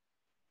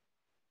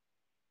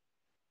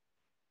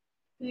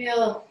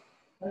 Feel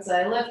as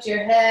I lift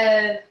your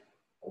head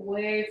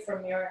away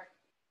from your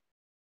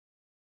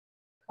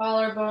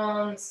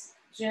collarbones,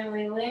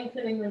 gently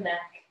lengthening the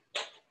neck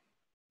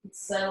and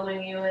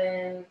settling you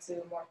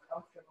into a more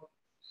comfortable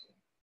position.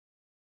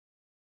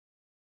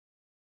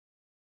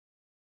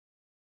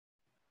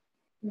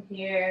 And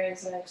here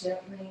as I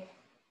gently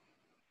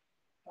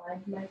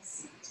find my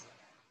seat.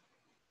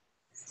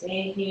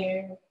 Stay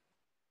here,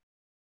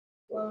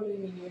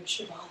 floating in your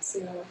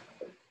Shavasana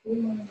for a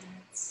few more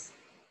minutes.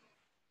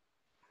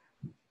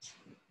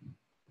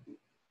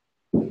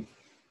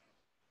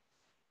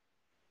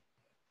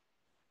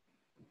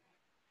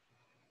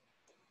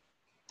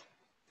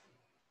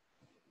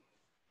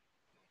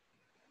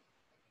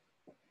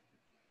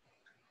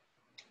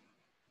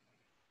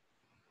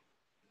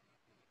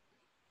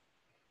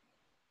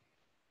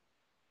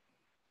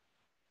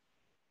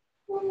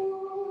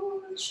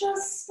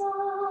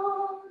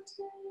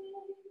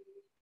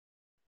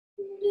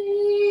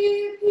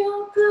 Deep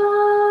yoga,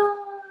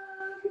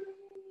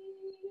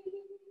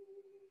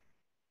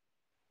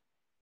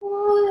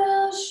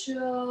 Ola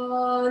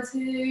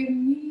shate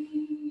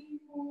mi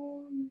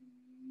moni,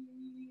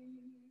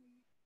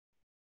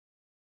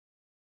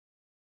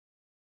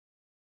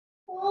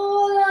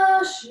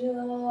 Ola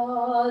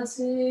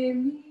shate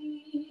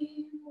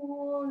mi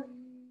moni.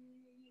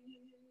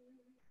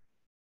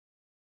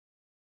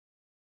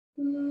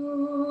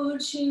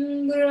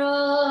 Lucingrate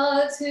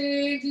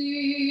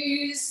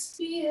dispietate,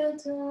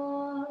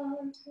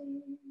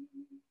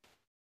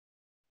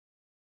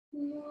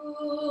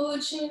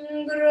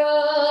 Lucingrate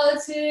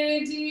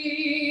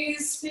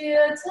dispietate,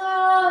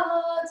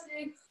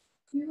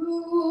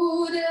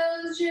 più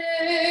del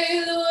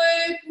gelo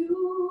e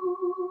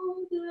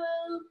più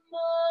del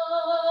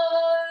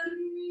mar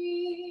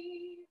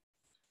mi,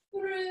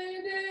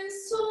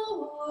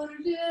 predecessor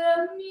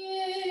dei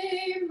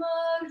miei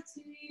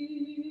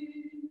martiri.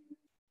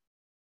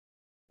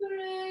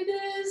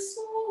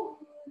 Predecessor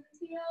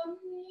di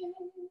me,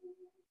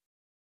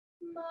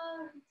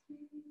 martiri.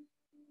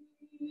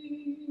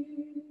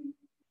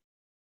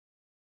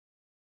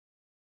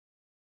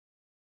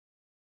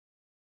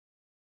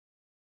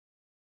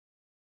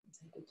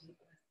 Take a deep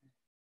breath in.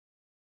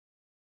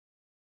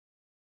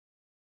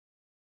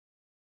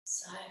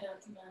 Sigh out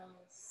the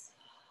mouth.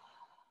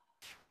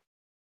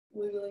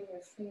 Wiggling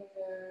your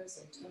fingers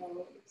and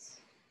toes.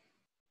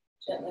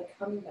 Gently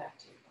coming back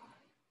to your body.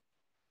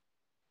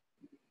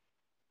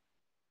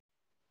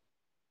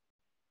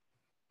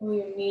 Pull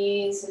your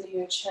knees into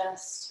your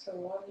chest for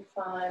one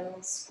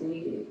final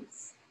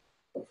squeeze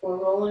before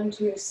rolling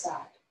to your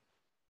side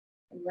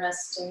and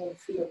resting in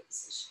fetal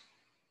position.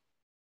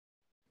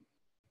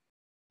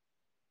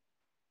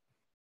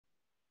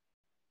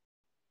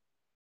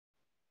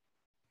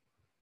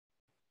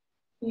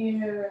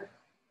 Here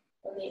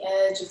on the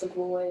edge of the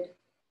void,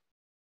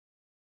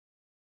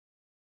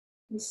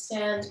 you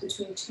stand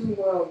between two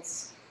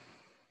worlds.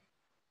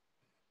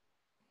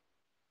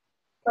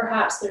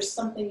 Perhaps there's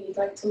something you'd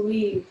like to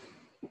leave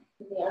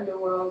in the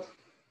underworld,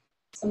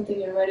 something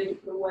you're ready to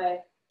put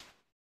away,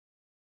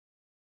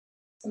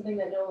 something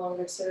that no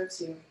longer serves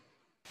you.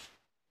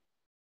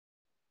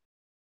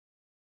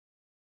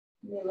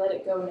 You may let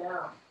it go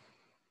now.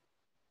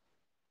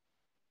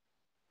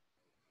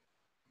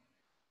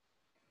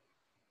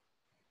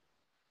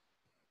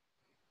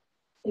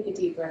 Take a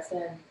deep breath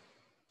in.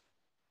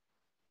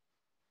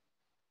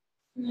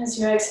 And as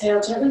you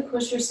exhale, gently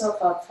push yourself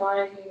up,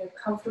 finding a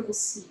comfortable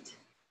seat.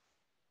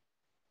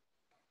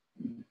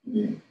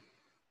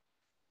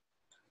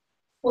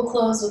 We'll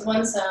close with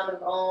one sound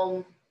of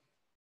Om.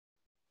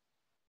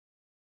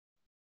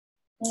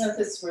 I don't know if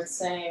this is worth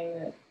saying,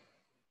 that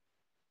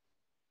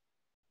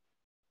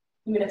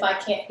even if I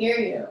can't hear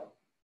you,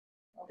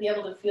 I'll be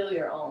able to feel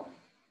your Om.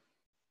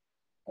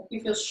 If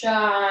you feel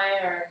shy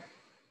or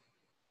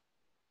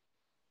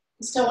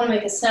just don't want to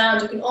make a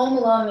sound, you can Om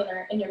along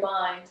in your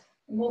mind,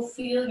 and we'll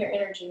feel your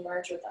energy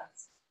merge with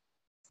us.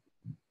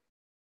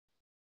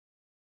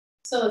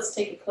 So let's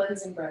take a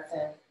cleansing breath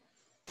in.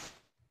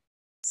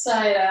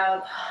 Sigh it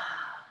out.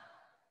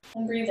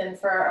 And breathe in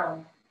for our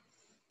Om.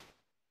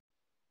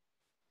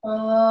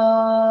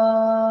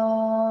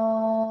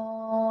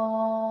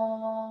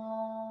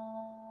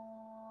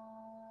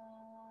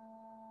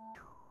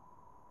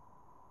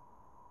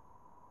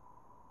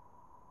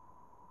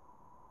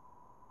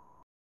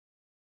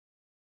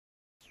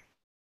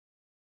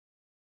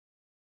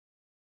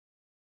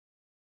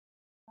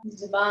 The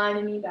divine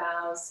in me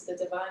bows to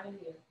the divine in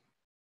you.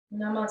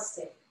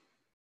 Namaste.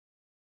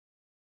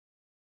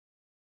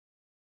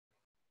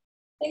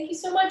 Thank you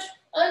so much.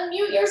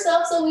 Unmute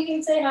yourself so we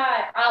can say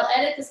hi. I'll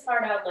edit this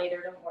part out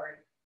later, don't worry.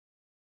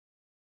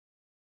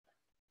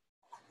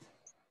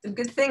 It's a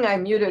good thing I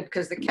muted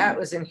because the cat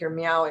was in here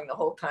meowing the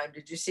whole time.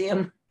 Did you see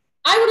him?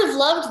 I would have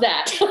loved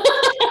that.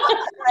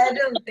 I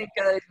don't think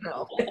I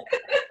know.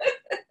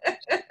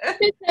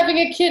 It's having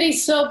a kitty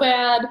so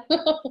bad.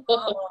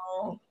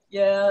 Oh,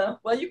 yeah.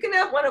 Well, you can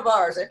have one of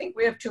ours. I think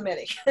we have too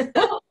many.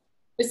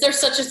 Is there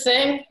such a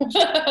thing?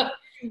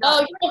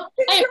 No.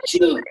 I have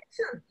two.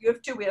 You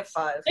have two. We have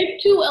five. I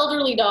have two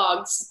elderly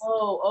dogs.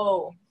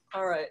 Oh,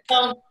 all right.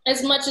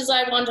 As much as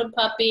I want a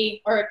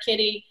puppy or a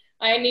kitty,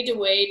 I need to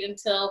wait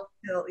until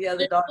Yeah,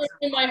 the dogs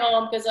they're in my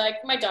home because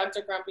my dogs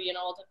are grumpy and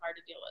old and hard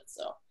to deal with.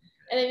 So,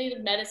 and they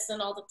need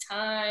medicine all the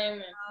time.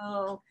 And,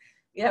 oh,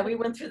 yeah. We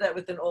went through that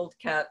with an old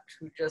cat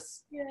who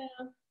just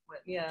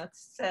went, yeah,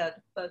 it's sad,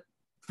 but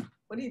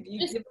what do you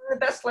give them the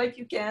best life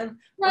you can,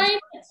 right?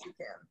 As you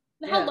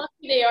can. How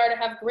lucky they are to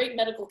have great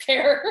medical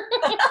care.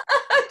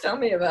 Tell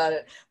me about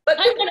it. But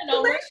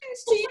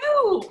congratulations to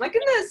you. My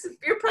goodness,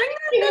 you're pregnant.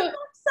 That's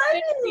so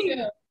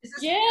exciting. Is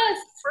this yes.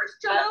 First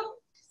child?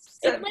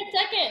 It's my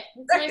second.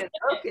 Second.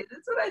 Okay,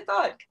 that's what I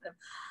thought.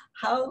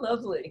 How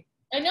lovely.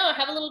 I know. I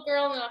have a little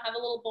girl and I'll have a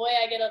little boy.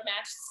 I get a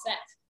matched set.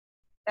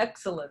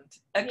 Excellent.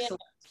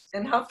 Excellent. Yeah.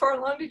 And how far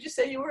along did you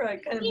say you were? I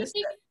kind of missed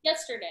that.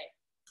 Yesterday.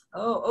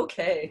 Oh,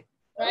 okay.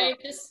 Right.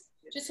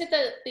 Just hit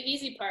the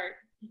easy part.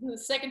 The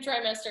second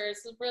trimester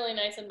is really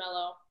nice and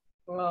mellow.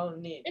 Oh,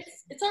 neat.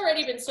 It's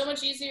already been so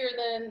much easier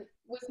than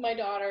with my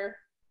daughter.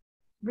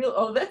 Real?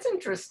 Oh, that's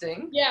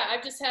interesting. Yeah,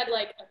 I've just had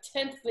like a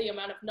 10th the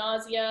amount of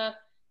nausea,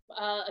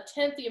 a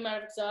 10th the amount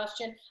of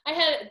exhaustion. I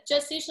had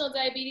gestational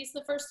diabetes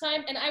the first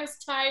time, and I was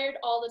tired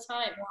all the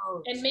time.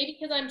 Wow. And maybe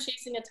because I'm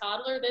chasing a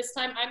toddler this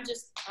time, I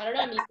don't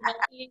know, I'm eating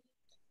healthy,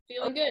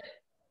 feeling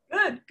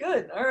good.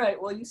 Good. All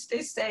right. Well, you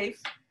stay safe.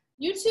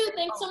 You too.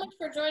 Thanks so much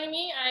for joining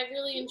me. I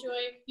really enjoy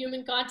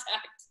human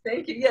contact.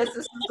 Thank you. Yes,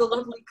 this was a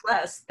lovely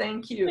class.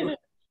 Thank you.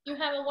 You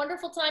have a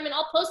wonderful time, and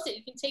I'll post it.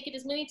 You can take it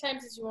as many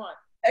times as you want.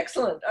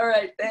 Excellent. All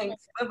right.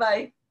 Thanks.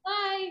 Bye-bye.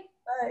 Bye.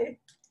 Bye.